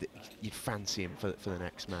roll here, that you'd fancy him for the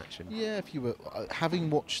next match. And yeah, if you were having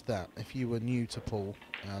watched that, if you were new to pool,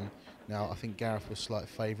 now I think Gareth was slight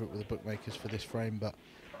favourite with the bookmakers for this frame, but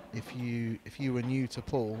if you were new to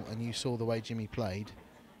pool and you saw the way Jimmy played,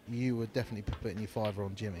 you would definitely be putting your fiver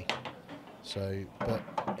on Jimmy. So, but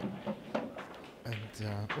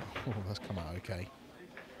that's come out okay.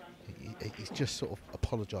 He's just sort of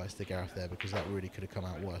apologised to Gareth there, because that really could have come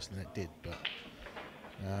out worse than it did. But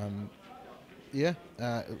yeah,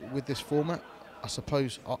 with this format, I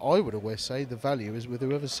suppose I would always say the value is with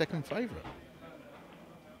whoever's second favourite.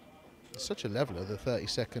 It's such a leveler, the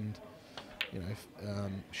 30-second,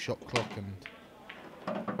 shot clock, and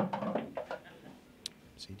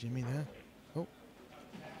see Jimmy there. Oh,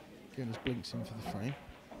 giving us blinks in for the frame.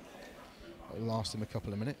 It'll last him a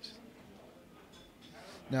couple of minutes.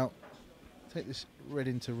 Now, take this red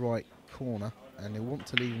into right corner, and he'll want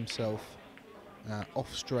to leave himself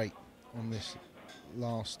off straight on this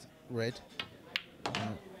last red.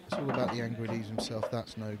 It's all about the angle he leaves himself.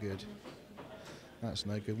 That's no good. That's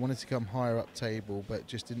no good. Wanted to come higher up table, but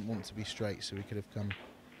just didn't want to be straight, so he could have come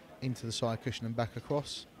into the side cushion and back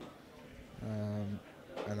across. And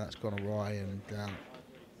that's gone awry and down.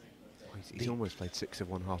 He's almost played 6 of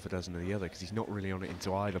one, half a dozen of the other, because he's not really on it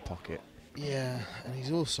into either pocket. Yeah, and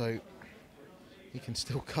he's also, he can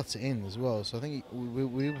still cut it in as well. So I think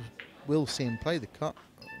we will see him play the cut.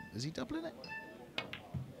 Is he doubling it?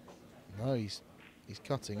 No, he's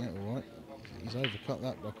cutting it, all right. He's overcut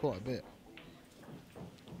that by quite a bit.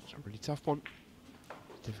 It's a really tough one.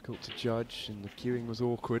 Difficult to judge, and the queuing was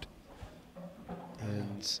awkward.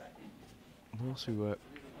 And whilst we were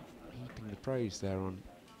heaping the praise there on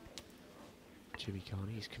Jimmy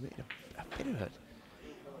Carney, he's committed a bit of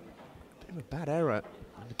a bad error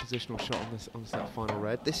in the positional shot on that final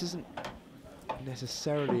red. This isn't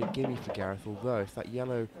necessarily a gimme for Gareth, although if that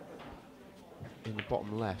yellow in the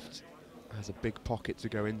bottom left has a big pocket to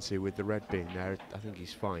go into with the red being there, I think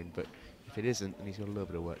he's fine. But if it isn't, then he's got a little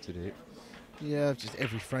bit of work to do. Yeah, just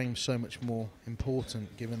every frame's so much more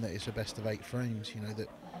important, given that it's a best of 8 frames. You know that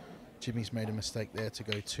Jimmy's made a mistake there to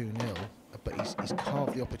go 2-0, but he's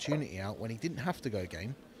carved the opportunity out when he didn't have to go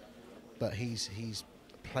game, but he's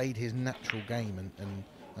played his natural game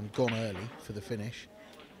and gone early for the finish,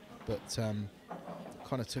 but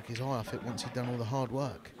kind of took his eye off it once he'd done all the hard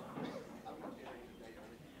work.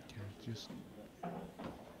 Okay, just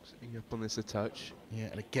sitting up on this a touch. Yeah,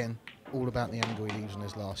 and again, all about the angle he leaves on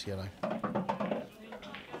his last yellow.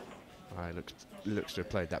 Looks to have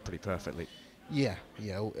played that pretty perfectly. Yeah,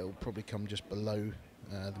 it'll probably come just below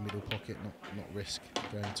the middle pocket, not risk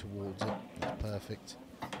going towards it. That's perfect.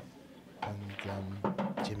 And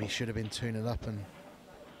Jimmy should have been 2-0 up and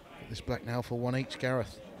got this black now for 1 each.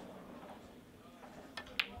 Gareth.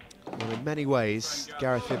 Well, in many ways,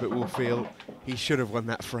 Gareth Hibbert will feel he should have won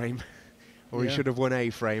that frame, or he should have won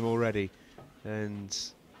a frame already, and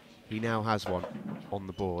he now has one on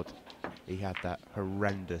the board. He had that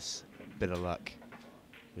horrendous bit of luck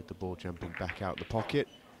with the ball jumping back out the pocket,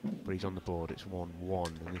 but he's on the board. It's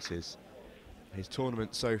 1-1, and this is his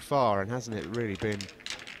tournament so far, and hasn't it really been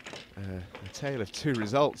a tale of 2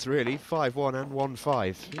 results, really? 5-1 and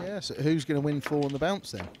 1-5. Yeah, so who's going to win 4 on the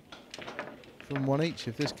bounce then? From 1 each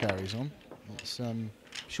if this carries on. It's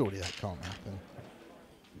surely that can't happen.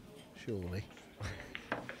 Surely.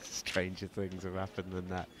 Stranger things have happened than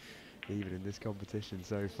that, even in this competition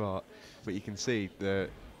so far. But you can see the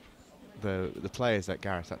players that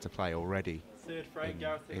Gareth had to play already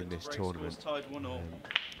in this tournament.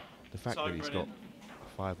 The fact that he's got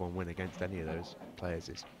a 5-1 win against any of those players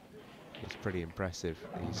is pretty impressive.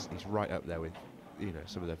 He's right up there with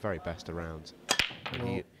some of the very best around.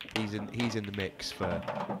 And he's in the mix for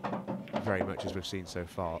very much, as we've seen so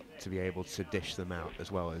far, to be able to dish them out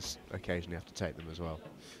as well as occasionally have to take them as well.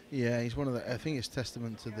 Yeah, he's one of the. I think it's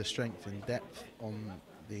testament to the strength and depth on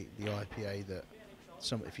the IPA that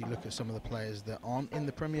if you look at some of the players that aren't in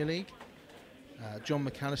the Premier League, John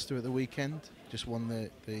McAllister at the weekend just won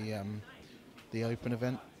the Open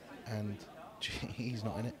event, and he's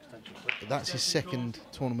not in it. That's his 2nd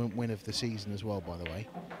tournament win of the season as well, by the way.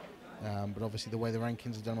 But obviously the way the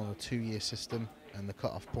rankings are done on a 2-year system and the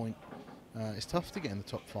cut-off point, it's tough to get in the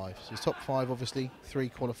top 5. So his top 5, obviously, 3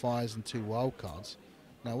 qualifiers and 2 wildcards.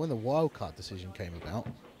 Now, when the wildcard decision came about,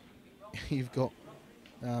 you've got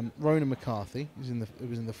Ronan McCarthy, who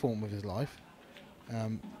was in the form of his life,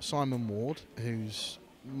 Simon Ward, who's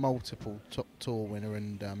multiple top tour winner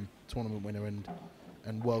and tournament winner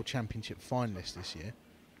and World Championship finalist this year.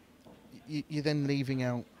 You're then leaving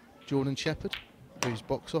out Jordan Shepherd, who's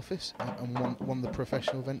box office and won the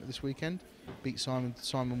professional event this weekend. Beat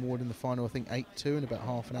Simon Ward in the final, I think 8-2 in about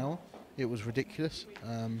half an hour. It was ridiculous.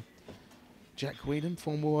 Jack Whelan,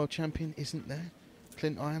 former world champion, isn't there.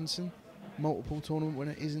 Clint Ianson, multiple tournament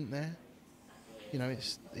winner, isn't there.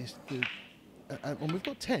 It's good. And we've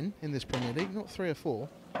got 10 in this Premier League, not 3 or 4.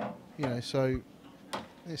 So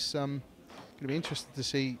it's going to be interesting to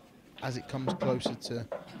see as it comes closer to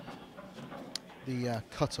the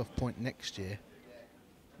cut-off point next year,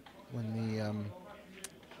 when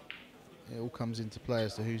it all comes into play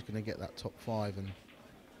as to who's going to get that top 5 and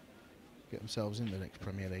get themselves in the next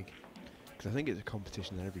Premier League. Because I think it's a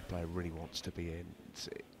competition that every player really wants to be in.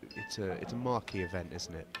 It's a marquee event,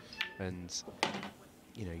 isn't it? And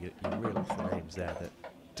your real names there that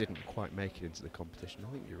didn't quite make it into the competition,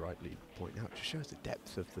 I think you rightly point out, just shows the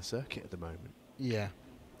depth of the circuit at the moment. Yeah,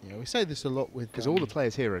 Yeah, we say this a lot with because all the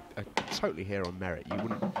players here are totally here on merit. You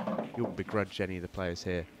wouldn't begrudge any of the players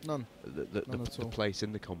here none the place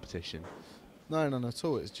in the competition. No, none at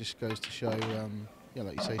all. It just goes to show, yeah,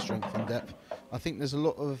 like you say, strength and depth. I think there's a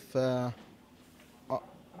lot of.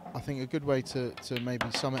 I think a good way to maybe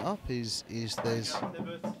sum it up is there's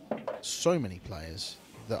so many players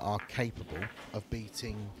that are capable of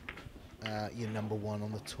beating your number 1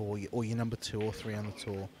 on the tour, or your number 2 or 3 on the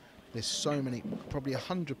tour. There's so many, probably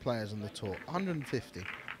 100 players on the tour, 150,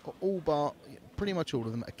 all bar, pretty much all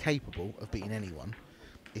of them are capable of beating anyone.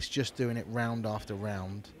 It's just doing it round after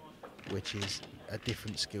round, which is a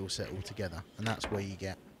different skill set altogether, and that's where you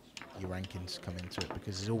get your rankings come into it,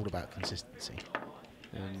 because it's all about consistency.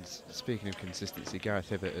 And speaking of consistency, Gareth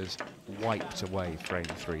Hibbert has wiped away frame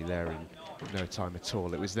 3 there in no time at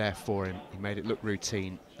all. It was there for him. He made it look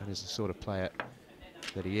routine, and as the sort of player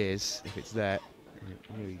that he is, if it's there, it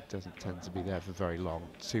really doesn't tend to be there for very long.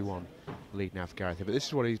 2-1 lead now for Gareth Hibbert. This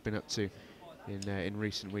is what he's been up to in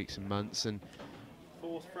recent weeks and months, and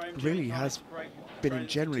really has been in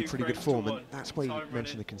generally pretty good form, and that's why you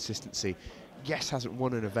mentioned the consistency. Yes, hasn't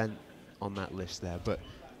won an event on that list there, but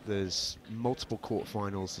there's multiple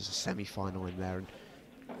quarterfinals, there's a semi-final in there,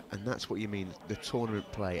 and that's what you mean, the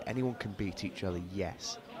tournament play. Anyone can beat each other,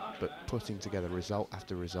 yes, but putting together result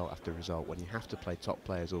after result after result when you have to play top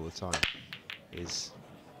players all the time is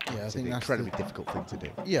I think an that's incredibly difficult thing to do.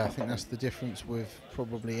 Yeah, I think that's the difference with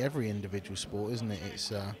probably every individual sport, isn't it?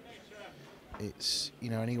 It's you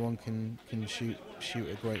know, anyone can shoot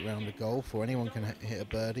a great round of golf, or anyone can hit a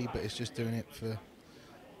birdie, but it's just doing it for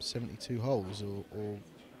 72 holes, or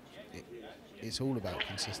it's all about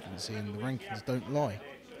consistency, and the rankings don't lie.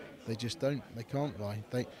 They just don't. They can't lie.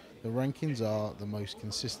 The rankings are the most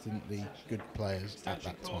consistently good players at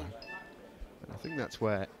that time. And I think that's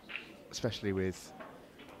where, especially with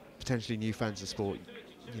potentially new fans of sport,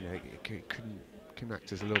 you know, it can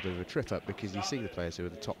act as a little bit of a trip up, because you see the players who are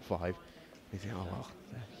the top 5, you think, oh well,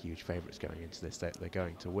 they're huge favourites going into this, they're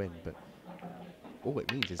going to win, but all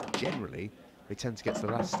it means is generally they tend to get to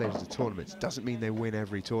the last stage of the tournaments. Doesn't mean they win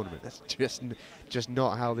every tournament. That's just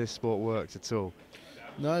not how this sport works at all.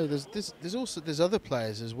 No, there's also other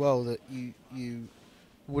players as well that you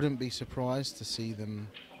wouldn't be surprised to see them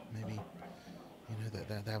maybe, you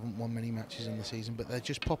know, they haven't won many matches in the season, but they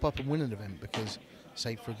just pop up and win an event because,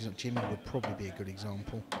 say for example, Jimmy would probably be a good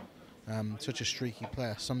example. Such a streaky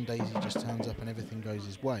player. Some days he just turns up and everything goes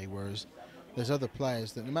his way, whereas there's other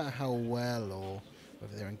players that no matter how well, or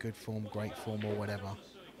whether they're in good form, great form or whatever,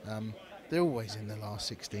 they're always in the last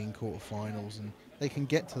 16 quarterfinals, and they can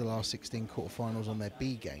get to the last 16 quarterfinals on their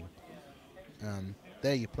B game.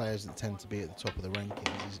 They're your players that tend to be at the top of the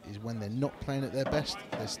rankings, is when they're not playing at their best,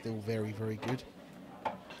 they're still very, very good.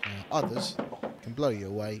 Others can blow you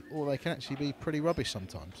away, or they can actually be pretty rubbish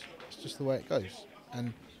sometimes. It's just the way it goes.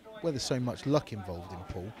 And where there's so much luck involved in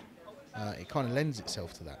pool, it kind of lends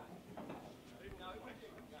itself to that.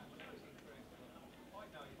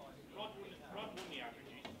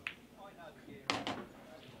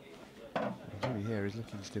 Jimmy here is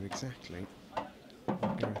looking to do exactly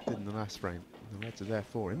what Gareth did in the last frame. The reds are there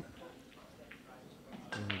for him,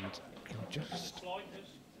 and he'll just want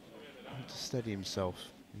to steady himself.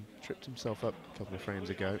 He tripped himself up a couple of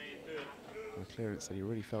frames ago on a clearance that he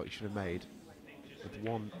really felt he should have made, with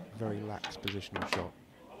one very lax positional shot.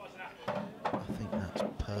 I think that's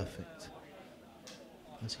perfect.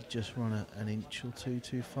 Has he just run an inch or two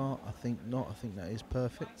too far? I think not. I think that is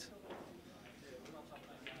perfect.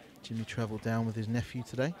 Jimmy travelled down with his nephew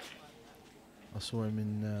today. I saw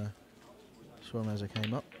him as I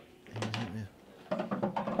came up. He was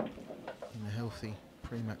in a healthy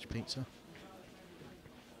pre-match pizza.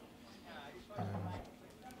 I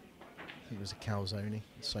think it was a calzone.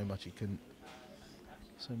 So much he couldn't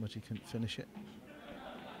finish it.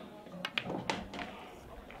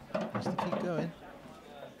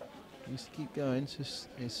 He needs to keep going.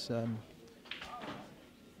 It's a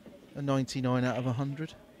 99 out of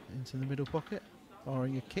 100 into the middle pocket,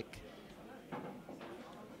 barring a kick.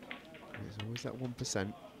 There's always that 1%.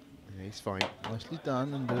 Yeah, he's fine. Nicely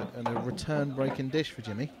done, and a return breaking dish for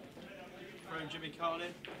Jimmy. From Jimmy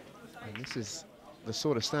Carlin. And this is the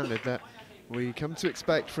sort of standard that we come to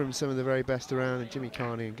expect from some of the very best around, and Jimmy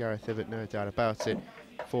Carney and Gareth Hibbert, no doubt about it,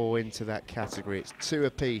 fall into that category. It's 2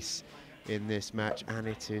 apiece in this match, and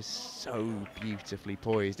it is so beautifully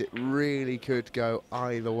poised. It really could go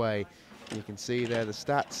either way. You can see there the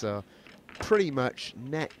stats are pretty much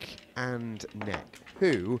neck and neck.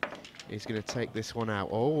 Who is going to take this one out,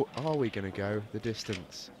 or are we going to go the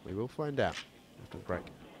distance? We will find out after the break.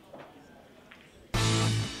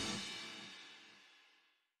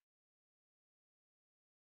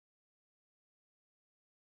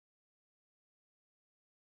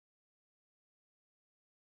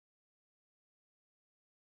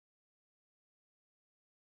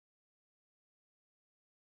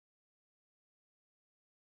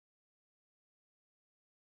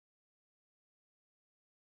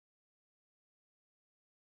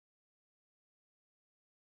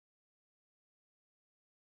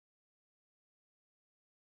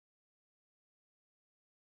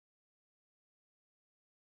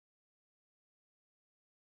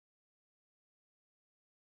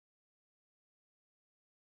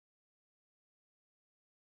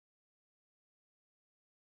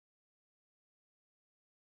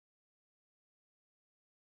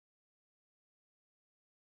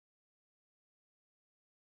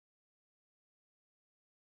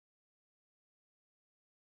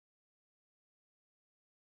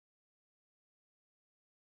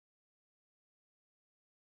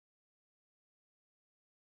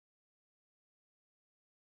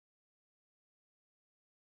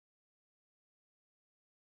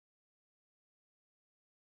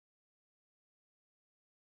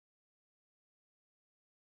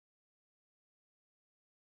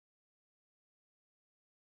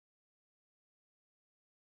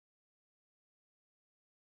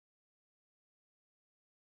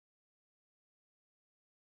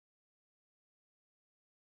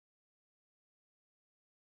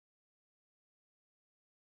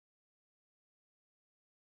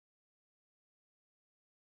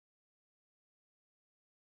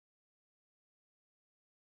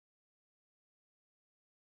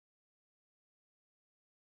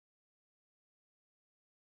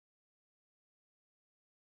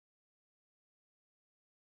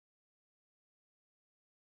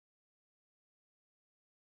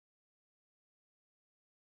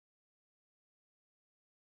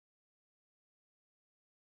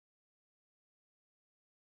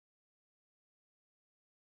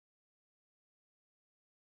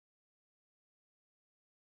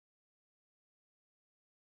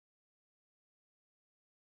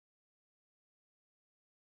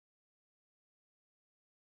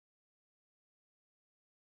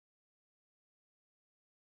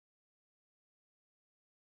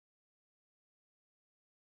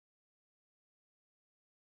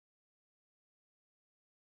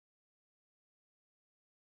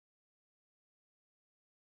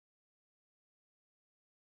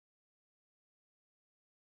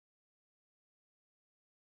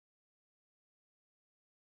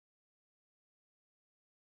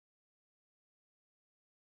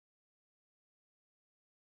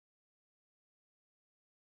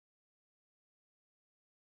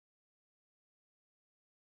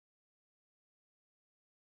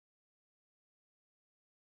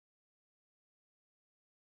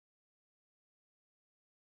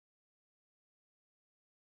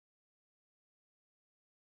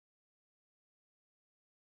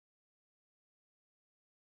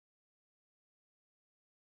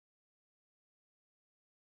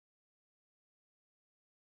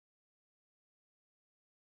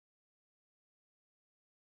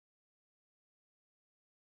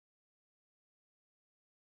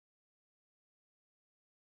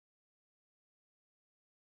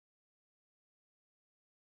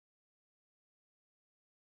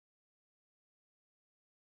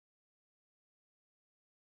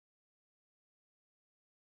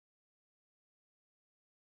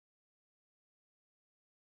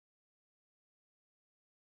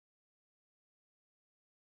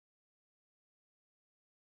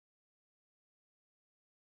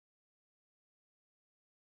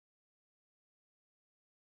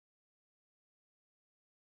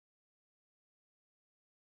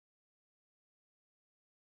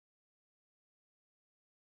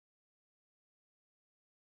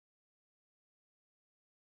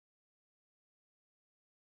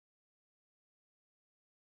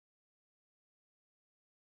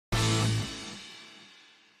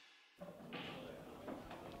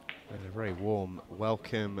 And a very warm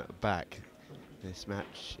welcome back. This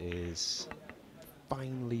match is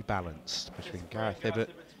finely balanced between Gareth Hibbert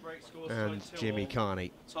and Jimmy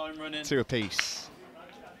Carney. Time running. 2 apiece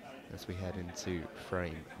as we head into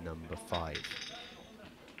frame number 5.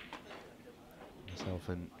 Myself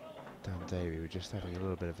and Dan Davey were just having a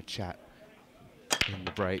little bit of a chat in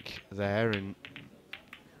the break there, and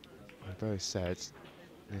we both said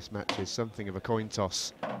this match is something of a coin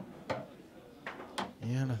toss.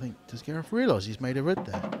 Yeah, and I think, does Gareth realise he's made a red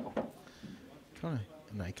there?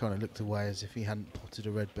 No, he kind of looked away as if he hadn't potted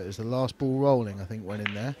a red, but it was the last ball rolling, I think, went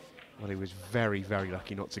in there. Well, he was very, very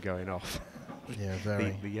lucky not to go in off. Yeah,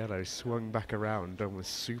 very. The yellow swung back around,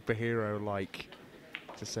 almost superhero-like,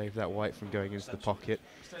 to save that white from going into the pocket.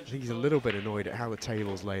 I think he's a little bit annoyed at how the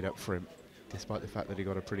table's laid up for him, despite the fact that he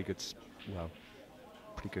got a pretty good,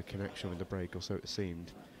 pretty good connection with the break, or so it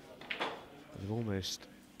seemed. But they've almost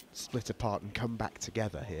split apart and come back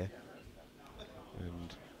together here,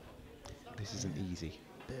 and this isn't easy.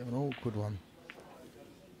 Bit of an awkward one.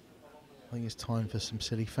 I think it's time for some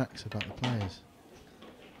silly facts about the players.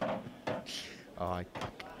 I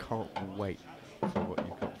can't wait for what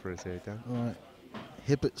you've got for us here, Dan. All right,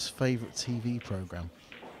 Hibbert's favourite TV programme.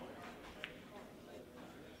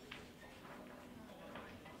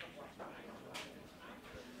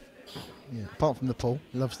 Yeah, apart from the pool,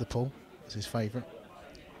 loves the pool. It's his favourite.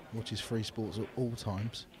 Watches Free Sports at all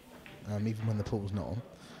times, even when the pool's not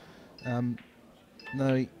on.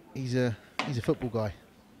 No, he's a football guy.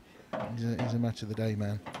 He's a match of the day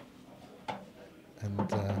man.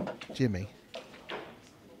 And Jimmy,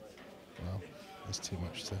 well, there's too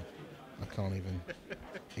much to. I can't even.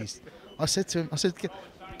 I said to him,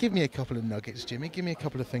 give me a couple of nuggets, Jimmy. Give me a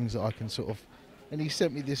couple of things that I can sort of. And he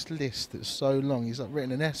sent me this list that's so long. He's like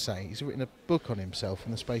written an essay. He's written a book on himself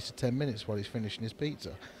in the space of 10 minutes while he's finishing his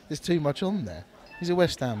pizza. There's too much on there. He's a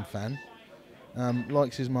West Ham fan.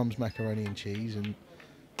 Likes his mum's macaroni and cheese, and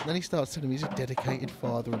then he starts telling me he's a dedicated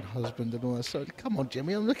father and husband and all that. So come on,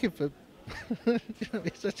 Jimmy, I'm looking for. He's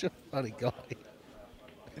such a funny guy.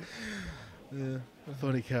 Yeah, a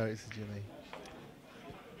funny character, Jimmy.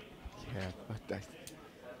 Yeah,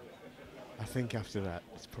 I think after that,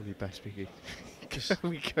 it's probably best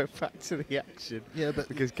we go back to the action. Yeah, but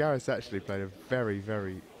because Gareth's actually played a very,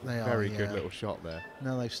 very, very good yeah. little shot there.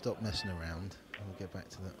 Now they've stopped messing around. We'll get back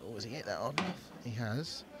to that. Oh, has he hit that hard enough? He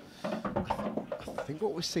has. I think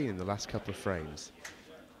what we've seen in the last couple of frames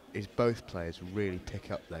is both players really pick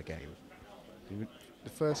up their game. The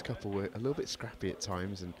first couple were a little bit scrappy at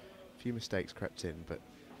times and a few mistakes crept in, but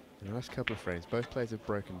in the last couple of frames, both players have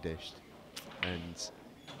broken dished, and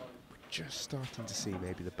we're just starting to see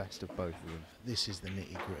maybe the best of both of them. This is the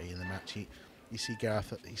nitty-gritty in the match. You see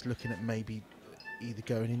Gareth, he's looking at maybe either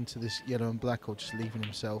going into this yellow and black or just leaving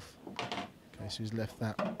himself. Okay, so he's left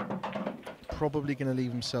that. Probably going to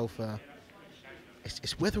leave himself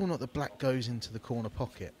it's whether or not the black goes into the corner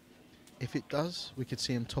pocket. If it does, we could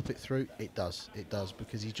see him top it through. It does,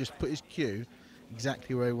 because he's just put his cue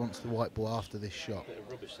exactly where he wants the white ball after this shot.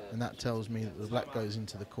 And that tells me that the black goes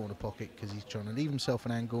into the corner pocket because he's trying to leave himself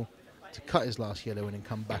an angle to cut his last yellow in and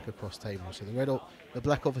come back across table. So the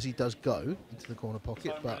black obviously does go into the corner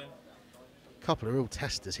pocket, but a couple of real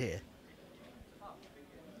testers here.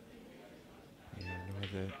 Yeah,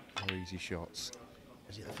 neither are easy shots.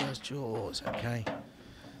 Is it the first jaws? Okay.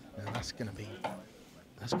 Now that's going to be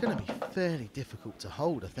fairly difficult to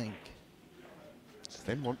hold, I think. It's a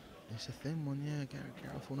thin one. It's a thin one, yeah.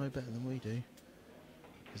 Gareth will know better than we do,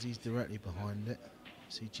 because he's directly behind it.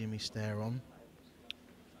 See Jimmy stare on.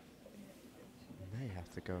 May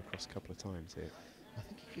have to go across a couple of times here. I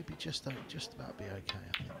think he could be just about be okay,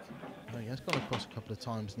 I think. No, he has gone across a couple of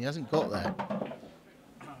times and he hasn't got there.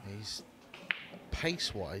 He's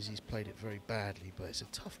pace-wise, he's played it very badly, but it's a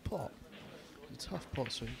tough pot. It's a tough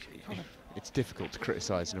pot, so he kind of. It's difficult to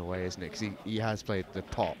criticise in a way, isn't it? Because he has played the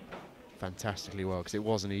pot fantastically well, because it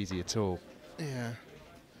wasn't easy at all. Yeah.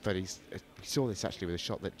 But we saw this actually with a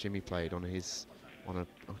shot that Jimmy played on a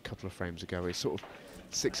couple of frames ago. It's sort of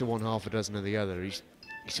 6 of one, half a dozen of the other. He's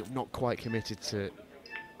sort of not quite committed to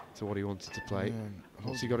what he wanted to play.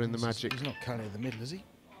 What's he got in the magic? He's not cutting in the middle, is he?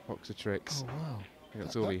 Box of tricks. Oh wow. I think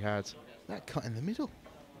that's all he had. That cut in the middle.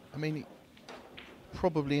 I mean,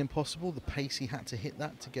 probably impossible. The pace he had to hit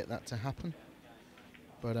that to get that to happen.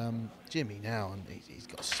 But Jimmy now, and he's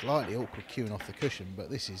got a slightly awkward cueing off the cushion, but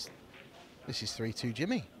this is 3-2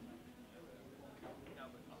 Jimmy.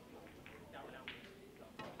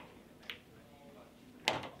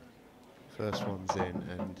 First one's in,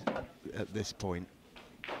 and at this point,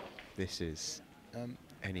 this is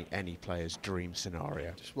any player's dream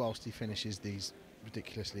scenario. Just whilst he finishes these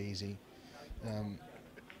ridiculously easy.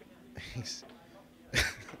 He's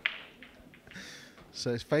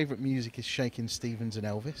so his favourite music is Shakin' Stevens and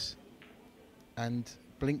Elvis, and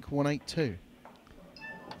Blink 182.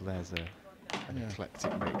 There's an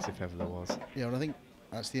eclectic mix if ever there was. Yeah, and I think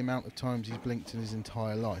that's the amount of times he's blinked in his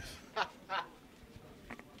entire life.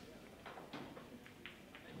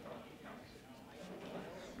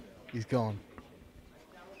 He's gone.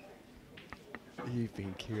 You've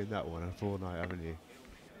been queuing that one up all night, haven't you?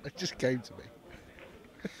 It just came to me.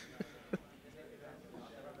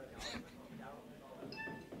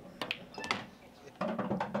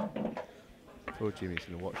 Poor Jimmy's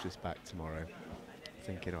going to watch this back tomorrow,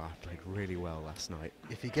 thinking, oh, I played really well last night.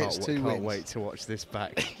 If he gets two can't wins, wait to watch this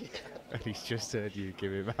back. And he's just heard you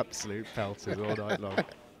give him absolute pelters all night long.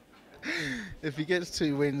 if he gets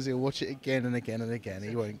 2 wins, he'll watch it again and again and again.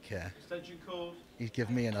 He won't care. Extension called. He's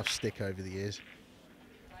given me enough stick over the years.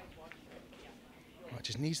 Right,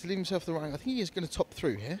 just needs to leave himself the right. I think he is going to top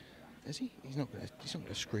through here. Is he? He's not going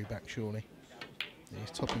to screw back, surely. Yeah, he's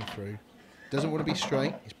topping through. Doesn't want to be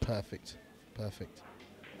straight. He's perfect. Perfect.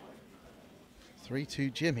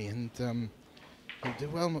 3-2 Jimmy, and he'll do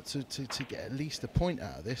well not to get at least a point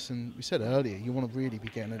out of this. And we said earlier, you want to really be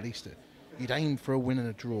getting at least you'd aim for a win and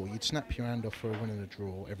a draw. You'd snap your hand off for a win and a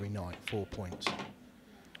draw every night, 4 points.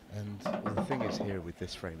 And well, the thing is here with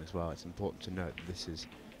this frame as well, it's important to note that this is,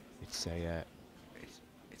 it's a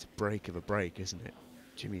break of a break, isn't it?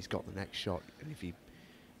 Jimmy's got the next shot, and if he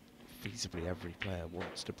feasibly every player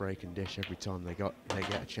wants to break and dish every time they get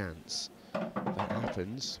a chance. That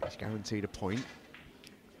happens, he's guaranteed a point,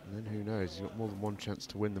 and then who knows, he's got more than one chance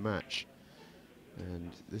to win the match.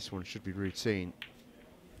 And this one should be routine.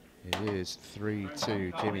 It is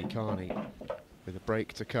 3-2 Jimmy Carney with a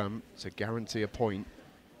break to come to guarantee a point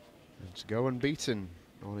and to go unbeaten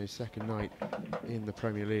on his second night in the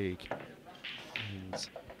Premier League. And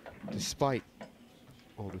despite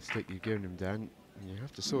all the stick you've given him, Dan, you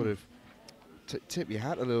have to sort of tip your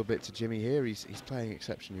hat a little bit to Jimmy here. He's playing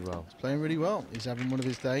exceptionally well. He's playing really well. He's having one of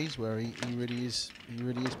his days where he really is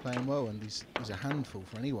playing well, and he's a handful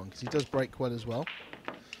for anyone because he does break well as well.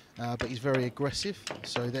 But he's very aggressive,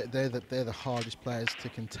 so they're the hardest players to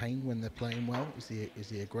contain when they're playing well. Is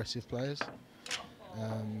the aggressive players,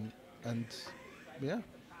 and yeah,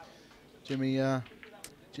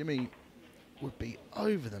 Jimmy would be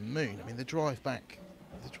over the moon. I mean, the drive back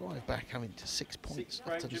having to 6 points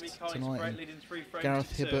after tonight. And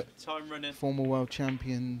Gareth Hibbert, former world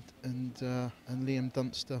champion, and Liam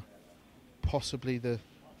Dunster, possibly the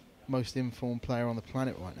most informed player on the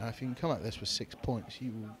planet right now. If you can come out this with 6 points,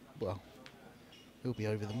 he'll be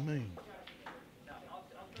over the moon. Yeah,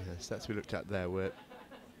 the stats we looked at there were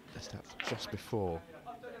the stats just before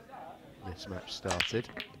this match started.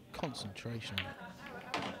 Concentration.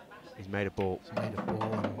 He's made a ball. He's made a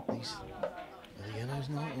ball, and these are the yellows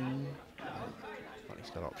not. Well, he's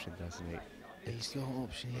got option, doesn't he? He's got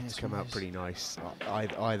option. Yeah, it's come out pretty nice. I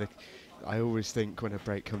always think when a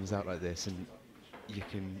break comes out like this, and you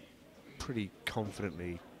can pretty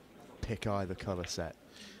confidently pick either colour set,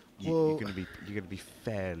 you're going to be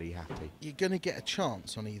fairly happy. You're going to get a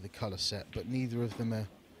chance on either colour set, but neither of them are.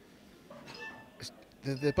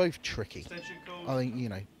 They're both tricky. I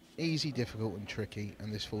think easy, difficult, and tricky,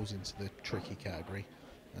 and this falls into the tricky category.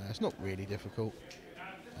 It's not really difficult.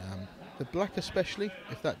 The black especially,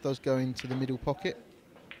 if that does go into the middle pocket,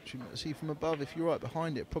 which you can see from above, if you're right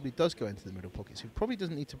behind it, it probably does go into the middle pocket, so he probably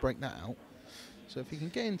doesn't need to break that out. So if he can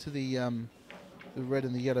get into the red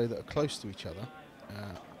and the yellow that are close to each other,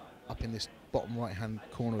 up in this bottom right-hand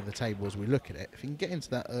corner of the table as we look at it, if he can get into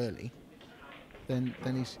that early, then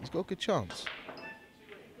he's got a good chance.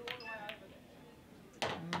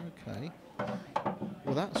 Okay.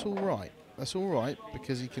 Well, that's all right. That's all right,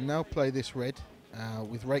 because he can now play this red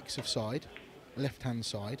with rakes of side, left-hand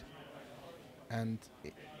side, and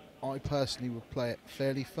I personally would play it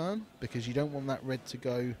fairly firm, because you don't want that red to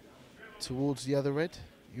go towards the other red.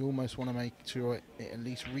 You almost want to make sure it at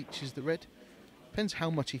least reaches the red. Depends how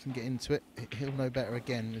much he can get into it. He'll know better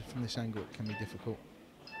again. From this angle, it can be difficult.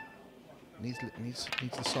 Needs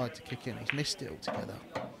the side to kick in. He's missed it altogether.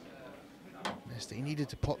 Missed it. He needed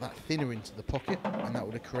to pop that thinner into the pocket, and that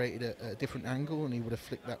would have created a different angle, and he would have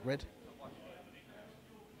flicked that red.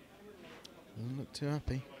 Doesn't look too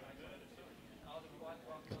happy.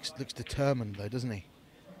 Looks determined though, doesn't he?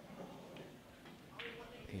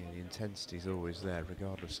 Yeah, the intensity's always there,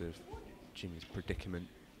 regardless of Jimmy's predicament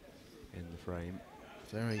in the frame.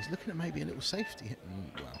 There he's looking at maybe a little safety.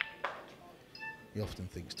 Well, he often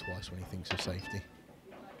thinks twice when he thinks of safety.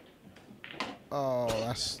 Oh,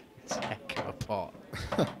 that's heck of a pot.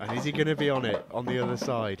 And is he going to be on it on the other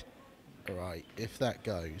side? All right, if that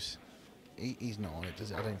goes, He's not on it,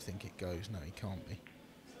 does it? I don't think it goes. No, he can't be.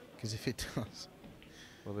 Because if it does...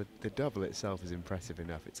 Well, the double itself is impressive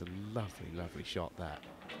enough. It's a lovely, lovely shot, that.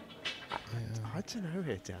 I don't know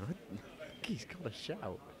here, Dan. I think he's got a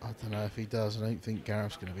shout. I don't know if he does. I don't think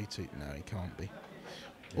Gareth's going to be too... No, he can't be.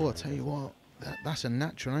 No, Oh, I'll tell you what. That's a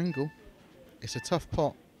natural angle. It's a tough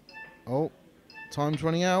pot. Oh, time's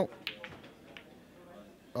running out.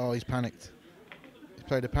 Oh, he's panicked. He's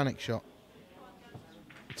played a panic shot.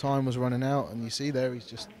 The time was running out, and you see there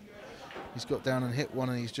he's got down and hit one,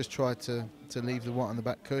 and he's just tried to leave the white on the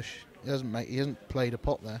back cush. He hasn't played a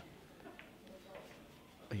pot there.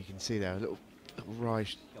 You can see there a little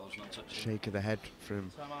right shake of the head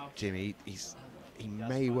from Jimmy. He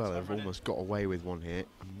may well have almost got away with one here.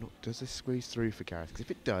 Does this squeeze through for Gareth? Because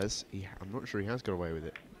if it does, I'm not sure he has got away with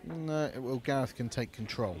it. No, well, Gareth can take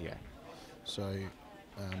control. Yeah. So,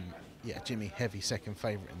 yeah, Jimmy, heavy second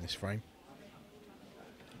favourite in this frame.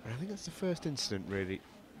 And I think that's the first incident, really,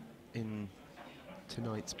 in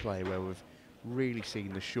tonight's play where we've really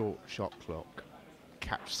seen the short shot clock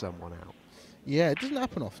catch someone out. Yeah, it doesn't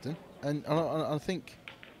happen often, and I think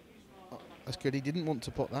that's good. He didn't want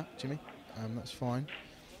to pot that, Jimmy. That's fine.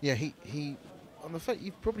 Yeah, he on the fact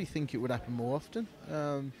you probably think it would happen more often.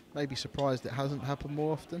 Maybe surprised it hasn't happened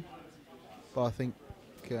more often, but I think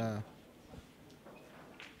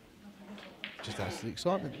just adds to the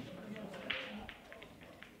excitement.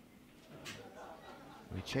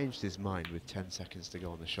 He changed his mind with 10 seconds to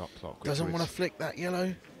go on the shot clock. Doesn't want to flick that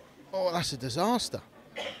yellow. Oh, that's a disaster.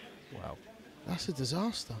 Wow. That's a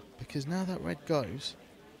disaster, because now that red goes...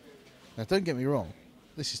 Now, don't get me wrong,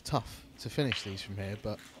 this is tough to finish these from here,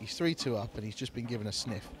 but he's 3-2 up and he's just been given a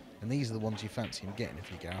sniff, and these are the ones you fancy him getting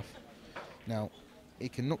if you're Gareth. Now, he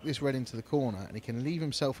can knock this red into the corner and he can leave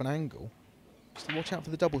himself an angle. Just watch out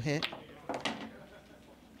for the double hit.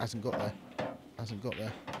 Hasn't got there. Hasn't got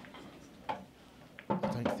there.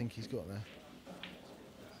 I don't think he's got there.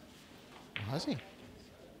 Or has he?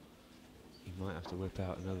 He might have to whip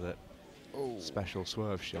out another special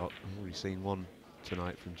swerve shot. I've already seen one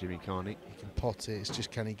tonight from Jimmy Carney. He can pot it. It's just,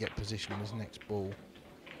 can he get position on his next ball?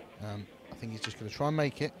 I think he's just going to try and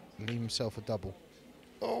make it and leave himself a double.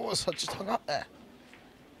 Oh, it's just hung up there.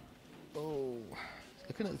 Oh, he's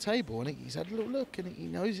looking at the table and he's had a little look and he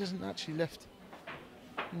knows he hasn't actually left.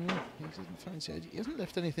 He doesn't fancy it. He hasn't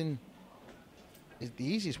left anything. The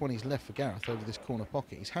easiest one he's left for Gareth over this corner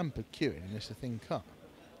pocket. He's hampered queuing and it's a thin cut.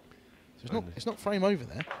 So it's not frame over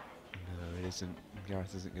there. No, it isn't.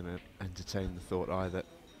 Gareth isn't going to entertain the thought either.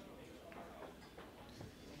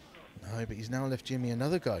 No, but he's now left Jimmy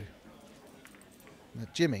another go. Now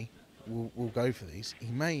Jimmy will go for these.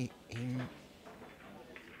 He's going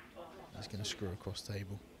to screw across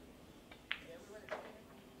table.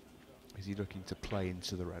 Is he looking to play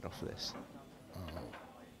into the red off this?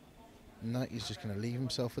 No, he's just going to leave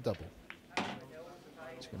himself a double.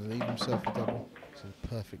 He's going to leave himself a double. It's a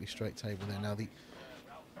perfectly straight table there. Now the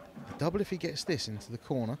double, if he gets this into the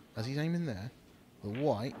corner, as he's aiming there, the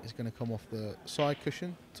white is going to come off the side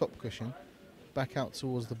cushion, top cushion, back out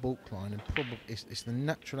towards the baulk line, and probably it's the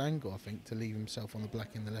natural angle, I think, to leave himself on the black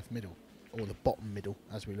in the left middle, or the bottom middle,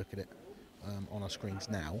 as we look at it on our screens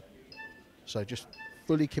now. So just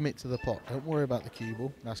fully commit to the pot. Don't worry about the cue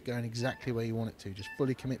ball. That's going exactly where you want it to. Just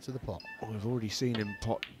fully commit to the pot. Well, we've already seen him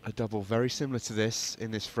pot a double very similar to this in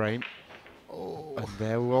this frame. Oh, And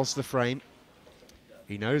there was the frame.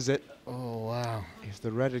 He knows it. oh wow. If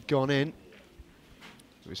the red had gone in,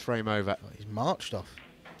 it was frame over. Oh, he's marched off.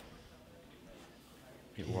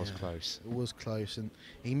 It was close. It was close, and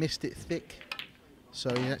he missed it thick.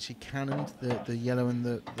 So he actually cannoned the yellow and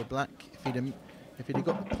the black. If he'd have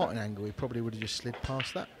got the potting angle, he probably would have just slid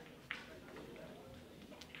past that.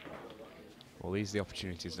 Well, these are the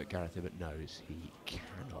opportunities that Gareth Hibbert knows he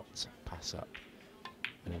cannot pass up.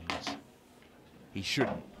 And he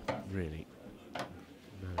shouldn't, really,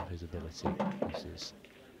 know his ability. This is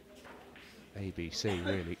ABC,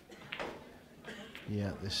 really.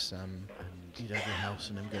 Yeah, this you'd have your house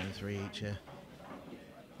and him going 3 each here.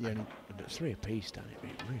 And at 3 apiece, Dan,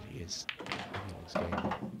 it really is anyone's game.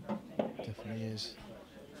 Definitely is.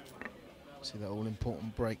 See that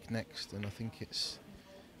all-important break next, and I think is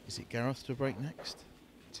it Gareth to break next?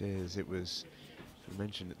 It is. It was, we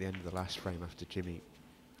mentioned at the end of the last frame after Jimmy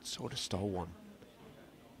sort of stole one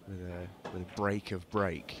with a break of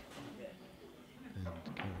break. And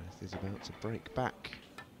Gareth is about to break back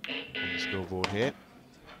on the scoreboard here.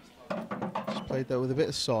 Just played that with a bit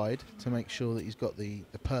of side to make sure that he's got the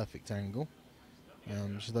perfect angle.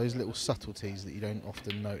 So those little subtleties that you don't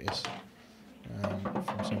often notice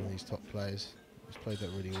from some of these top players. He's played that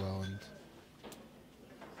really well, and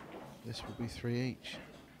this will be 3 each.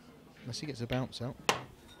 Unless he gets a bounce out.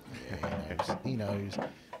 Yeah, he knows.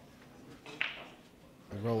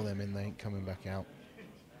 You roll them in, they ain't coming back out.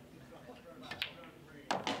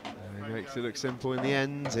 And he makes it look simple in the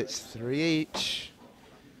end. It's 3 each.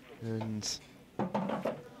 And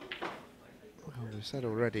well, we've said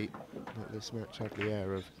already that this match had the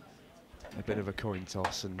air of a bit of a coin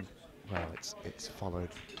toss, and well, it's followed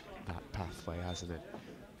that pathway, hasn't it?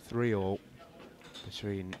 3-all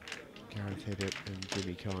between Gareth Hibbett and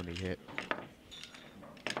Jimmy Carney here.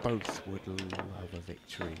 Both would love a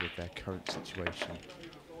victory with their current situation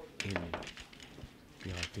in the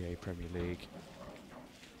IPA Premier League.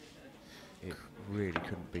 It really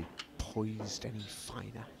couldn't be poised any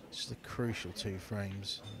finer. Just the crucial 2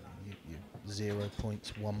 frames. You 0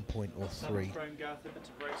 points, 1 point, or 3.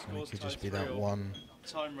 And it could just be that one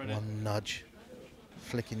nudge,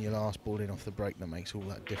 flicking your last ball in off the break that makes all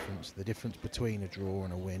that difference. The difference between a draw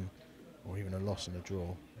and a win, or even a loss and a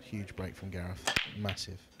draw. Huge break from Gareth,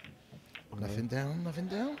 massive. Nothing down, nothing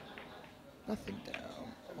down, nothing down.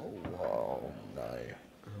 Oh, whoa, no.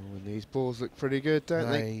 Oh, and these balls look pretty good, don't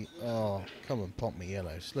they? Oh, come and pop me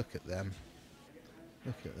yellows. Look at them.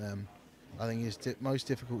 Look at them. I think his most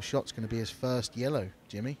difficult shot's going to be his first yellow,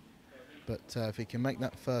 Jimmy. But if he can make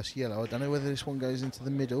that first yellow, I don't know whether this one goes into the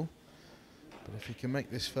middle, but if he can make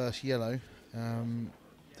this first yellow,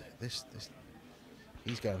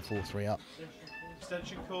 he's going 4-3 up.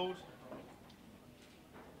 Extension called.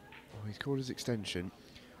 Oh, he's called his extension.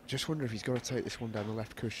 Just wonder if he's got to take this one down the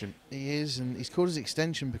left cushion. He is, and he's called his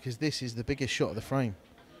extension because this is the biggest shot of the frame.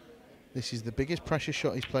 This is the biggest pressure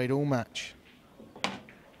shot he's played all match.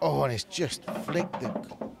 Oh, and it's just flicked.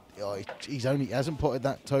 He hasn't potted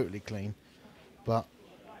that totally clean, but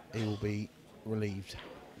he will be relieved.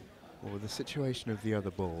 Well, with the situation of the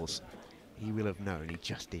other balls, he will have known he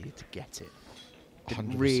just needed to get it.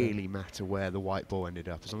 Didn't 100%. really matter where the white ball ended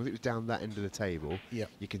up. As long as it was down that end of the table, Yep.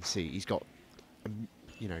 you can see he's got,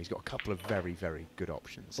 he's got a couple of very, very good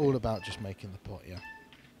options. All here. about just making the pot, yeah.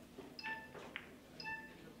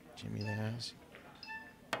 Jimmy there has.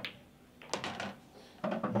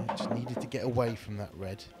 Yeah, just needed to get away from that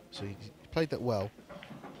red. So he played that well.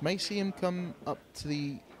 May see him come up to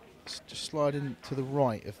the, just sliding to the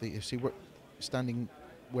right of the, standing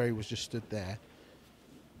where he was just stood there.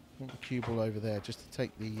 I want the cue ball over there just to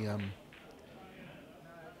take the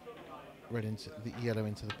red into the yellow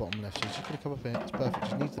into the bottom left. So he's just going to come up here. It's perfect.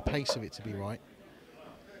 Just needs the pace of it to be right.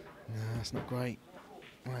 No, that's not great.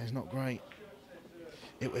 That is not great.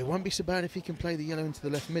 It won't be so bad if he can play the yellow into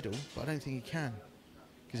the left middle, but I don't think he can.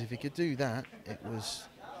 Because if he could do that, it was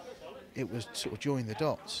sort of join the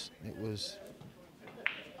dots. I don't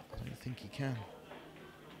think he can.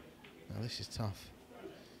 Now this is tough.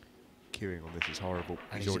 Queuing on this is horrible.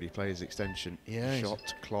 And He's already played his extension. Yeah,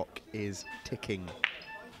 Shot clock is ticking.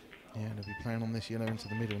 Yeah, and he'll be playing on this yellow into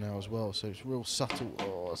the middle now as well, so it's real subtle.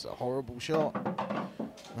 Oh, it's a horrible shot.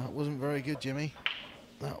 That wasn't very good, Jimmy.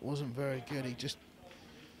 That wasn't very good. He just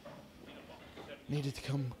needed to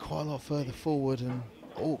come quite a lot further forward, and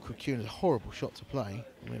Cocoon is a horrible shot to play.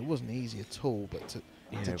 I mean, it wasn't easy at all, but to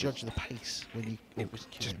judge the pace when you... It was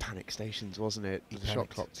just panic stations, wasn't it? The shot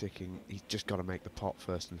clock ticking. He's just got to make the pot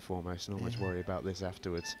first and foremost and almost worry about this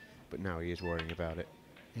afterwards. But now he is worrying about it.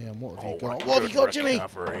 Yeah, and what have you got? What have you got, Jimmy?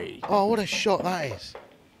 Oh, what a shot that is.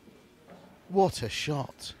 What a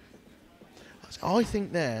shot. I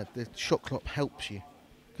think there, the shot clock helps you.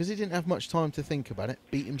 Because he didn't have much time to think about it,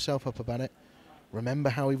 beat himself up about it. Remember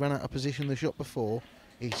how he ran out of position the shot before?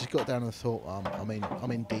 He's just got down and thought,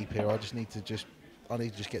 I'm in deep here. I need to just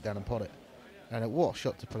get down and pot it. And what a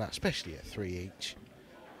shot to pull out, especially at 3 each.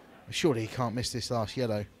 Surely he can't miss this last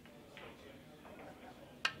yellow.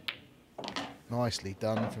 Nicely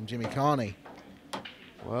done from Jimmy Carney.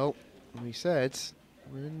 Well, we said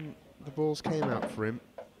when the balls came out for him,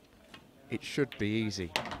 it should be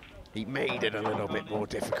easy. He made it a little bit more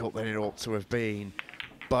difficult than it ought to have been,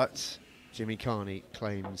 but Jimmy Carney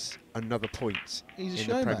claims another point in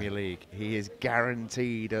the Premier League. He is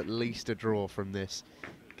guaranteed at least a draw from this.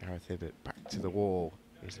 Gareth Hibbett back to the wall.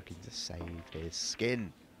 He's looking to save his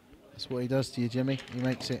skin. That's what he does to you, Jimmy. He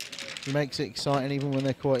makes it exciting even when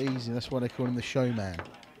they're quite easy. That's why they call him the showman.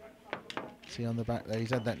 See on the back there,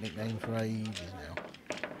 he's had that nickname for ages now.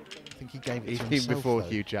 I think he gave it to himself, even before though.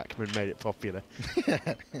 Hugh Jackman made it popular.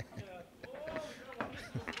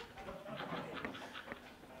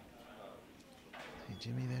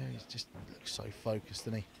 Jimmy there, he's just looks so focused,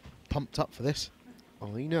 doesn't he? Pumped up for this.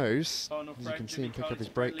 Well, he knows. Final As you frame, can see Jimmy him pick up Carney's his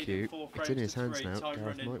break leading cue. 4 It's in frames his to hands 3, now. time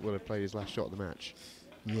Gareth running. might well have played his last shot of the match.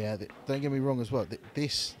 Yeah, don't get me wrong as well.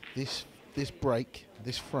 This break,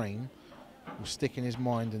 this frame, will stick in his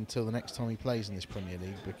mind until the next time he plays in this Premier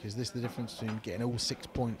League, because this is the difference between getting all 6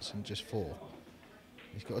 points and just 4.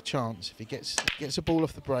 He's got a chance if he gets a ball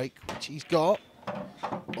off the break, which he's got.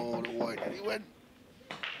 Oh, the wide and he went.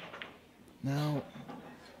 Now,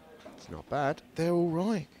 It's not bad. they're all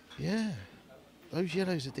right. Yeah, those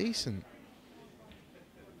yellows are decent.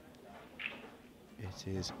 It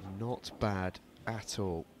is not bad at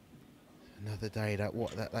all. Another day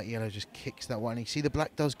that yellow just kicks that one. You see the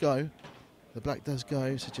black does go. The black does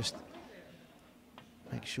go, so just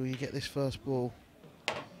make sure you get this first ball.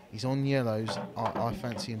 He's on yellows. I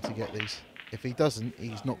fancy him to get these. If he doesn't,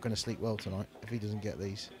 he's not going to sleep well tonight. If he doesn't get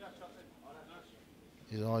these,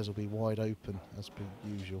 his eyes will be wide open as per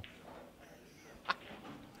usual.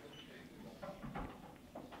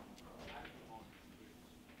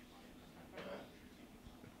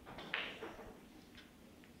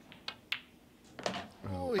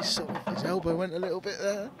 Oh, his elbow went a little bit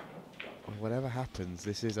there. Well, whatever happens,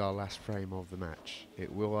 this is our last frame of the match.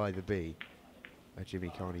 It will either be a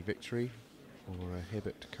Jimmy Carney victory or a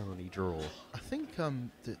Hibbert Carney draw. I think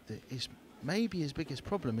that is maybe his biggest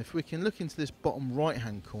problem. If we can look into this bottom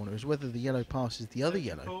right-hand corner, is whether the yellow passes the other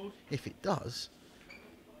yellow. If it does,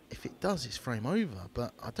 it's frame over.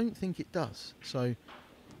 But I don't think it does. So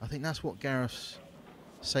I think that's what Gareth's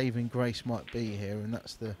saving grace might be here, and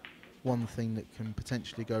that's the one thing that can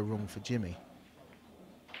potentially go wrong for Jimmy.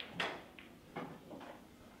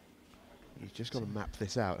 He's just got to map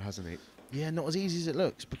this out, hasn't he? Yeah, not as easy as it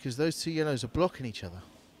looks, because those two yellows are blocking each other.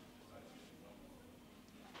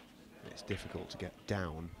 It's difficult to get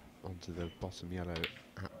down onto the bottom yellow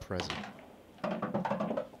at present.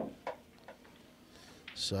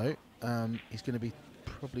 So he's going to be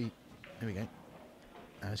probably. There we go.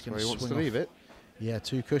 He's going He wants to swing leave off. it. Yeah,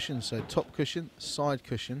 2 cushions. So top cushion, side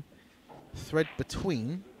cushion, thread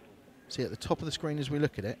between. See at the top of the screen as we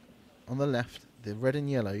look at it, on the left, the red and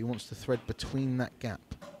yellow. He wants to thread between that gap.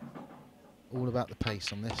 All about the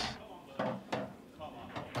pace on this.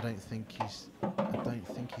 I don't think he's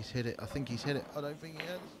hit it. I think he's hit it. I don't think he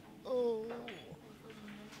has. Oh.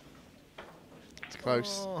 It's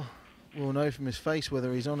close. Oh. We'll know from his face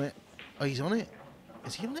whether he's on it. Oh, he's on it?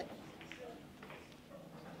 Is he on it?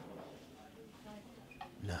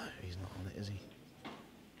 No, he's not on it, is he?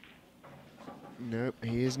 Nope,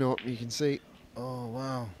 he is not. You can see. Oh,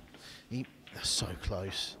 wow. That's so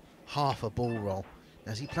close. Half a ball roll.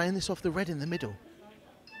 Now, is he playing this off the red in the middle?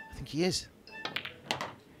 I think he is.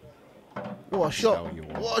 What a shot. Tell you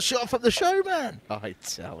what. What a shot from the showman. I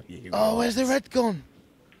tell you. Oh, what. where's the red gone?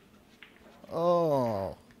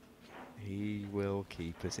 Oh. He will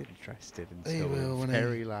keep us interested He until will, the won't he?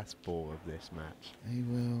 very last ball of this match. He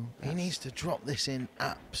will. He needs to drop this in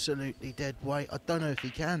absolutely dead weight. I don't know if he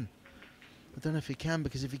can.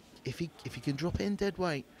 Because if he can drop it in dead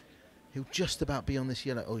weight, he'll just about be on this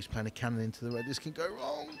yellow. Oh, he's playing a cannon into the red. This can go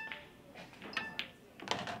wrong.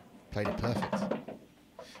 Played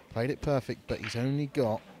it perfect, but he's only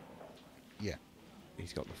got. Yeah.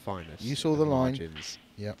 He's got the finest. You saw the line. Margins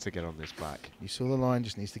Yep. to get on this black. You saw the line.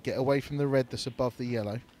 Just needs to get away from the red that's above the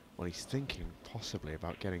yellow. Well, he's thinking possibly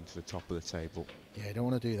about getting to the top of the table. Yeah, you don't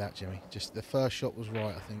want to do that, Jimmy. Just the first shot was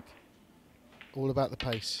right, I think. All about the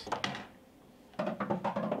pace.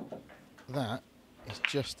 That is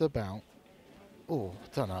just about. Oh,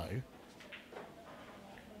 I don't know.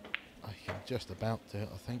 I can just about do it,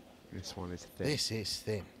 I think. This one is thin. This is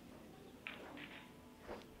thin.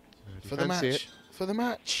 Do you For the fancy match. it? For the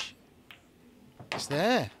match. It's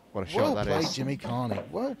there. What a shot Well that played, is. Jimmy Carney.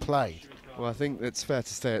 Well played. Well, I think it's fair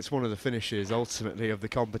to say it's one of the finishes, ultimately, of the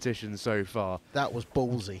competition so far. That was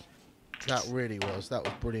ballsy. That really was. That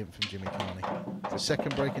was brilliant from Jimmy Carney. The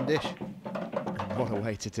second breaking dish. And what a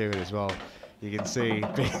way to do it as well. You can see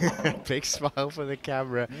big smile for the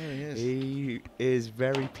camera. There he is. He is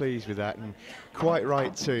very pleased with that, and quite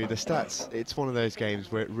right too. The stats, it's one of those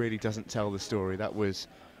games where it really doesn't tell the story. That was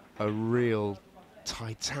a real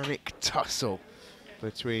titanic tussle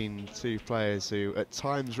between two players who at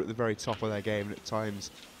times were at the very top of their game and at times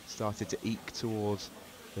started to eke towards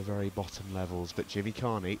the very bottom levels. But Jimmy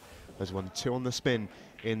Carney has won 2 on the spin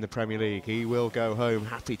in the Premier League. He will go home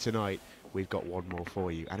happy tonight. We've got one more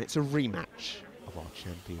for you, and it's a rematch of our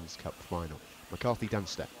Champions Cup final. McCarthy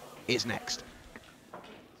Dunster is next.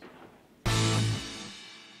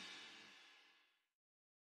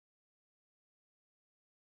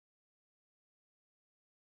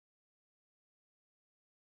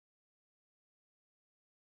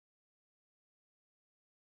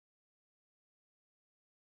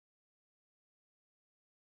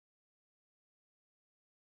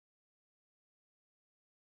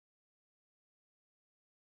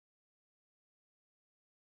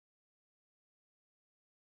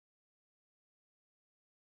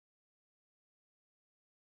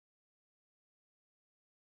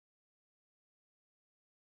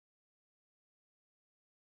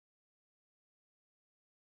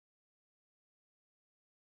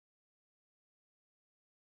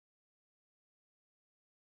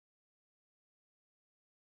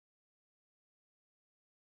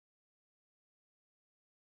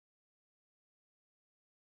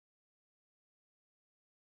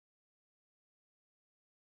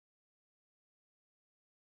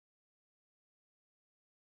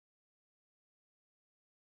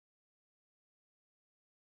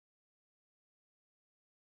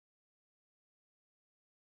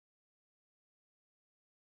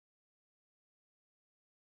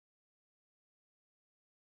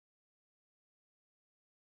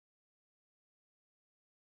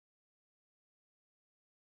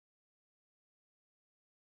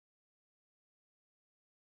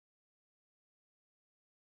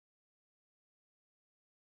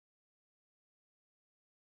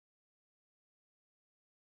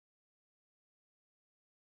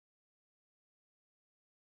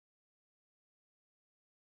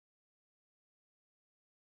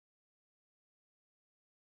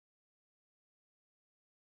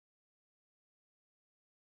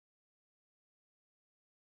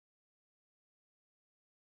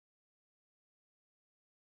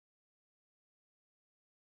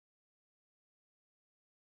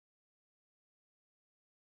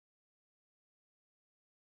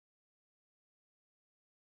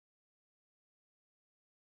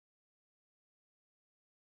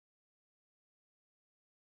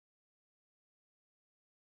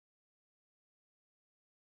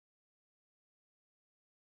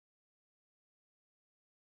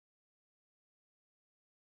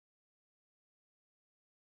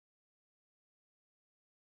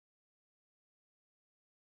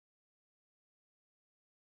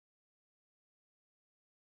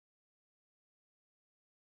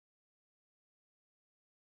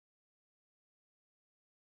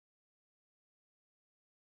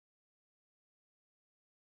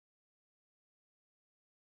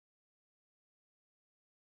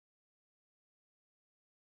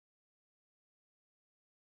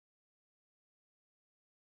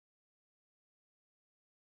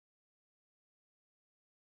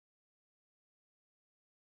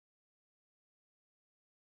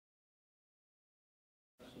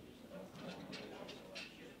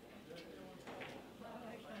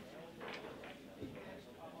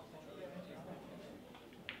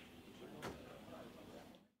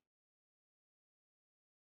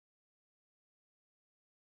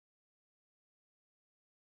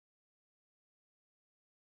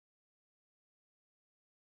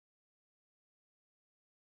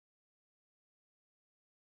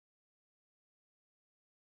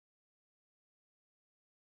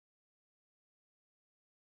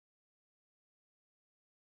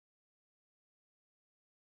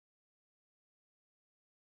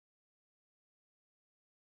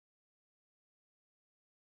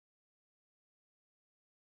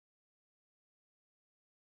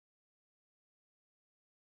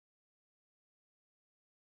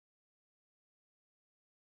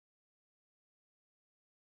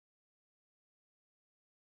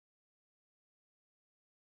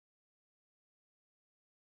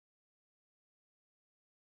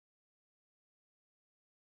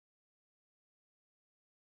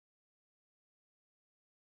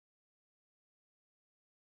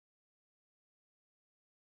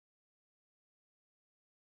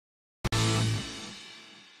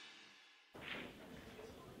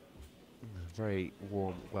 very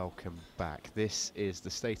warm welcome back. This is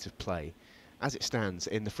the state of play as it stands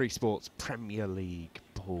in the Free Sports Premier League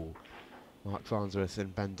pool. Mark Farnsworth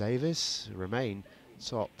and Ben Davis remain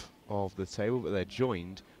top of the table, but they're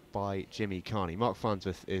joined by Jimmy Carney. Mark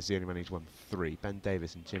Farnsworth is the only man who's won 3. Ben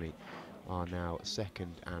Davis and Jimmy are now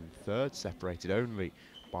 2nd and 3rd, separated only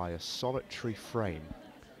by a solitary frame.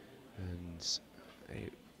 And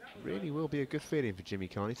it really will be a good feeling for Jimmy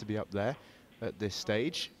Carney to be up there at this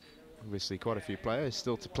stage. Obviously quite a few players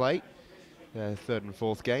still to play, 3rd and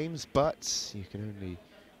 4th games, but you can only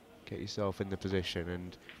get yourself in the position.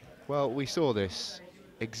 And well, we saw this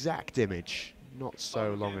exact image not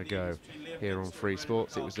so long ago here on Free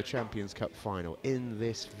Sports. It was the Champions Cup final in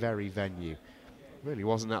this very venue. Really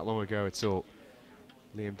wasn't that long ago at all.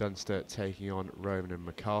 Liam Dunster taking on Roman and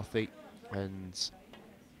McCarthy, and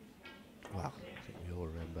well, I think we all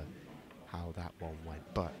remember how that one went.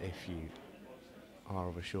 But if you are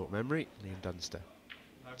of a short memory, Liam Dunster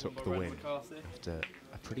took the win after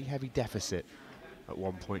a pretty heavy deficit at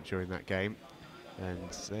one point during that game. And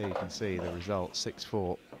there you can see the result,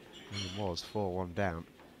 6-4. Liam was 4-1 down.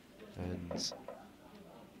 And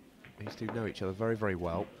these two know each other very, very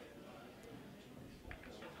well.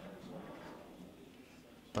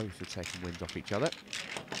 Both have taken wins off each other.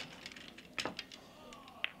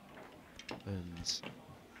 And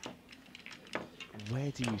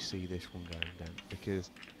where do you see this one going down?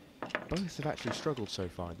 Because both have actually struggled so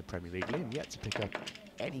far in the Premier League. Liam yet to pick up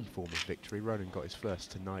any form of victory. Ronan got his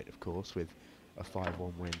first tonight, of course, with a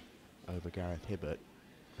 5-1 win over Gareth Hibbert.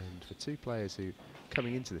 And for two players who,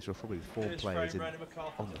 coming into this, were probably the 4 players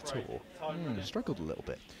on the tour, struggled a little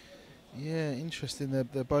bit. Yeah, interesting.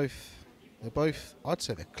 They're both, I'd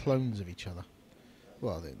say they're clones of each other.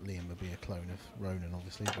 Well, Liam would be a clone of Ronan,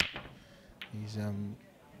 obviously, but he's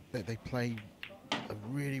they play a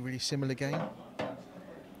really, really similar game.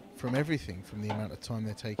 From everything, from the amount of time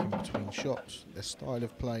they're taking between shots, their style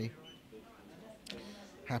of play,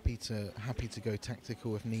 happy to go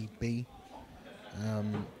tactical if need be.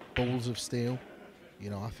 Balls of steel, you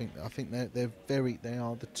know. I think they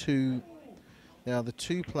are the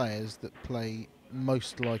two players that play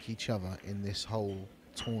most like each other in this whole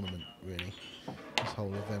tournament, really, this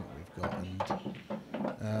whole event we've got.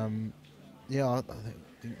 And yeah, I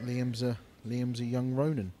think Liam's a young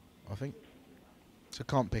Ronan, I think. So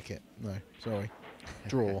can't pick it. No, sorry.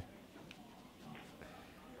 Draw.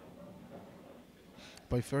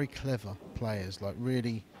 Both very clever players, like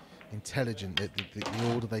really intelligent.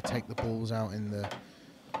 The order they take the balls out in the,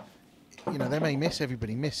 you know, they may miss.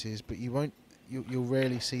 Everybody misses, but you'll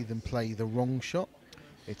rarely see them play the wrong shot.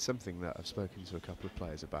 It's something that I've spoken to a couple of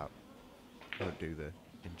players about. I won't do the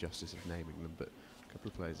injustice of naming them, but a couple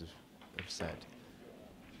of players have said,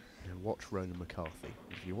 you know, watch Ronan McCarthy.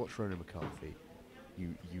 If you watch Ronan McCarthy,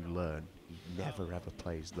 you learn he never ever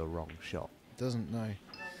plays the wrong shot. Doesn't, no,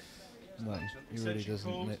 he really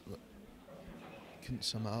doesn't. Couldn't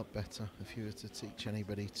sum it up better if you were to teach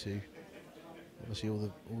anybody to. Obviously, all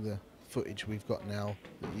the footage we've got now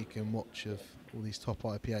that you can watch of all these top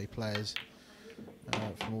IPA players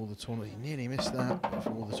from all the tournaments. You nearly missed that, but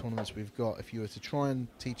from all the tournaments we've got, if you were to try and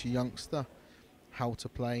teach a youngster how to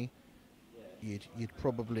play, you'd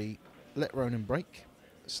probably let Ronan break,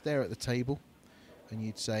 stare at the table, and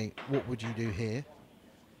you'd say, "What would you do here?"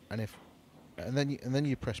 And then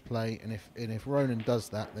you press play, and if Ronan does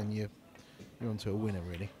that, then you're onto a winner,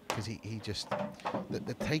 really, because he just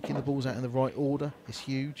the taking the balls out in the right order is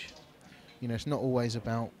huge. You know, it's not always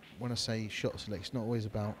about, when I say shot select, it's not always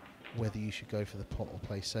about whether you should go for the pot or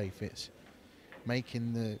play safe. It's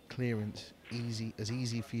making the clearance as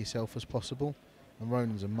easy for yourself as possible, and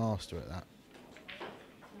Ronan's a master at that.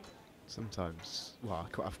 Sometimes, well,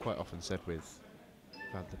 I've quite often said I've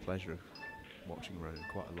had the pleasure of watching Ronan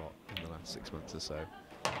quite a lot in the last 6 months or so,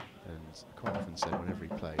 and quite often said whenever he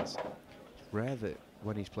plays, it's rare that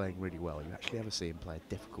when he's playing really well, you actually ever see him play a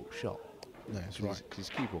difficult shot. No, that's right. Because his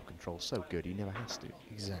keyboard control's so good, he never has to.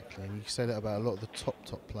 Exactly, and you say that about a lot of the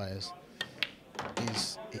top players.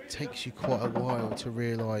 It takes you quite a while to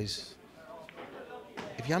realise,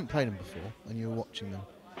 if you haven't played them before and you're watching them,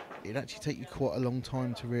 it'd actually take you quite a long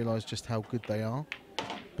time to realise just how good they are,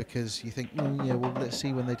 because you think, yeah, well, let's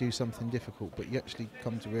see when they do something difficult, but you actually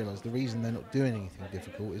come to realise the reason they're not doing anything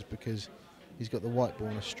difficult is because he's got the white ball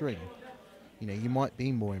on a string. You know, you might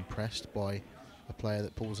be more impressed by a player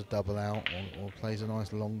that pulls a double out or plays a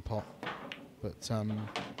nice long pot, but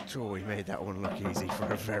Sure, we made that one look easy for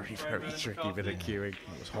a very, very tricky bit of cueing.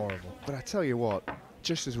 It was horrible. But I tell you what,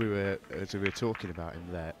 just as we were talking about him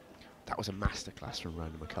there, that was a masterclass from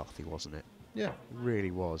Ronan McCarthy, wasn't it? Yeah. It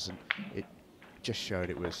really was, and it just showed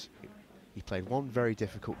it was He played one very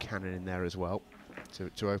difficult cannon in there as well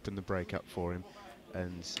to open the break up for him.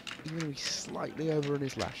 And even though he's slightly over in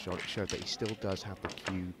his last shot, it showed that he still does have the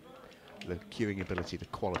cueing ability, the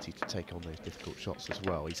quality to take on those difficult shots as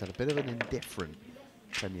well. He's had a bit of an indifferent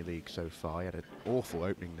Premier League so far. He had an awful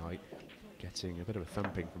opening night, getting a bit of a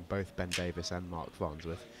thumping from both Ben Davis and Mark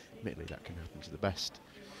Farnsworth. Admittedly, that can happen to the best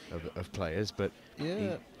of players, but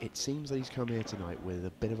Yeah. it seems that he's come here tonight with a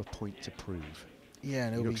bit of a point to prove. Yeah,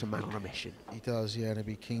 and He looks a man on a mission. He does, yeah, and he'll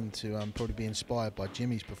be keen to probably be inspired by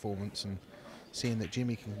Jimmy's performance and seeing that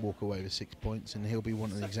Jimmy can walk away with 6 points, and he'll be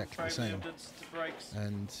wanting exactly the same.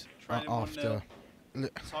 And after,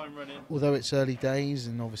 although it's early days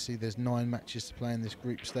and obviously there's 9 matches to play in this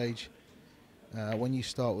group stage, when you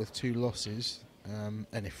start with 2 losses,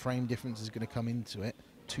 and if frame difference is going to come into it,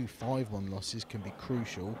 2 5-1 losses can be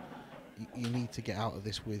crucial. You need to get out of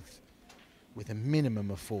this with a minimum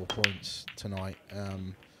of 4 points tonight,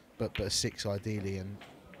 but a 6 ideally. And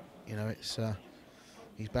you know, it's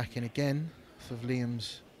he's back in again for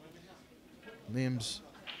Liam's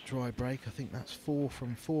dry break. I think that's 4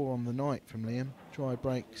 from 4 on the night from Liam, dry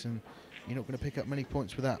breaks, and you're not going to pick up many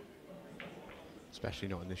points with that, especially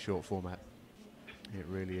not in this short format. It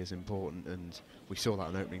really is important, and we saw that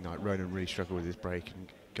on opening night. Ronan really struggled with his break and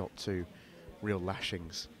got 2 real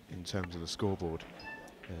lashings in terms of the scoreboard.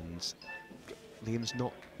 And Liam's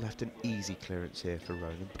not left an easy clearance here for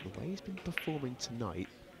Ronan, but the way he's been performing tonight,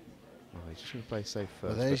 well, he's just going to play safe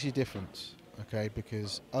first. Well, there's your difference, okay,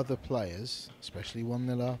 because other players, especially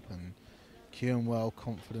 1-0 up and queuing well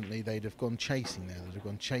confidently, they'd have gone chasing there, they'd have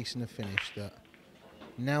gone chasing a finish. That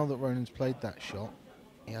now that Ronan's played that shot,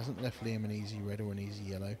 he hasn't left Liam an easy red or an easy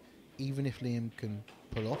yellow. Even if Liam can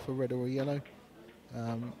pull off a red or a yellow,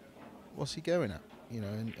 what's he going at? You know,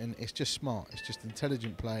 and it's just smart, it's just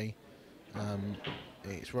intelligent play.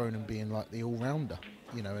 It's Ronan being like the all-rounder,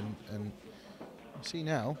 you know, and see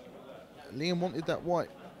now, Liam wanted that white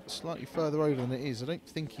slightly further over than it is. I don't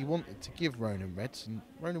think he wanted to give Ronan reds, and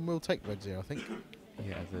Ronan will take reds here, I think.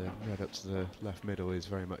 Yeah, the red up to the left middle is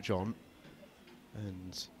very much on,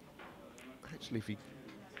 and actually if he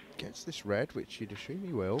gets this red, which you'd assume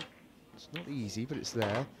he will, it's not easy, but it's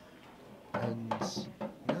there, and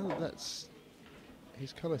now that that's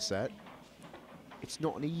his colour set, it's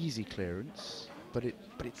not an easy clearance, but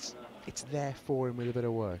it's there for him with a bit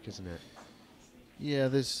of work, isn't it? Yeah,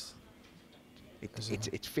 it's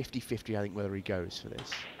 50-50, I think, whether he goes for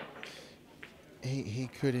this. He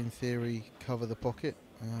could, in theory, cover the pocket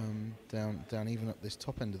down even up this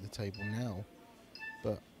top end of the table now,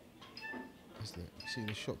 but you see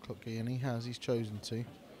the shot clock here, and he's chosen to.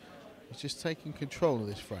 He's just taking control of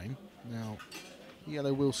this frame. Now,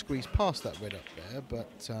 yellow will squeeze past that red up there,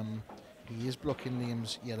 but he is blocking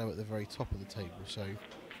Liam's yellow at the very top of the table, so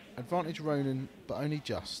advantage Ronan, but only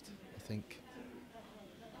just, I think.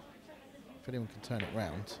 If anyone can turn it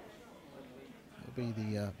round, it'll be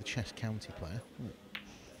the Chess County player.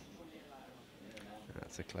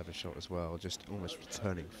 That's a clever shot as well, just almost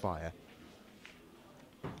returning fire.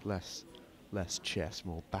 Less chess,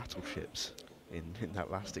 more battleships in that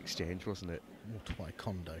last exchange, wasn't it? More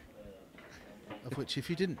taekwondo. Of which, if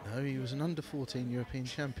you didn't know, he was an under-14 European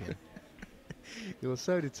champion. You're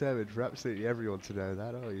so determined for absolutely everyone to know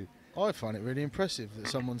that, aren't you? I find it really impressive that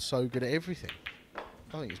someone's so good at everything.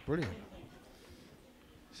 I think it's brilliant.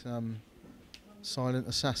 It's silent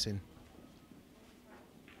assassin.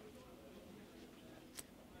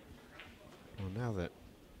 Well, now that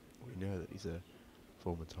we know that he's a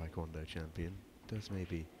former Taekwondo champion, does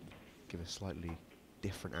maybe give a slightly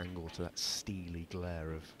different angle to that steely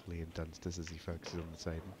glare of Liam Dunsters as he focuses on the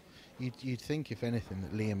table. You'd think, if anything,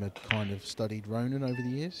 that Liam had kind of studied Ronan over the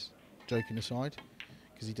years, joking aside,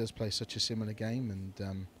 because he does play such a similar game,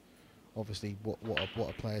 and obviously what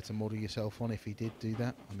a player to model yourself on if he did do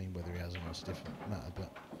that. I mean, whether he has or not is a different matter,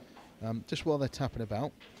 but just while they're tapping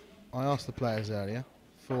about, I asked the players earlier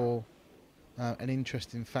for an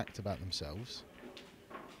interesting fact about themselves.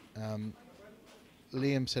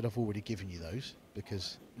 Liam said, I've already given you those,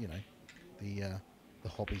 because, you know, the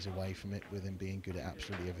hobby's away from it, with him being good at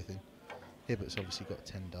absolutely everything. Hibbert's obviously got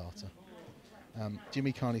 10 data.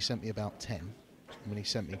 Jimmy kindly sent me about 10. When he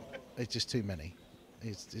sent me, it's just too many.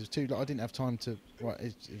 It was too. I didn't have time to write.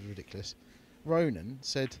 It's ridiculous. Ronan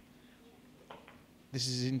said, this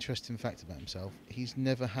is an interesting fact about himself. He's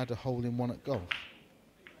never had a hole-in-one at golf.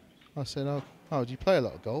 I said, oh, do you play a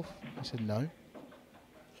lot of golf? He said, no.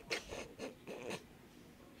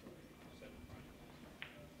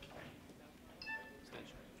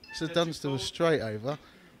 So Dunster was straight over.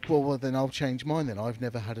 Well, then I'll change mine then. I've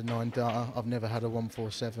never had a 9 data. I've never had a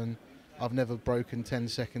 147. I've never broken 10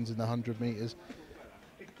 seconds in the 100 metres.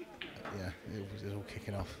 Yeah, it was all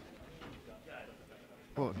kicking off.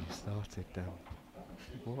 What have you started, Dan?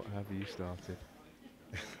 What have you started?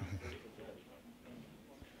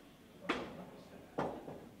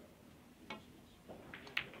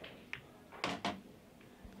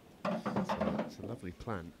 It's a lovely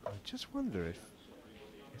plant. I just wonder if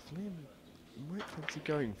Liam might fancy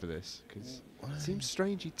going for this, because it seems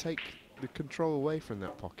strange he'd take the control away from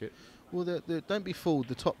that pocket. Well, don't be fooled.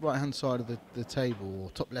 The top right-hand side of the table, or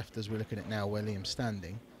top left as we're looking at now, where Liam's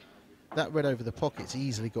standing, that red over the pocket's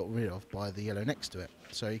easily got rid of by the yellow next to it.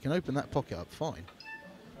 So you can open that pocket up fine.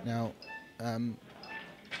 Now, oh,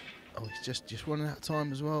 he's just running out of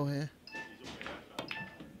time as well here.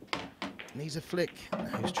 Needs a flick.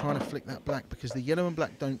 He's trying to flick that black because the yellow and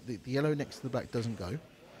black don't. The yellow next to the black doesn't go.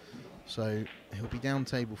 So he'll be down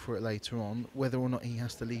table for it later on. Whether or not he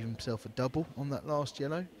has to leave himself a double on that last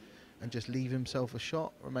yellow and just leave himself a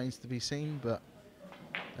shot remains to be seen. But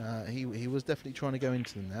he was definitely trying to go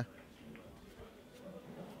into them there.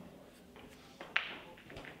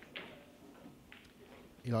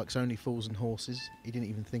 He likes Only Fools and Horses. He didn't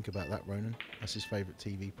even think about that, Ronan. That's his favourite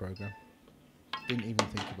TV programme. Didn't even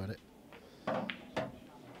think about it.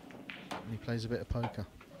 And he plays a bit of poker.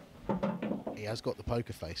 He has got the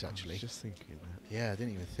poker face, actually. I was just thinking that. Yeah, I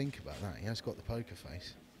didn't even think about that. He has got the poker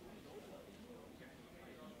face.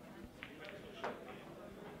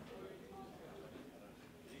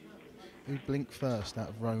 Who'd blink first out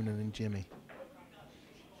of Ronan and Jimmy?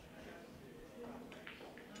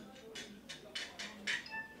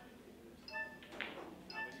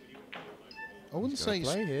 I wouldn't say he's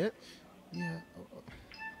play here. Yeah.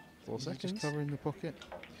 4 He's seconds. just covering the pocket.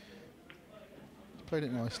 Played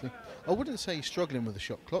it nicely. I wouldn't say he's struggling with the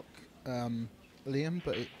shot clock, Liam,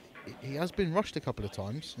 but he has been rushed a couple of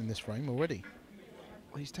times in this frame already.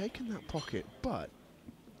 Well, he's taken that pocket, but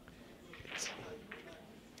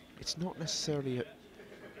it's not necessarily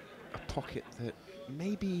a pocket that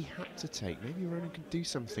maybe he had to take. Maybe Ronan can do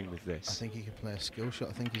something with this. I think he can play a skill shot.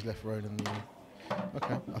 I think he's left Ronan the...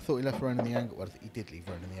 Okay, I thought he left Ronan the angle. Well, I think he did leave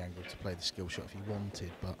Ronan the angle to play the skill shot if he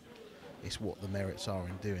wanted, but it's what the merits are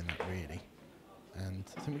in doing that, really. And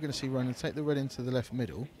I think we're going to see Ronan take the red into the left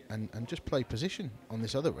middle and just play position on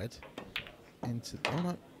this other red. Into... Oh,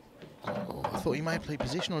 no. Oh, I thought he may play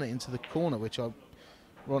position on it into the corner, which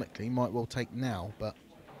ironically might well take now, but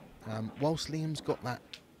whilst Liam's got that...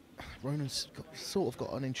 Ronan's sort of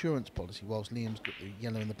got an insurance policy whilst Liam's got the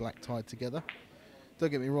yellow and the black tied together. Don't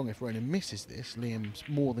get me wrong, if Ronan misses this, Liam's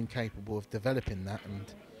more than capable of developing that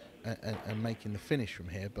and making the finish from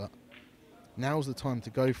here, but now's the time to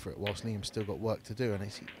go for it whilst Liam's still got work to do. And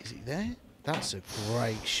is he there? That's a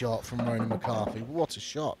great shot from Ronan McCarthy. What a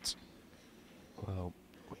shot. Well,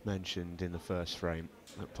 we've mentioned in the first frame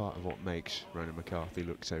that part of what makes Ronan McCarthy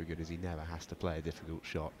look so good is he never has to play a difficult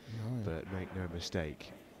shot. No. But make no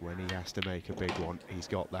mistake, when he has to make a big one, he's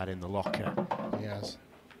got that in the locker. He has.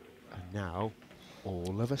 And now,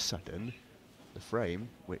 all of a sudden, the frame,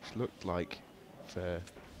 which looked like for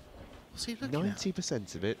What's he looking at?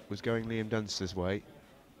 90% of it was going Liam Dunster's way,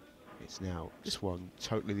 it's now swung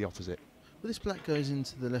totally the opposite. Well, this black goes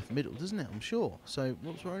into the left middle, doesn't it? I'm sure. So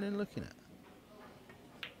what's Ronan looking at?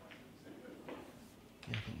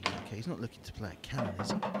 Yeah, I think he's okay. He's not looking to play a cannon,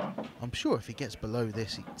 is he? I'm sure if he gets below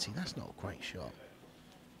this, see, that's not a great shot.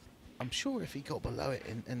 I'm sure if he got below it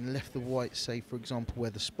and left the white, say, for example, where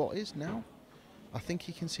the spot is now, I think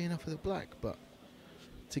he can see enough of the black, but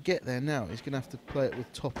to get there now, he's going to have to play it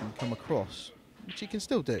with top and come across, which he can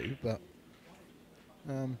still do, but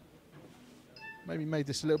maybe made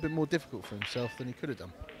this a little bit more difficult for himself than he could have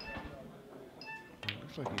done.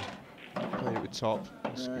 Looks like he played it with top,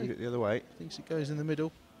 screwed it the other way. Thinks it goes in the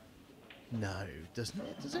middle. No, doesn't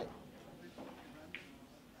it? Does it?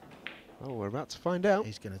 Oh, we're about to find out.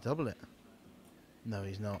 He's going to double it. No,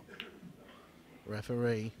 he's not.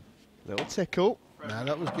 Referee. Little tickle. No,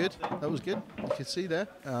 that was good. That was good. You can see there.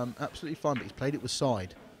 Absolutely fine, but he's played it with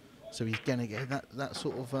side. So he's going to get that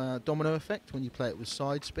sort of domino effect when you play it with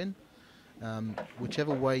side spin.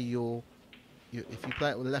 Whichever way if you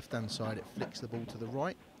play it with the left-hand side, it flicks the ball to the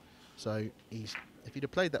right. So if he'd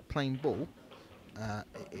have played that plain ball,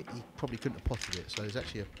 he probably couldn't have potted it. So it's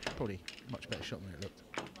actually probably much better shot than it looked.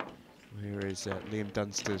 Here is Liam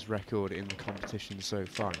Dunster's record in the competition so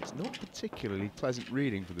far. It's not particularly pleasant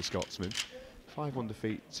reading for the Scotsman. 5-1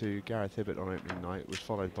 defeat to Gareth Hibbert on opening night was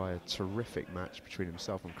followed by a terrific match between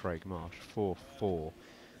himself and Craig Marsh, 4-4.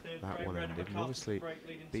 That one ended, and obviously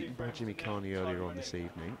beaten by Jimmy Carney earlier on this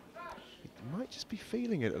evening. might just be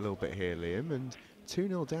feeling it a little bit here, Liam, and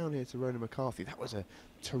 2-0 down here to Ronan McCarthy. That was a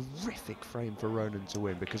terrific frame for Ronan to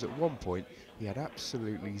win, because at one point he had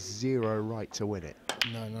absolutely zero right to win it.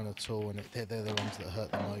 No, none at all, and they're the ones that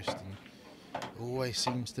hurt the most, and always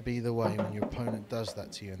seems to be the way when your opponent does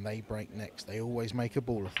that to you and they break next. They always make a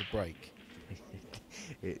ball off the break.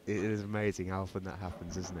 It is amazing how often that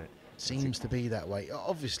happens, isn't it? Seems to be that way.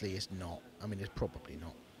 Obviously it's not. I mean, it's probably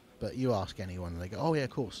not. But you ask anyone and they go, oh yeah, of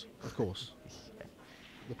course, of course.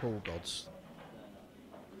 The pool gods.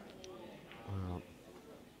 Well,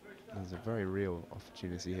 there's a very real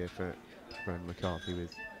opportunity here for Ronan McCarthy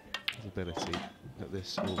with his ability at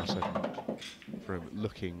this all of a sudden, from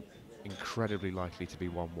looking incredibly likely to be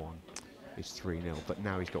 1-1, is 3-0, but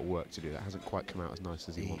now he's got work to do. That hasn't quite come out as nice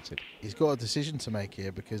as he wanted. He's got a decision to make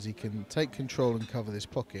here, because he can take control and cover this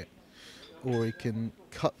pocket, or he can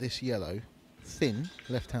cut this yellow thin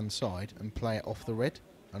left-hand side and play it off the red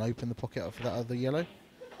and open the pocket up for that other yellow.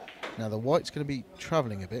 Now the white's going to be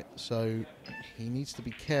travelling a bit, so he needs to be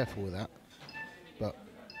careful with that. But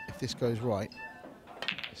if this goes right,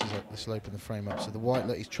 this will open the frame up. So the white,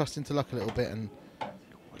 look, he's trusting to luck a little bit, and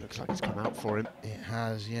It looks like it's come out for him. it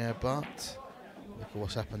has, yeah, but look at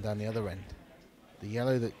what's happened down the other end. The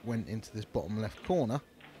yellow that went into this bottom left corner,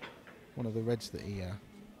 one of the reds that he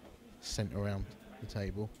sent around the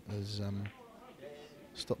table, has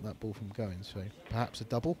stopped that ball from going. So perhaps a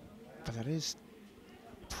double. But that is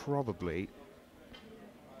probably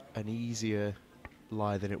an easier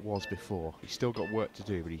lie than it was before. He's still got work to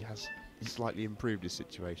do, but he has slightly improved his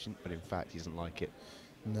situation, but in fact he doesn't like it.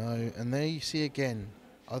 No, and there you see again,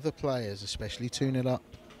 other players, especially 2-0 up,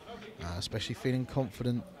 especially feeling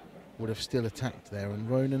confident, would have still attacked there. And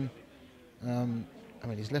Ronan, I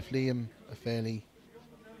mean, he's left Liam a fairly,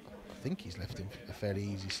 I think he's left him a fairly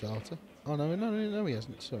easy starter. Oh no, he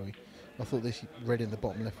hasn't, sorry. I thought this red in the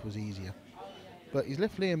bottom left was easier. But he's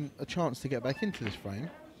left Liam a chance to get back into this frame,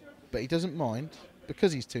 but he doesn't mind,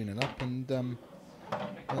 because he's 2-0 up, and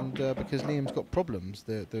because Liam's got problems.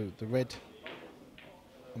 The red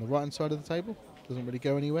on the right hand side of the table doesn't really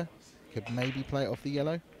go anywhere. Could maybe play it off the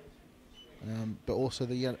yellow, but also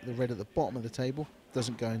the red at the bottom of the table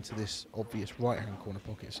doesn't go into this obvious right hand corner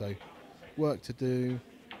pocket. So work to do.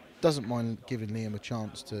 Doesn't mind giving Liam a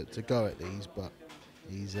chance to go at these, but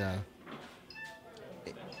he's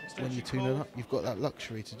when you're 2-0 up, you've got that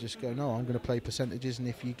luxury to just go, no, I'm going to play percentages, and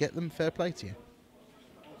if you get them, fair play to you.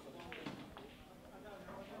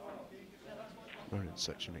 Ronan's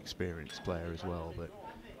such an experienced player as well, but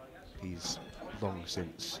he's long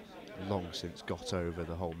since got over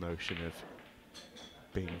the whole notion of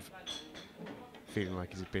feeling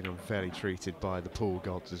like he's been unfairly treated by the pool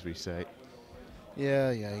gods, as we say.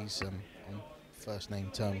 Yeah, he's on first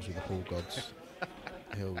name terms with the pool gods.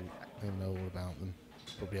 he'll know all about them.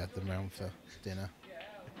 Probably had them round for dinner.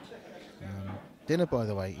 Dinner, by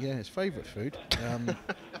the way, yeah, his favourite food.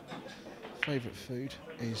 Favourite food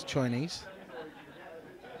is Chinese.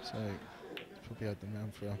 So probably had them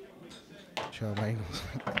round for a chow mein or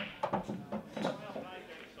something.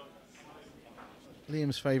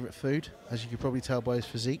 Liam's favourite food, as you could probably tell by his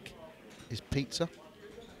physique, is pizza.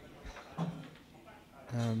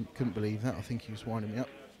 Couldn't believe that. I think he was winding me up.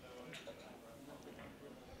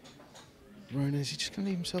 Ronan, is he just going to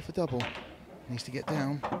leave himself a double? Needs to get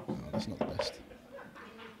down. Oh, that's not the best.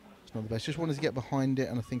 It's not the best. Just wanted to get behind it,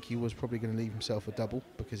 and I think he was probably going to leave himself a double,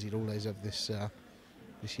 because he'd always have this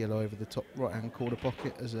this yellow over the top right-hand corner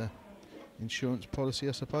pocket as a insurance policy,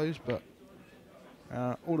 I suppose. But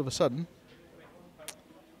all of a sudden,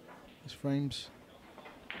 his frames.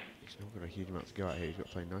 He's not got a huge amount to go out here. He's got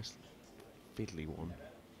to play a nice fiddly one.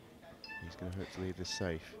 He's going to hope to leave this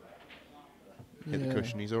safe. Hit the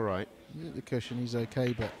cushion, he's all right. Hit the cushion, he's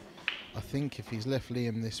okay, but I think if he's left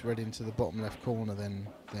Liam this red into the bottom left corner, then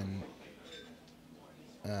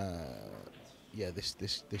yeah, this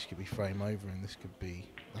could be frame over, and this could be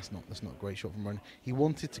that's not a great shot from Ronan. He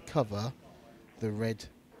wanted to cover the red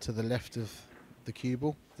to the left of the cue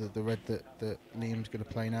ball, the red that Liam's going to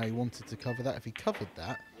play now. He wanted to cover that. If he covered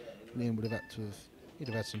that, Liam would have he'd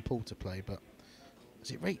have had some pull to play, but has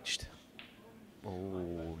it reached?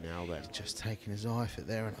 Oh, now then. He's just taking his eye off it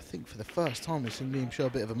there, and I think for the first time we've seen Liam show a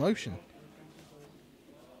bit of emotion.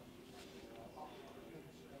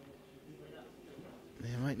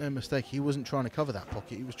 Yeah, make no mistake, he wasn't trying to cover that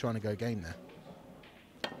pocket, he was trying to go game there.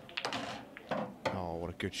 Oh, what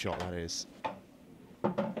a good shot that is.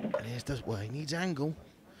 And he needs angle.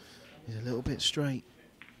 He's a little bit straight.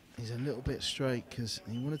 He's a little bit straight because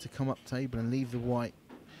he wanted to come up table and leave the white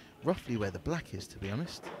roughly where the black is, to be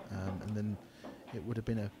honest. And then it would have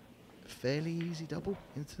been a fairly easy double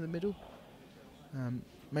into the middle.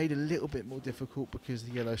 Made a little bit more difficult because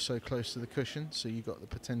the yellow's so close to the cushion, so you got the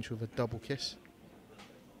potential of a double kiss.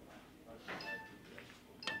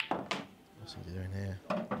 What's he doing here?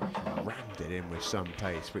 Rammed it in with some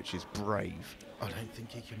pace, which is brave. I don't think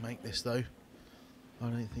he can make this though. I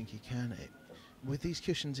don't think he can. With these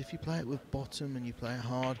cushions, if you play it with bottom and you play it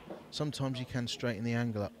hard, sometimes you can straighten the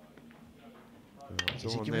angle up.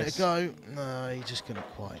 Is he giving it a go? No, he just couldn't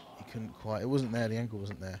quite. He couldn't quite. It wasn't there. The angle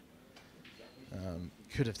wasn't there.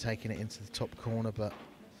 Could have taken it into the top corner, but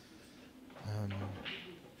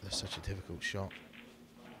that's such a difficult shot.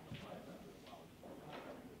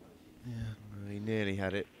 Yeah. He nearly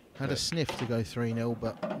had it. Had a sniff to go 3-0,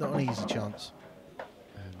 but not an easy chance.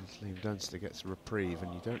 And Liam Dunster gets a reprieve,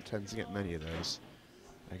 and you don't tend to get many of those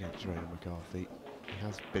against Ronan McCarthy. He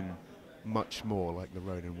has been much more like the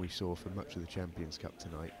Ronan we saw for much of the Champions Cup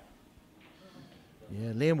tonight.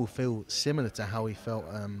 Yeah, Liam will feel similar to how he felt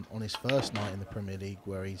on his first night in the Premier League,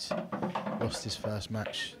 where he's lost his first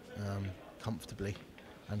match comfortably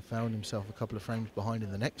and found himself a couple of frames behind in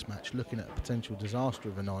the next match, looking at a potential disaster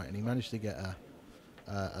of a night, and he managed to get a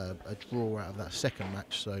draw out of that second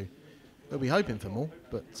match. So he'll be hoping for more,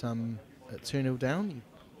 but at 2-0 down,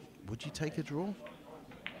 would you take a draw?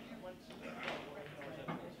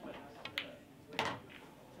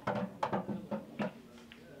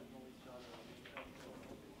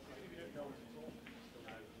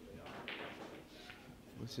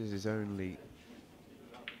 This is his only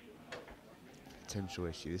potential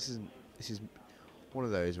issue. This is one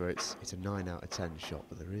of those where it's a 9 out of 10 shot,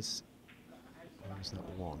 but there is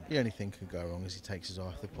that one. The only thing could go wrong is he takes his eye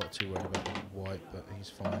off the pot, too worried about the white, but he's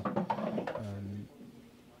fine.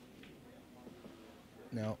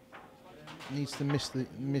 Now needs to miss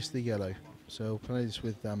the yellow, so he'll play this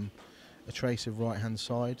with a trace of right hand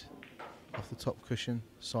side off the top cushion,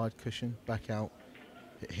 side cushion, back out.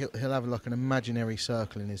 He'll have like an imaginary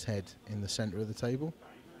circle in his head in the centre of the table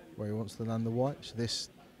where he wants to land the white. So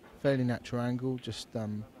this fairly natural angle, just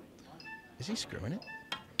is he screwing it?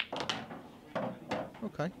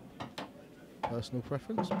 Okay, personal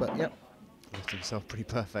preference, but yep. Left himself pretty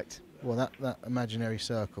perfect. Well, that imaginary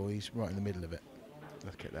circle, he's right in the middle of it.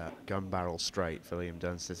 Look at that, gun barrel straight for Liam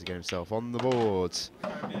Dunster to get himself on the board. It's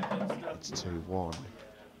 2-1,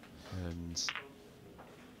 and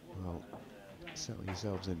well, settle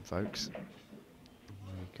yourselves in, folks.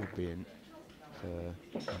 We could be in for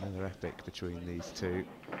another epic between these two.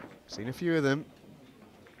 Seen a few of them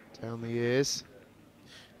down the years.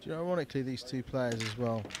 Do you know, ironically, these two players as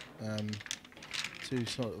well, two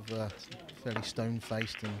sort of fairly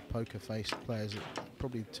stone-faced and poker-faced players,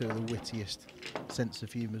 probably two of the wittiest sense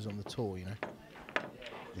of humours on the tour, you know.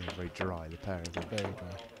 Yeah, very dry, the pair of them. Very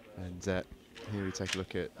dry. And here we take a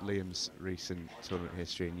look at Liam's recent tournament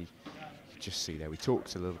history, and you just see there, we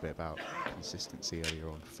talked a little bit about consistency earlier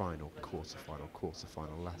on. Final,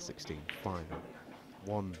 quarter-final, last 16, final.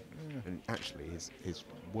 One, and actually his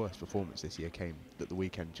worst performance this year came at the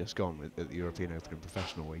weekend just gone at the European Open and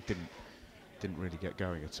Professional, where he didn't really get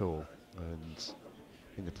going at all. And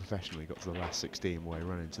in the Professional, he got to the last 16 where he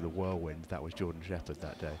ran into the whirlwind. That was Jordan Shepherd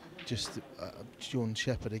that day. Just Jordan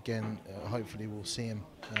Shepherd again. Hopefully we'll see him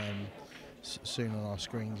soon on our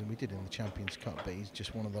screens, and we did in the Champions Cup, but he's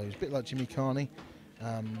just one of those, a bit like Jimmy Carney,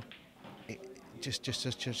 just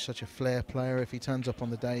such a flair player. If he turns up on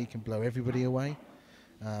the day, he can blow everybody away.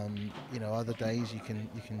 You know, other days you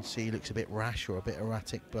can see he looks a bit rash or a bit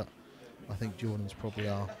erratic, but I think Jordan's probably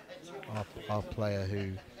our player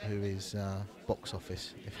who is box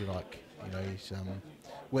office, if you like. You know, he's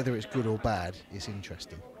whether it's good or bad, it's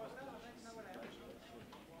interesting.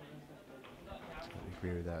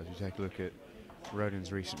 Agree with that. As we take a look at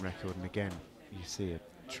Ronan's recent record, and again you see a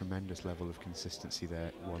tremendous level of consistency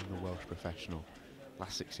there. Won the Welsh Professional,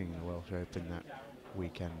 last 16 in the Welsh Open that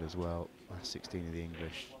weekend as well, last 16 of the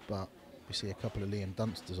English. But we see a couple of Liam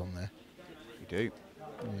Dunsters on there. We do.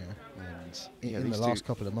 Yeah, and in the last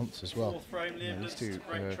couple of months as well. Frame, Liam, these two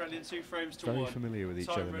are very familiar with each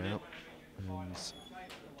other running. now, and I was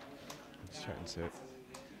chatting to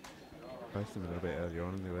both of them a little bit earlier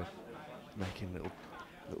on, and they were making little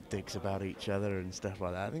digs about each other and stuff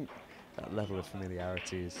like that. I think that level of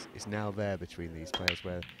familiarity is now there between these players,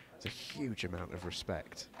 where there's a huge amount of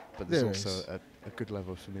respect, but there's also a good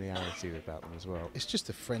level of familiarity about them as well. It's just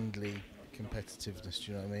a friendly competitiveness.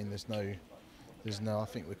 Do you know what I mean? There's no. I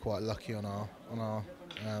think we're quite lucky on our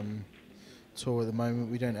tour at the moment.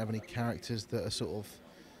 We don't have any characters that are sort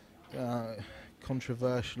of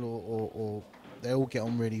controversial or they all get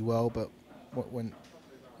on really well, but when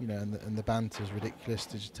you know, and the banter's ridiculous,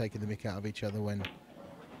 to just taking the mick out of each other when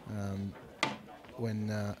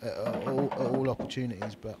at all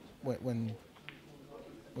opportunities, but when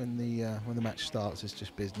when the match starts, it's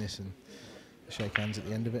just business and they shake hands at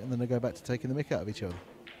the end of it, and then they go back to taking the mick out of each other.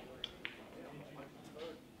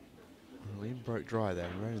 Well, Ian broke dry there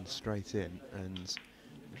and Ronan straight in, and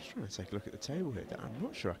I'm just trying to take a look at the table here. I'm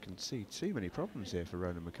not sure I can see too many problems here for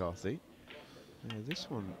Ronan McCarthy. This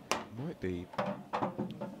one might be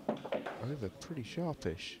over pretty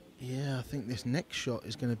sharpish. Yeah, I think this next shot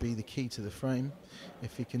is going to be the key to the frame.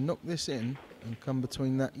 If he can knock this in and come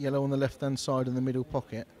between that yellow on the left-hand side and the middle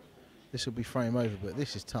pocket, this will be frame over, but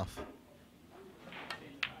this is tough.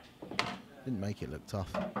 Didn't make it look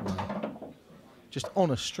tough. No. Just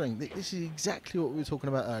on a string. This is exactly what we were talking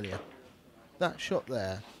about earlier. That shot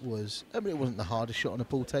there was, I mean, it wasn't the hardest shot on a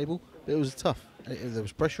pool table, but it was tough. There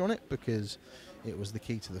was pressure on it because it was the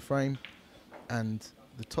key to the frame, and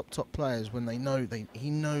the top players, when they know, he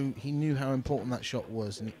knew how important that shot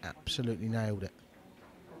was, and he absolutely nailed it.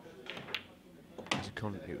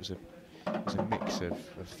 It was a mix of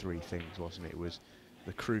three things, wasn't it? It was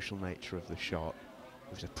the crucial nature of the shot.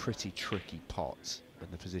 It was a pretty tricky pot,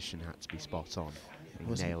 and the position had to be spot on.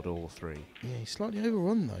 He nailed all three. Yeah, he's slightly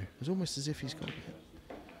overrun though. It's almost as if he's got.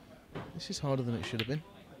 This is harder than it should have been.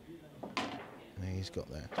 Yeah, he's got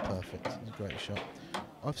there. It's perfect. It's a great shot.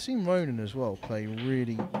 I've seen Ronan as well play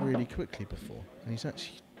really, really quickly before, and he's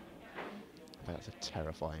actually. That's a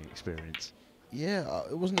terrifying experience. Yeah,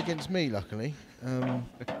 it wasn't against me, luckily.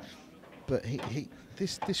 But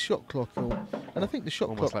this shot clock, and I think the shot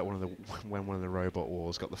almost clock. Like when one of the robot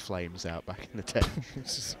wars got the flames out back in the day.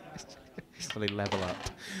 So they level up.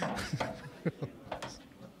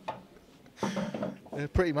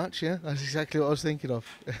 Pretty much, yeah. That's exactly what I was thinking of.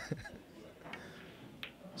 What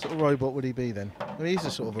sort of robot would he be then? I mean, he's a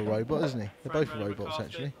sort of a robot, isn't he? They're both robots,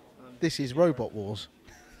 actually. This is Robot Wars.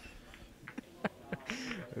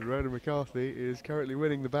 And Ronan McCarthy is currently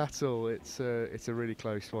winning the battle. It's a really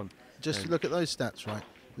close one. Just look at those stats, right?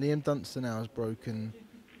 Liam Dunster now has broken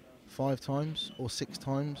 5 times or 6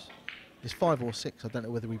 times. It's 5 or 6. I don't know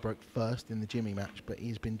whether he broke first in the Jimmy match, but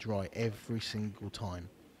he's been dry every single time.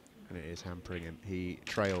 And it is hampering him. He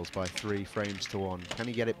trails by 3 frames to 1. Can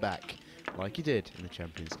he get it back like he did in the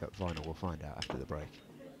Champions Cup final? We'll find out after the break.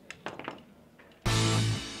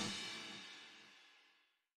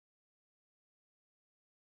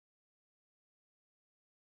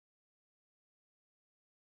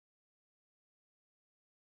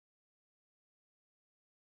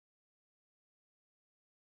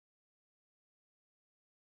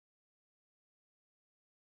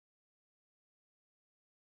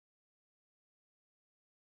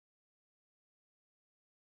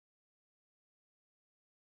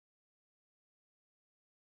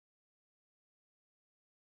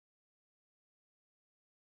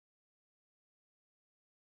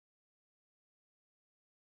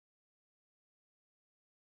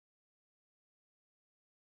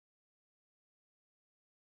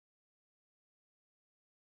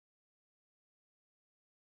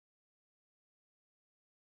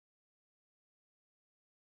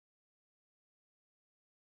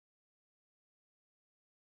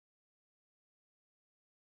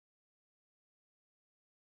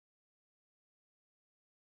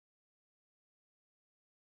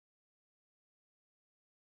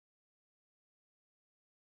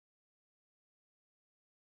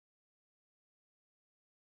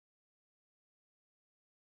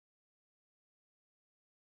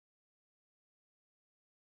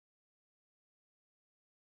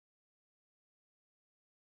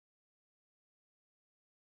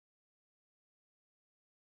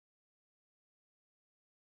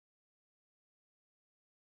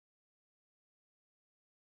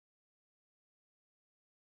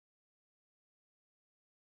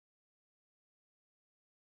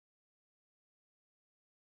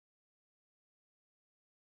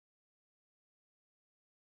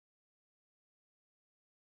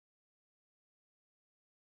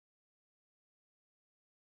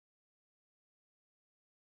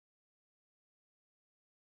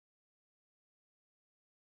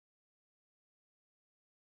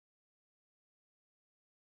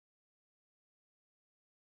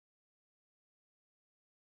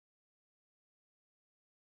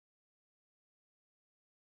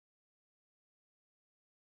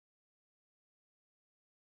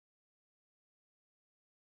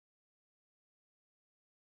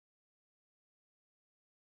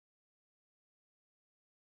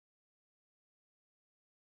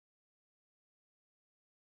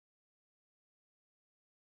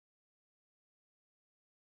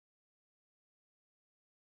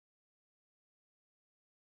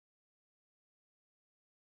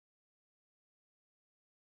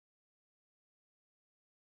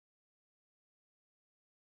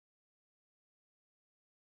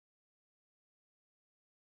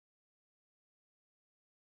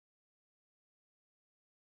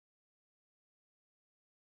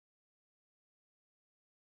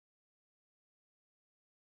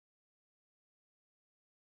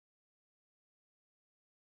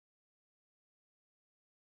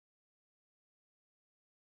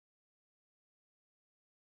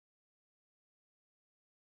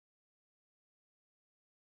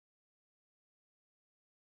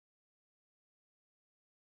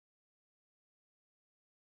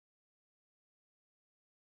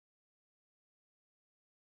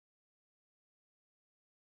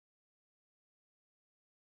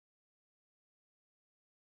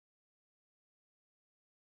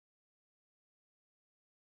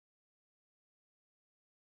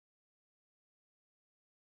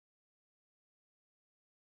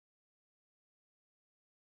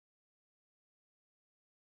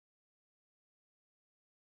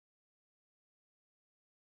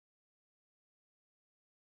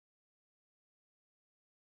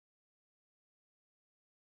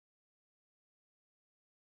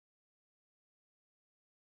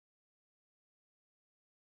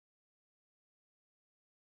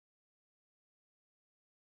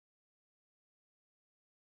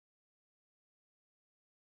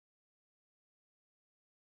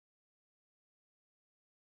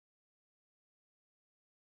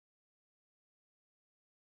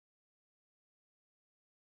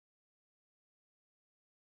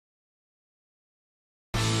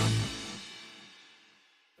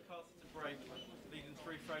 started to break, leading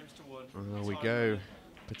 3 frames to 1. There we go,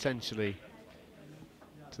 potentially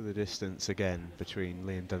to the distance again between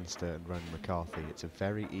Liam Dunster and Ronan McCarthy. It's a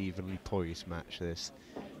very evenly poised match, this.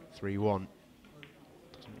 3-1.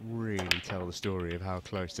 Doesn't really tell the story of how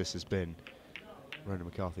close this has been. Ronan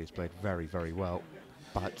McCarthy has played very, very well,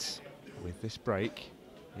 but with this break,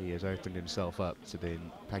 he has opened himself up to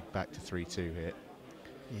being pegged back to 3-2 here.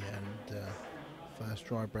 Yeah, and first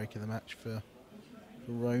dry break of the match for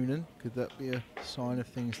Ronan. Could that be a sign of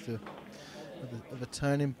things of a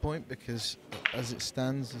turning point? Because as it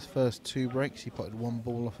stands, his first 2 breaks, he potted 1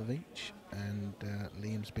 ball off of each, and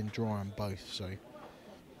Liam's been dry on both. So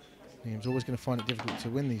Liam's always going to find it difficult to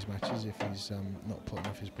win these matches if he's not putting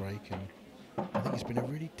off his break. And I think it's been a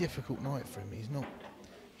really difficult night for him.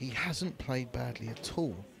 He hasn't played badly at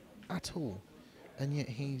all, and yet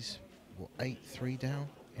he's what, 8-3 down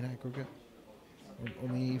in aggregate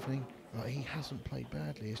on the evening. Like, he hasn't played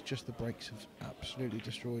badly. It's just the breaks have absolutely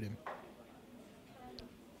destroyed him.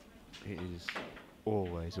 It is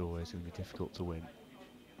always going to be difficult to win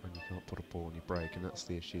when you can't put a ball on your break, and that's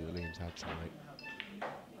the issue that Liam's had tonight.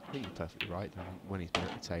 I think you're perfectly right. I mean, when he's been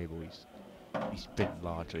at the table, he's been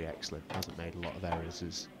largely excellent. Hasn't made a lot of errors,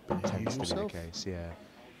 as tends to be the case. Yeah.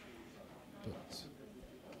 But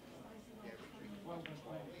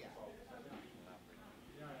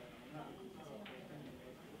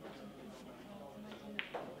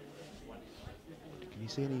can you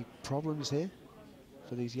see any problems here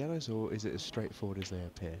for these yellows, or is it as straightforward as they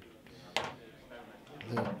appear?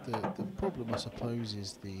 the problem, I suppose,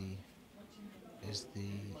 is the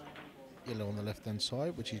yellow on the left-hand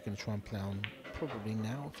side, which he's going to try and play on probably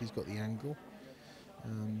now if he's got the angle.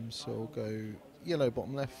 So I'll go yellow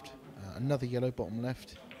bottom left, another yellow bottom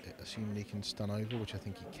left, assuming he can stun over, which I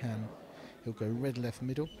think he can. He'll go red left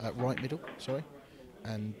middle, right middle, sorry,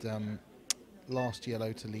 and last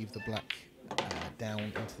yellow to leave the black down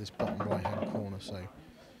into this bottom right-hand corner. So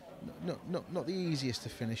not the easiest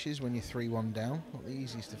of finishes when you're 3-1 down. Not the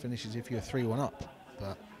easiest of finishes if you're 3-1 up,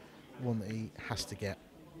 but one that he has to get.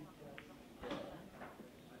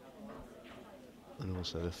 And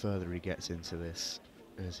also, the further he gets into this,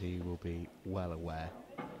 as he will be well aware,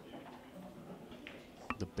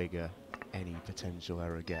 the bigger any potential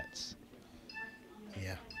error gets.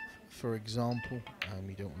 Yeah. For example,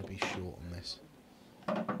 you don't want to be short on this.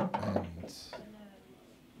 And he's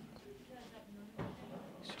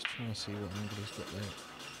just trying to see what angle he's got there.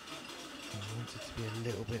 He wants it to be a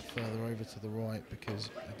little bit further over to the right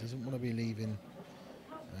because he doesn't want to be leaving.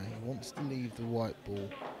 He wants to leave the white ball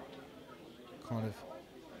kind of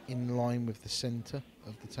in line with the centre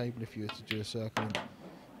of the table. If you were to do a circle,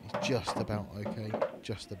 it's just about okay,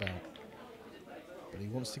 just about. But he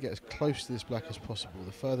wants to get as close to this black as possible.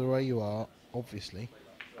 The further away you are, obviously,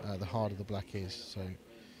 the harder the black is. So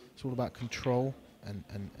it's all about control and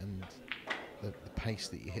the pace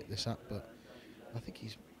that you hit this at. But I think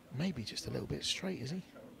he's maybe just a little bit straight, is he?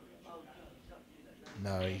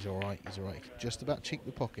 No, he's all right. He's all right. Just about cheek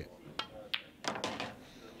the pocket.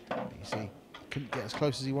 But you see, couldn't get as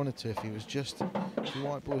close as he wanted to. If the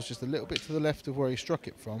white ball was just a little bit to the left of where he struck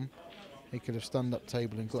it from, he could have stunned up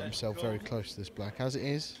table and got himself very close to this black. As it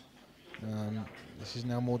is, this is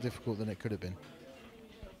now more difficult than it could have been.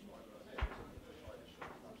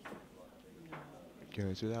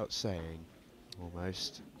 Goes without saying,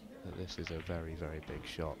 almost, that this is a very, very big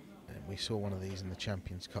shot. And we saw one of these in the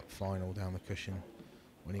Champions Cup final down the cushion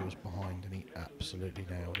when he was behind, and he absolutely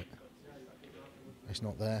nailed it. It's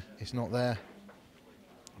not there. It's not there.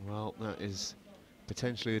 Well, that is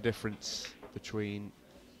potentially the difference between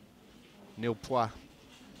nil point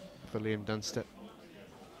for Liam Dunster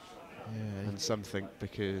and something,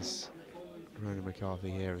 because Ronan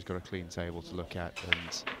McCarthy here has got a clean table to look at,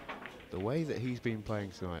 and the way that he's been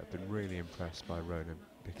playing tonight, I've been really impressed by Ronan,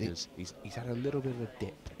 because he's had a little bit of a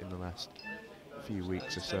dip in the last few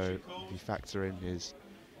weeks or so. If you factor in his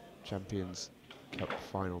Champions Cup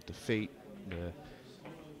final defeat, the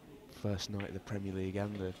first night of the Premier League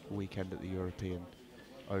and the weekend at the European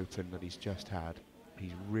Open that he's just had,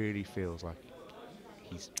 he really feels like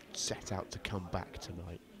he's set out to come back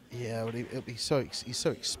tonight. Yeah, but he's so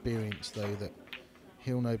experienced though that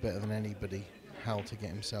he'll know better than anybody how to get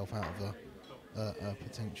himself out of a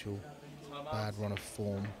potential bad run of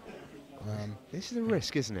form. This is a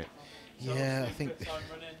risk, isn't it? Yeah, I think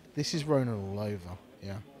this is Ronan all over.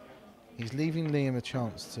 Yeah, he's leaving Liam a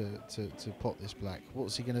chance to pot this black.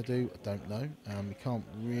 What's he going to do? I don't know. He can't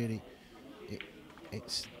really.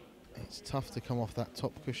 It's tough to come off that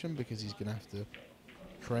top cushion because he's going to have to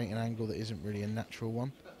create an angle that isn't really a natural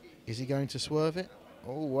one. Is he going to swerve it?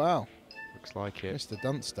 Oh wow! Looks like it. Mr.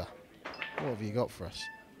 Dunster, what have you got for us?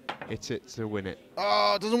 hit it to win it.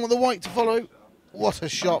 Oh, doesn't want the white to follow. What a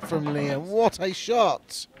shot from Liam. What a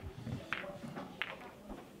shot.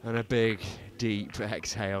 And a big, deep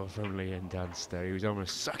exhale from Liam Dunster. He was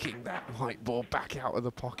almost sucking that white ball back out of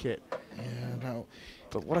the pocket. Yeah, no.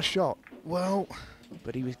 But what a shot. Well,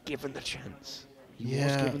 But he was given the chance. He yeah,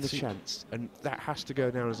 was given the chance. And that has to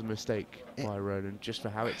go down as a mistake by Ronan, just for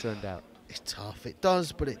how it turned out. it's tough. It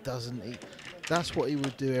does, but it doesn't. That's what he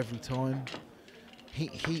would do every time. He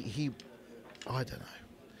I don't know.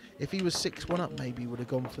 If he was 6-1 up, maybe he would have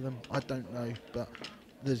gone for them. I don't know, but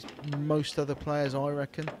there's most other players, I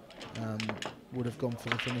reckon, would have gone for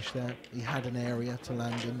the finish there. He had an area to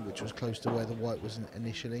land in, which was close to where the white was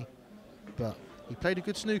initially, but he played a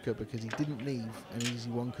good snooker because he didn't leave an easy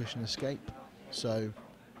one-cushion escape. So,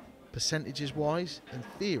 percentages-wise, in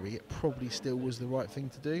theory, it probably still was the right thing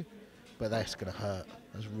to do, but that's going to hurt.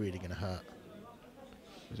 That's really going to hurt.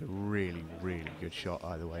 It was a really, really good shot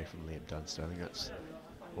either way from Liam Dunster. I think that's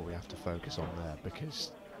what we have to focus on there,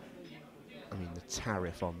 because, I mean, the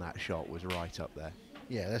tariff on that shot was right up there.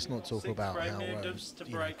 Yeah, let's not talk 6th about frame, how Liam Dubs to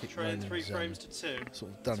break, Kit train 3 Ronan's, frames to 2.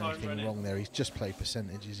 sort of done Time anything running. wrong there. He's just played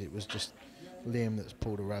percentages. It was just Liam that's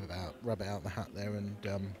pulled a rabbit out the hat there, and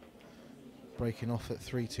breaking off at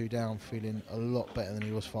 3-2 down, feeling a lot better than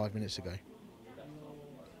he was 5 minutes ago.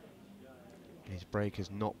 His break has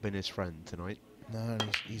not been his friend tonight. No,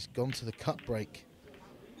 and he's gone to the cut break,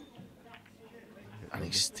 and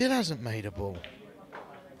he still hasn't made a ball.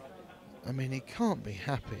 I mean, he can't be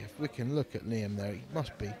happy. If we can look at Liam there, he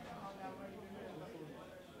must be.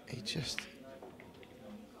 He just...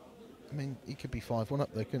 I mean, he could be 5-1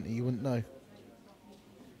 up there, couldn't he? You wouldn't know.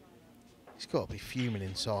 He's got to be fuming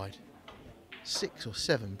inside. 6 or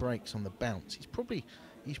 7 breaks on the bounce. He's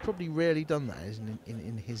probably rarely done that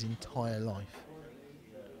in his entire life.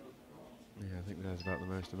 Yeah, I think that's about the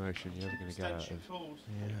most emotion you're ever going to get out of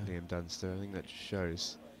Liam Dunster. I think that just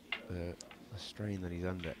shows the strain that he's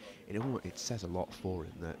under. It says a lot for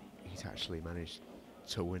him that he's actually managed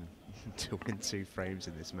to win 2 frames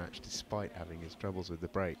in this match, despite having his troubles with the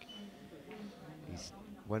break.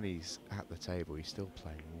 When he's at the table, he's still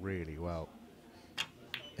playing really well.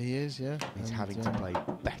 He is, yeah. He's having to play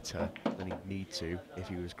better than he'd need to if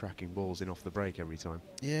he was cracking balls in off the break every time.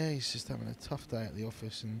 Yeah, he's just having a tough day at the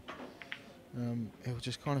office, and he'll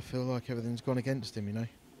just kind of feel like everything's gone against him, you know.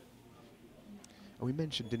 And we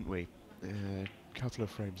mentioned, didn't we, a couple of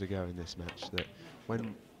frames ago in this match, that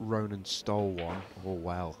when Ronan stole one, oh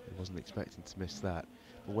well, he wasn't expecting to miss that,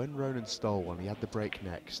 but when Ronan stole one, he had the break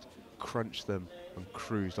next, crunched them and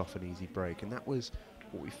cruised off an easy break, and that was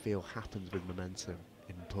what we feel happens with momentum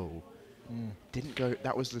in pool. Didn't go.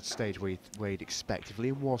 That was the stage where you'd expect, if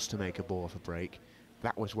Liam was to make a ball off a break,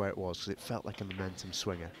 that was where it was, because it felt like a momentum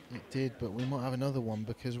swinger. It did, but we might have another one,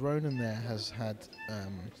 because Ronan there has had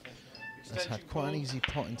quite an easy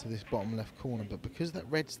pot into this bottom left corner, but because that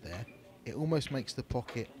red's there, it almost makes the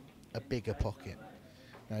pocket a bigger pocket.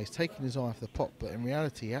 Now he's taking his eye off the pot, but in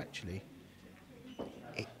reality, actually,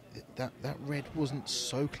 that red wasn't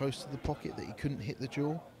so close to the pocket that he couldn't hit the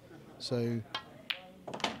jaw. So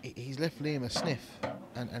he's left Liam a sniff,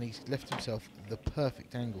 and he's left himself the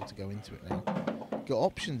perfect angle to go into it now. Got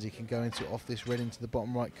options. He can go into it off this red into the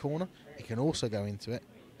bottom right corner. He can also go into it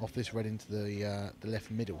off this red into the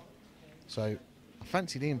left middle. So I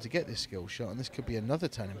fancy Liam to get this skill shot, and this could be another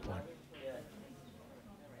turning point.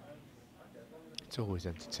 It's always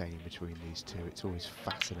entertaining between these two. It's always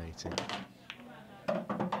fascinating.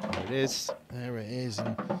 There it is. There it is,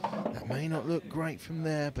 and that may not look great from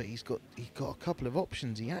there, but he's got a couple of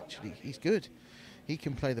options. He's good. He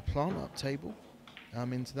can play the plant up table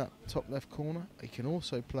into that top left corner. He can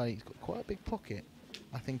also play. He's got quite a big pocket.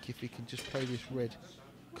 I think if he can just play this red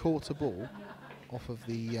quarter ball off of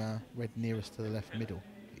the red nearest to the left middle,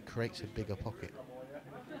 it creates a bigger pocket.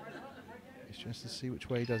 It's just to see which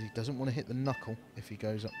way he does. He doesn't want to hit the knuckle if he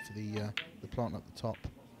goes up for the plant up the top.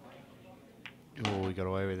 Oh, he got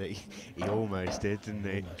away with it. He almost did, didn't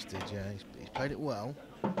he? Almost did, yeah. He's played it well.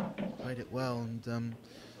 And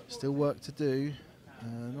still work to do.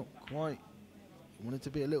 Not quite. He wanted to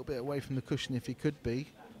be a little bit away from the cushion if he could be.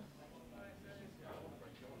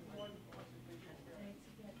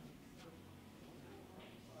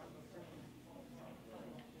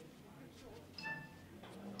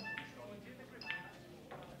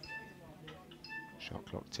 Shot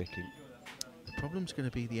clock ticking. The problem's going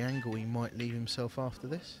to be the angle he might leave himself after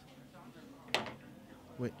this.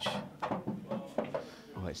 Which...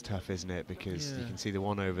 Oh, it's tough, isn't it? Because you can see the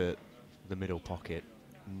one over the middle pocket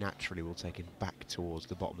naturally will take him back towards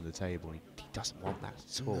the bottom of the table. He doesn't want that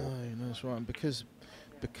at all. No, that's right. And because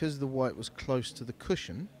the white was close to the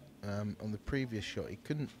cushion on the previous shot, he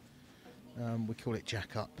couldn't We call it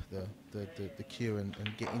jack up the cue and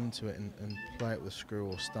get into it and play it with screw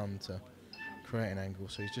or stun to create an angle.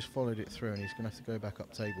 So he's just followed it through and he's going to have to go back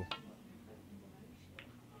up table.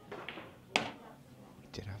 He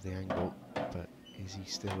did have the angle, but is he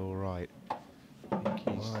still all right? I think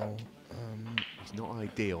he's not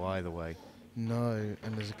ideal either way. No,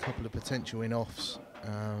 and there's a couple of potential in-offs.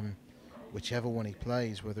 Whichever one he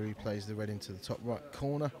plays, whether he plays the red into the top right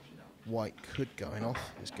corner, white could go in off.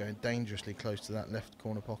 It's going dangerously close to that left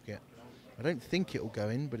corner pocket. I don't think it will go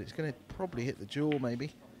in, but it's going to probably hit the jaw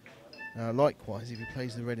maybe. Likewise, if he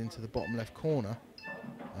plays the red into the bottom left corner,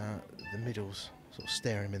 the middle's sort of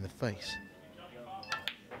staring him in the face.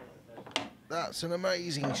 That's an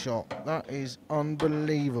amazing shot. That is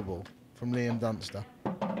unbelievable from Liam Dunster.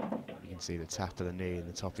 You can see the tap of the knee in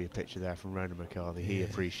the top of your picture there from Ronan McCarthy. He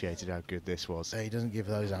appreciated how good this was. He doesn't give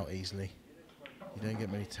those out easily. You don't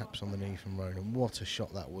get many taps on the knee from Ronan. What a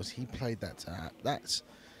shot that was. He played that tap. That's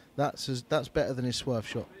better than his swerve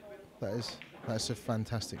shot. That's a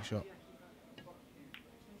fantastic shot.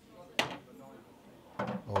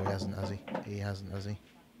 Oh, he hasn't, has he? He hasn't, has he?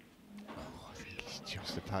 Oh, I think he's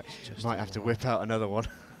just about. Might have to whip out another one.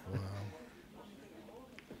 Wow.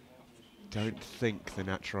 Don't think the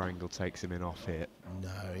natural angle takes him in off here.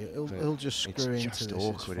 No, he'll just screw into this. It's just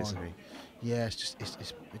awkward, isn't he? Yeah, it's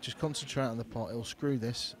just concentrate on the pot. He'll screw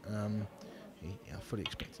this. I fully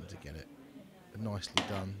expect him to get it. Nicely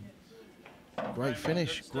done. Great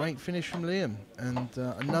finish from Liam, and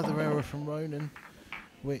another error from Ronan,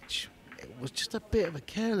 which it was just a bit of a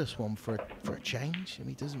careless one for a change. I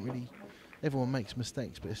mean, he doesn't really. Everyone makes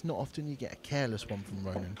mistakes, but it's not often you get a careless one from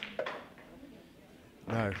Ronan.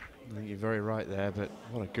 No, I think you're very right there, but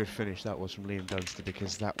what a good finish that was from Liam Dunster,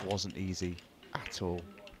 because that wasn't easy at all.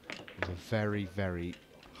 It was a very, very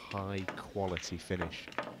high quality finish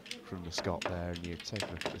from the Scot there, and you've taken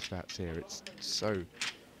a look at the stats here. It's so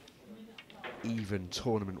even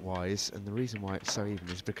tournament-wise, and the reason why it's so even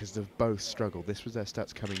is because they've both struggled. This was their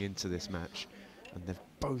stats coming into this match, and they've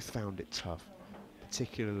both found it tough,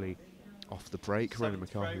 particularly off the break. Ronan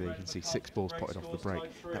McCarthy there, you can see 6 balls potted off the break.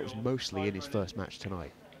 That was mostly in his first match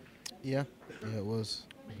tonight. Yeah, it was.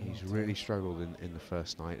 He's really struggled in the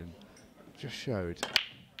first night, and just showed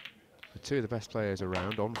the two of the best players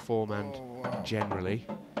around, on form and generally.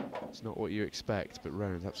 It's not what you expect, but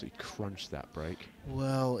Ronan's absolutely crunched that break.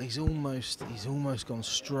 Well, he's almost gone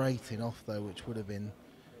straight in off though, which would have been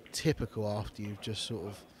typical after you've just sort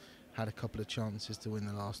of had a couple of chances to win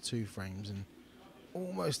the last 2 frames, and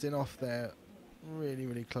almost in off there, really,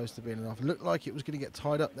 really close to being enough. Looked like it was going to get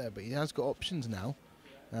tied up there, but he has got options now.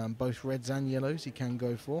 Both reds and yellows he can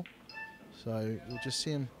go for. So we'll just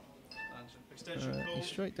see him. He's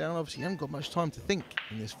straight down. Obviously, he hasn't got much time to think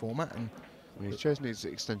in this format. And he's chosen his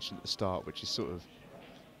extension at the start, which is sort of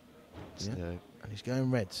and he's going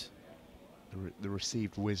reds. The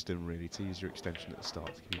received wisdom, really, to use your extension at the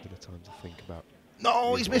start to give you a bit of time to think about.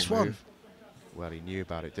 No, he's missed one. Well, he knew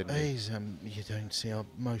about it, didn't he? You don't see a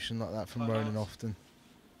motion like that from Ronan often.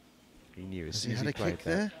 He knew as Has soon he as had he a played kick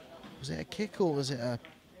there? Was it a kick or was it a...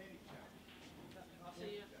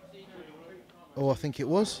 Oh, I think it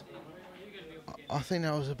was. I think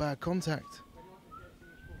that was a bad contact.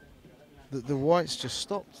 The white's just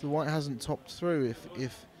stopped. The white hasn't topped through.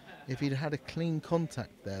 If he'd had a clean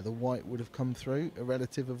contact there, the white would have come through,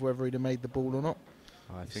 irrelative of whether he'd have made the ball or not.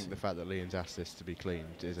 I think the fact that Liam's asked this to be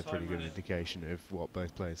cleaned is a pretty good indication of what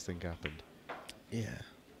both players think happened. Yeah.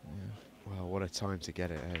 Well, what a time to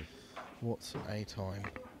get it, eh? What's a time?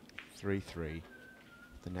 3-3.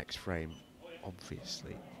 The next frame,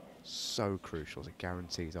 obviously, so crucial as it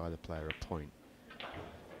guarantees either player a point.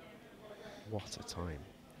 What a time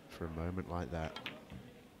for a moment like that.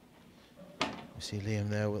 You see Liam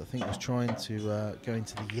there, I think was trying to go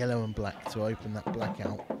into the yellow and black to open that black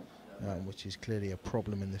out, which is clearly a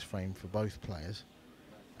problem in this frame for both players.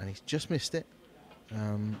 And he's just missed it.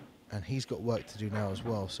 And he's got work to do now as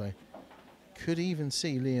well, so could even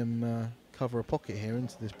see Liam cover a pocket here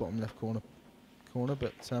into this bottom left corner,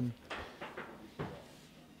 but I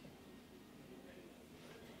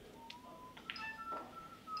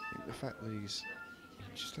think the fact that he's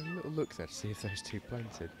just had a little look there to see if those two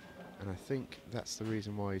planted, and I think that's the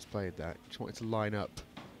reason why he's played that. Just wanted to line up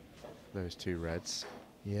those 2 reds.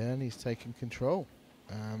 yeah, and he's taken control.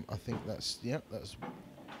 I think that's he's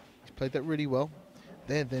played that really well.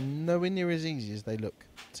 They're nowhere near as easy as they look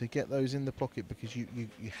to get those in the pocket, because you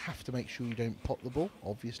have to make sure you don't pop the ball,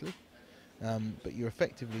 obviously, but you're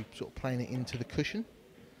effectively sort of playing it into the cushion,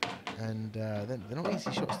 and they're not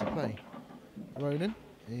easy shots to play. Ronan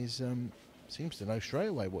seems to know straight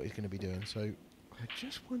away what he's going to be doing, so I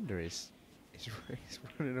just wonder is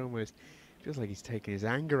Ronan almost Feels like he's taking his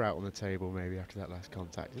anger out on the table maybe after that last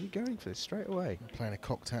contact. Is he going for this straight away? Playing a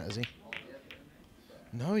cocked-hat, is he?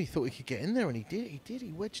 No, he thought he could get in there, and he did. He did.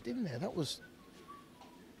 He wedged in there. That was...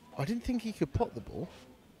 I didn't think he could pot the ball,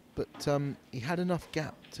 but he had enough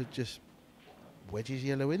gap to just wedge his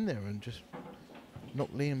yellow in there and just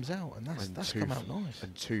knock Liam's out, and that's come out nice.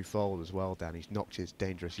 And two-fold as well, Dan. He's knocked his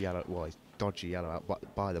dangerous yellow, well, his dodgy yellow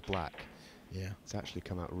out by the black. Yeah. It's actually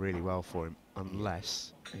come out really well for him,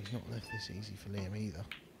 unless... He's not left this easy for Liam either.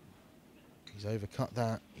 He's overcut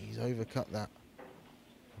that. He's overcut that.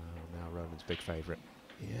 Now Ronan's big favourite.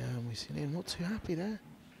 Yeah, and we see Liam not too happy there.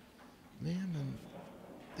 Liam, and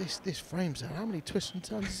this frames out. How many twists and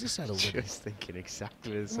turns has this had already? Just thinking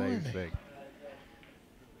exactly the same thing.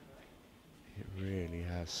 It really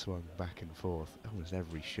has swung back and forth almost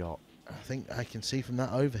every shot. I think I can see from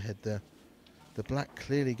that overhead the black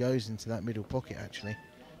clearly goes into that middle pocket actually,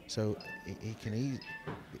 so he can ease.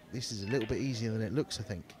 This is a little bit easier than it looks, I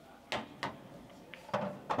think.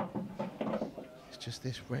 It's just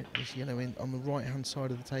this yellow in on the right hand side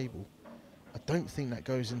of the table. I don't think that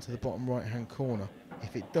goes into the bottom right hand corner.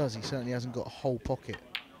 If it does, he certainly hasn't got a whole pocket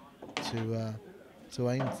to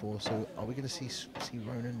aim for. So are we going to see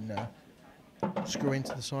Ronan screw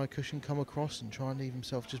into the side cushion, come across and try and leave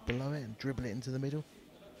himself just below it and dribble it into the middle?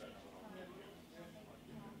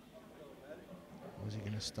 Or is he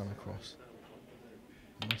going to stun across?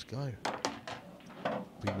 He must go.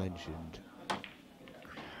 We mentioned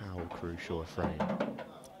how crucial a frame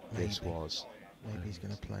this was. Maybe he's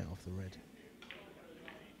going to play it off the red.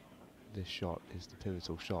 This shot is the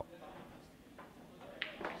pivotal shot.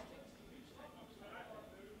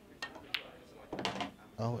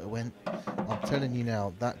 Oh, it went. I'm telling you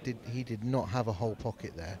now, he did not have a whole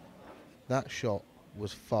pocket there. That shot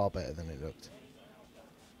was far better than it looked.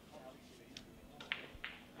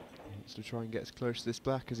 He wants to try and get as close to this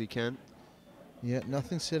black as he can. Yeah,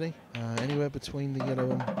 nothing silly. Anywhere between the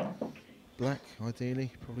yellow and black,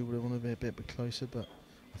 ideally. Probably would have wanted to be a bit closer, but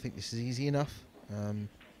I think this is easy enough.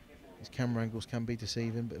 His camera angles can be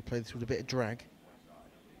deceiving, but he'll play this with a bit of drag.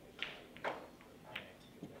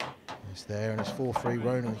 It's there, and it's 4-3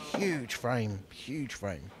 Ronan. Huge frame, huge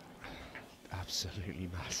frame. Absolutely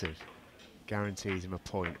massive. Guarantees him a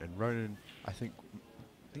point. And Ronan, I think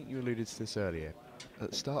you alluded to this earlier. At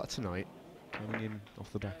the start of tonight, coming in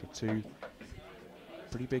off the back of two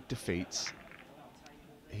pretty big defeats,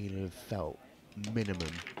 he'll have felt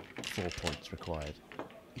minimum 4 points required.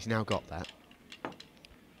 He's now got that.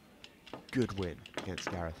 Good win against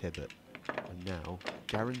Gareth Hibbert. And now,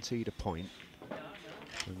 guaranteed a point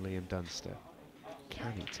from Liam Dunster.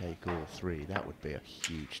 Can he take all three? That would be a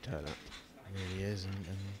huge turn up. It really is, and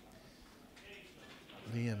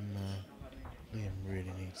Liam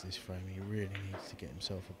really needs this frame. He really needs to get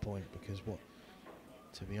himself a point, because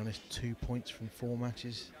to be honest, 2 points from 4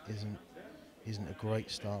 matches isn't a great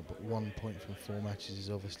start, but 1 point from 4 matches is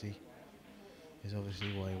obviously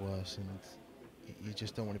way worse, and you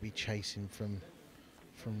just don't want to be chasing from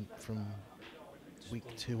week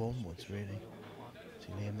 2 onwards, really.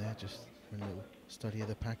 See Liam there, just a little study of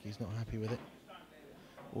the pack. He's not happy with it.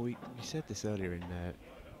 Well, we said this earlier in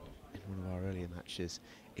one of our earlier matches.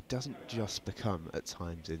 It doesn't just become at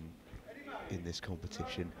times in this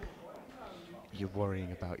competition you're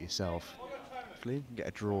worrying about yourself. If Liam can get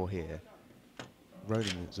a draw here,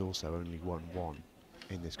 Ronan has also only won 1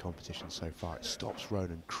 in this competition so far. It stops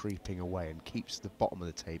Ronan creeping away and keeps the bottom of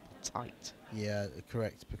the table tight. Yeah,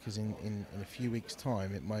 correct, because in a few weeks'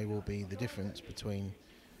 time it may well be the difference between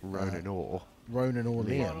Ronan or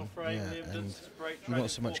Liam. Frame, Yeah, Liam and Dunster's break, you're not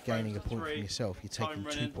so trailing much 4 gaining a frames to point from 3, yourself, you're taking time 2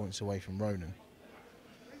 running. points away from Ronan.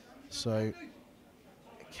 So,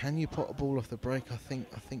 can you pot a ball off the break? I think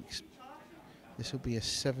this will be a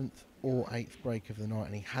 7th or 8th break of the night,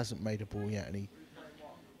 and he hasn't made a ball yet, and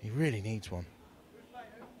he really needs one.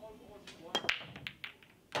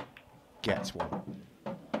 gets one.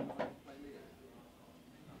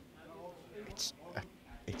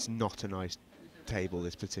 It's not a nice table,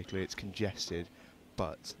 this particularly. It's congested,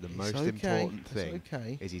 but the most important thing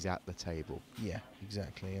is he's at the table. Yeah,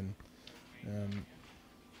 exactly. And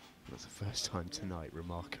that's the first time tonight,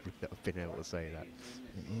 remarkably, that I've been able to say that.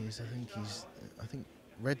 It is. I think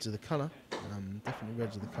reds are the colour. Definitely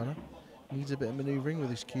reds are the colour. Needs a bit of manoeuvring with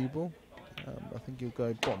his cue ball. I think he'll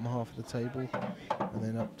go bottom half of the table and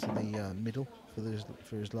then up to the middle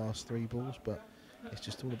for his last 3 balls. But it's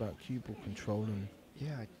just all about cue ball control, and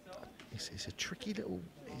yeah, it's a tricky little.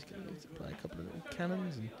 He's going to need to play a couple of little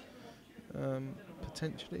cannons, and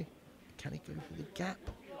potentially, can he go for the gap?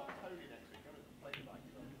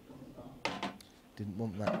 Didn't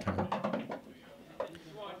want that cannon.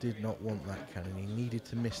 did not want that cannon. He needed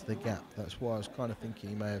to miss the gap. That's why I was kind of thinking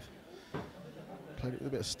he may have played it with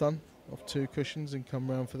a bit of stun off 2 cushions and come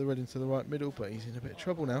round for the red into the right middle, but he's in a bit of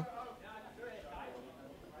trouble now.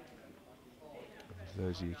 For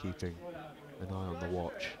those of you keeping an eye on the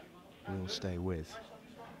watch, we'll stay with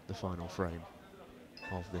the final frame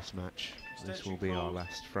of this match. This will be our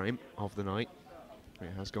last frame of the night.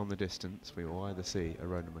 It has gone the distance. We will either see a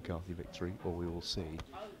Ronan McCarthy victory or we will see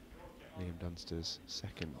Liam Dunster's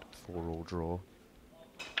second 4-all draw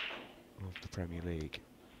of the Premier League.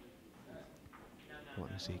 What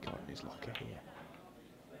has he got in his locker here?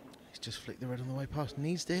 He's just flicked the red on the way past.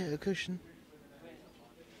 Needs to hit a cushion.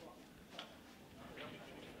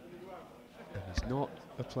 And he's not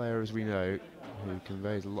a player, as we know, who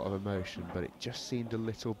conveys a lot of emotion, but it just seemed a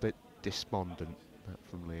little bit despondent, that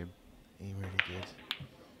from Liam. He really did.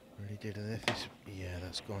 Really did. And if this, yeah,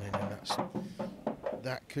 that's gone in, and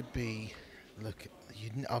that could be. Look,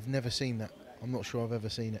 I've never seen that. I'm not sure I've ever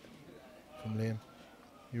seen it from Liam.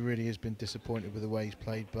 He really has been disappointed with the way he's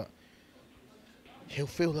played, but he'll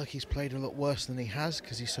feel like he's played a lot worse than he has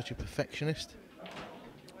because he's such a perfectionist.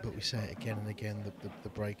 But we say it again and again, the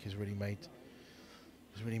break has really made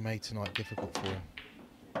tonight difficult for him.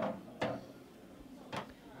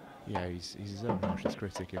 Yeah, he's his own harshest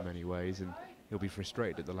critic in many ways, and he'll be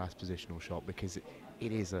frustrated at the last positional shot because it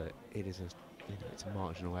is a you know, it's a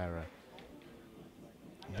marginal error.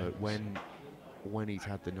 Yeah, But when he's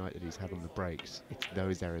had the night that he's had on the breaks, it's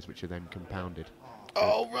those errors which are then compounded.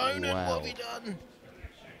 Oh, Ronan, Wow. what have you done?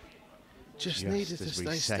 Just needed to as we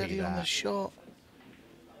stay say steady on the that. shot.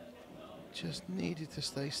 Just needed to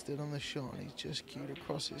stay still on the shot, and he's just cued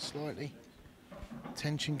across it slightly.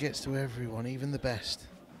 Tension gets to everyone, even the best.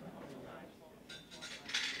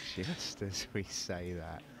 Just as we say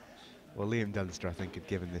that. Well, Liam Dunster, I think, had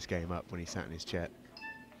given this game up when he sat in his chair.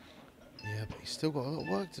 Yeah, but he's still got a lot of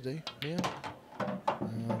work to do. Yeah.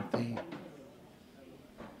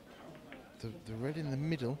 The red in the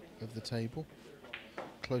middle of the table,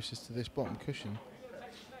 closest to this bottom cushion,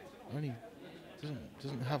 only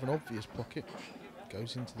doesn't have an obvious pocket.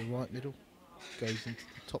 Goes into the right middle, goes into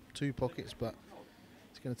the top 2 pockets, but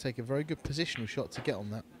it's going to take a very good positional shot to get on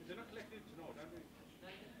that.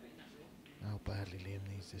 How badly Liam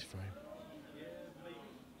needs this frame.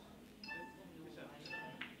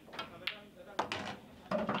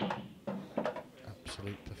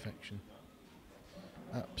 Absolute perfection.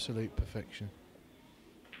 Absolute perfection.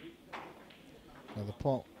 Now the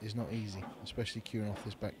pot is not easy, especially queuing off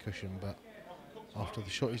this back cushion, but after the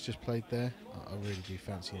shot he's just played there, I really do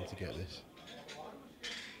fancy him to get this.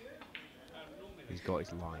 He's got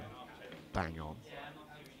his line bang on.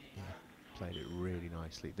 Yeah, Played it really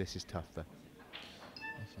nicely. This is tough, though.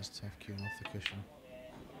 this is tough queuing off the cushion.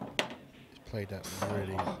 He's played that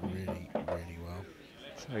really, really, really well.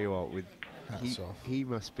 Tell you what, with Hats off. he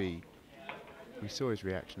must be. We saw his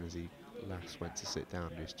reaction as he last went to sit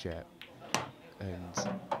down in his chair, and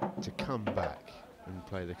to come back and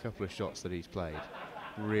play the couple of shots that he's played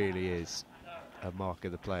really is a mark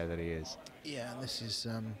of the player that he is. Yeah, and this is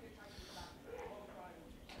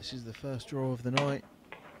the first draw of the night,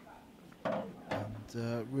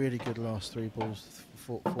 and really good last 3 balls,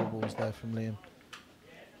 four balls there from Liam.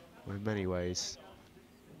 Well, in many ways,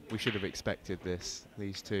 we should have expected this.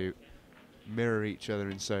 These two mirror each other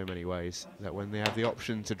in so many ways that when they have the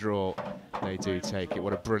option to draw, they do take it.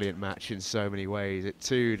 What a brilliant match in so many ways. It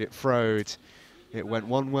two'd, it throwed, it went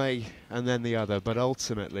one way and then the other, but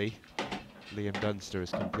ultimately Liam Dunster has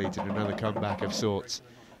completed another comeback of sorts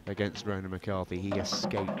against Ronan McCarthy. He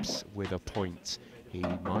escapes with a point he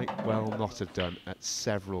might well not have done at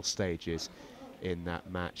several stages in that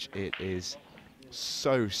match. It is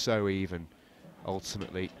so even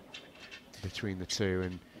ultimately between the two,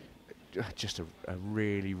 and just a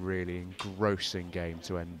really engrossing game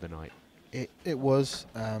to end the night. It was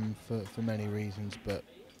for many reasons, but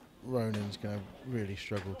Ronan's going to really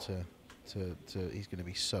struggle to he's going to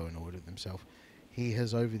be so annoyed with himself. He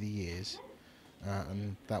has over the years,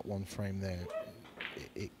 and that one frame there,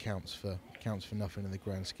 it counts for nothing in the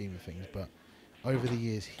grand scheme of things, but over the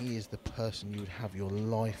years he is the person you would have your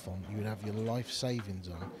life on, you would have your life savings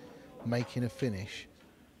on, making a finish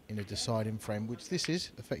in a deciding frame, which this is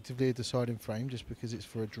effectively a deciding frame. Just because it's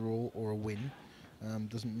for a draw or a win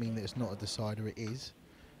doesn't mean that it's not a decider. It is,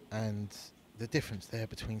 and the difference there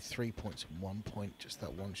between 3 points and 1 point, just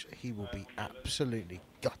that one shot, he will be absolutely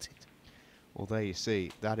gutted. Well, there you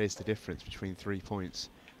see, that is the difference between 3 points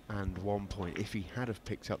and 1 point. If he had have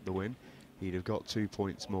picked up the win, he'd have got 2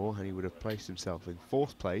 points more and he would have placed himself in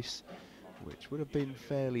 4th place, which would have been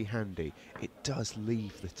fairly handy. It does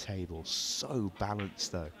leave the table so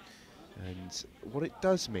balanced, though. And what it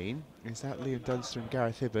does mean is that Liam Dunster and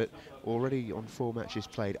Gareth Hibbert, already on 4 matches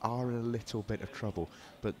played, are in a little bit of trouble.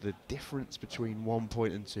 But the difference between 1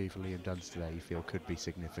 point and 2 for Liam Dunster there, you feel, could be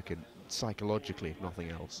significant, psychologically, if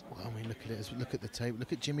nothing else. Well, I mean, look at it. As we look at the table,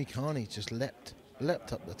 look at Jimmy Carney just leapt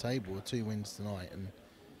up the table with 2 wins tonight,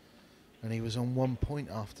 and he was on 1 point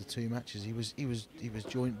after 2 matches. He was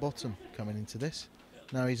joint bottom coming into this.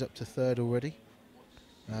 Now he's up to 3rd already.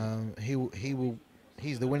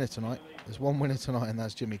 He's the winner tonight. There's one winner tonight, and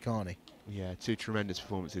that's Jimmy Carney. Yeah, 2 tremendous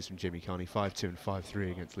performances from Jimmy Carney, 5-2 and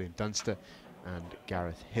 5-3 against Liam Dunster and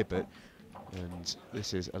Gareth Hibbert. And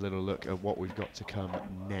this is a little look at what we've got to come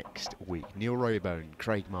next week. Neil Raybone,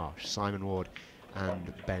 Craig Marsh, Simon Ward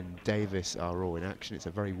and Ben Davis are all in action. It's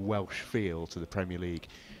a very Welsh feel to the Premier League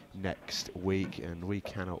next week, and we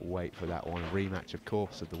cannot wait for that one. A rematch, of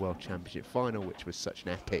course, of the World Championship final, which was such an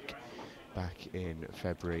epic back in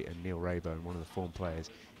February, and Neil Raybone, one of the form players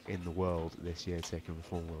in the world this year, taking the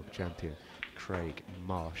former world champion Craig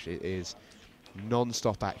Marsh. It is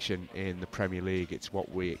non-stop action in the Premier League. It's what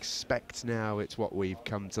we expect now. It's what we've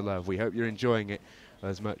come to love. We hope you're enjoying it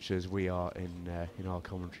as much as we are in our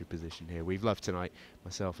commentary position here. We've loved tonight,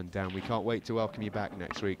 myself and Dan. We can't wait to welcome you back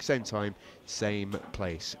next week, same time, same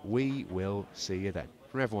place. We will see you then.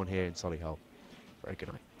 From everyone here in Solihull, very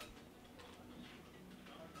good night.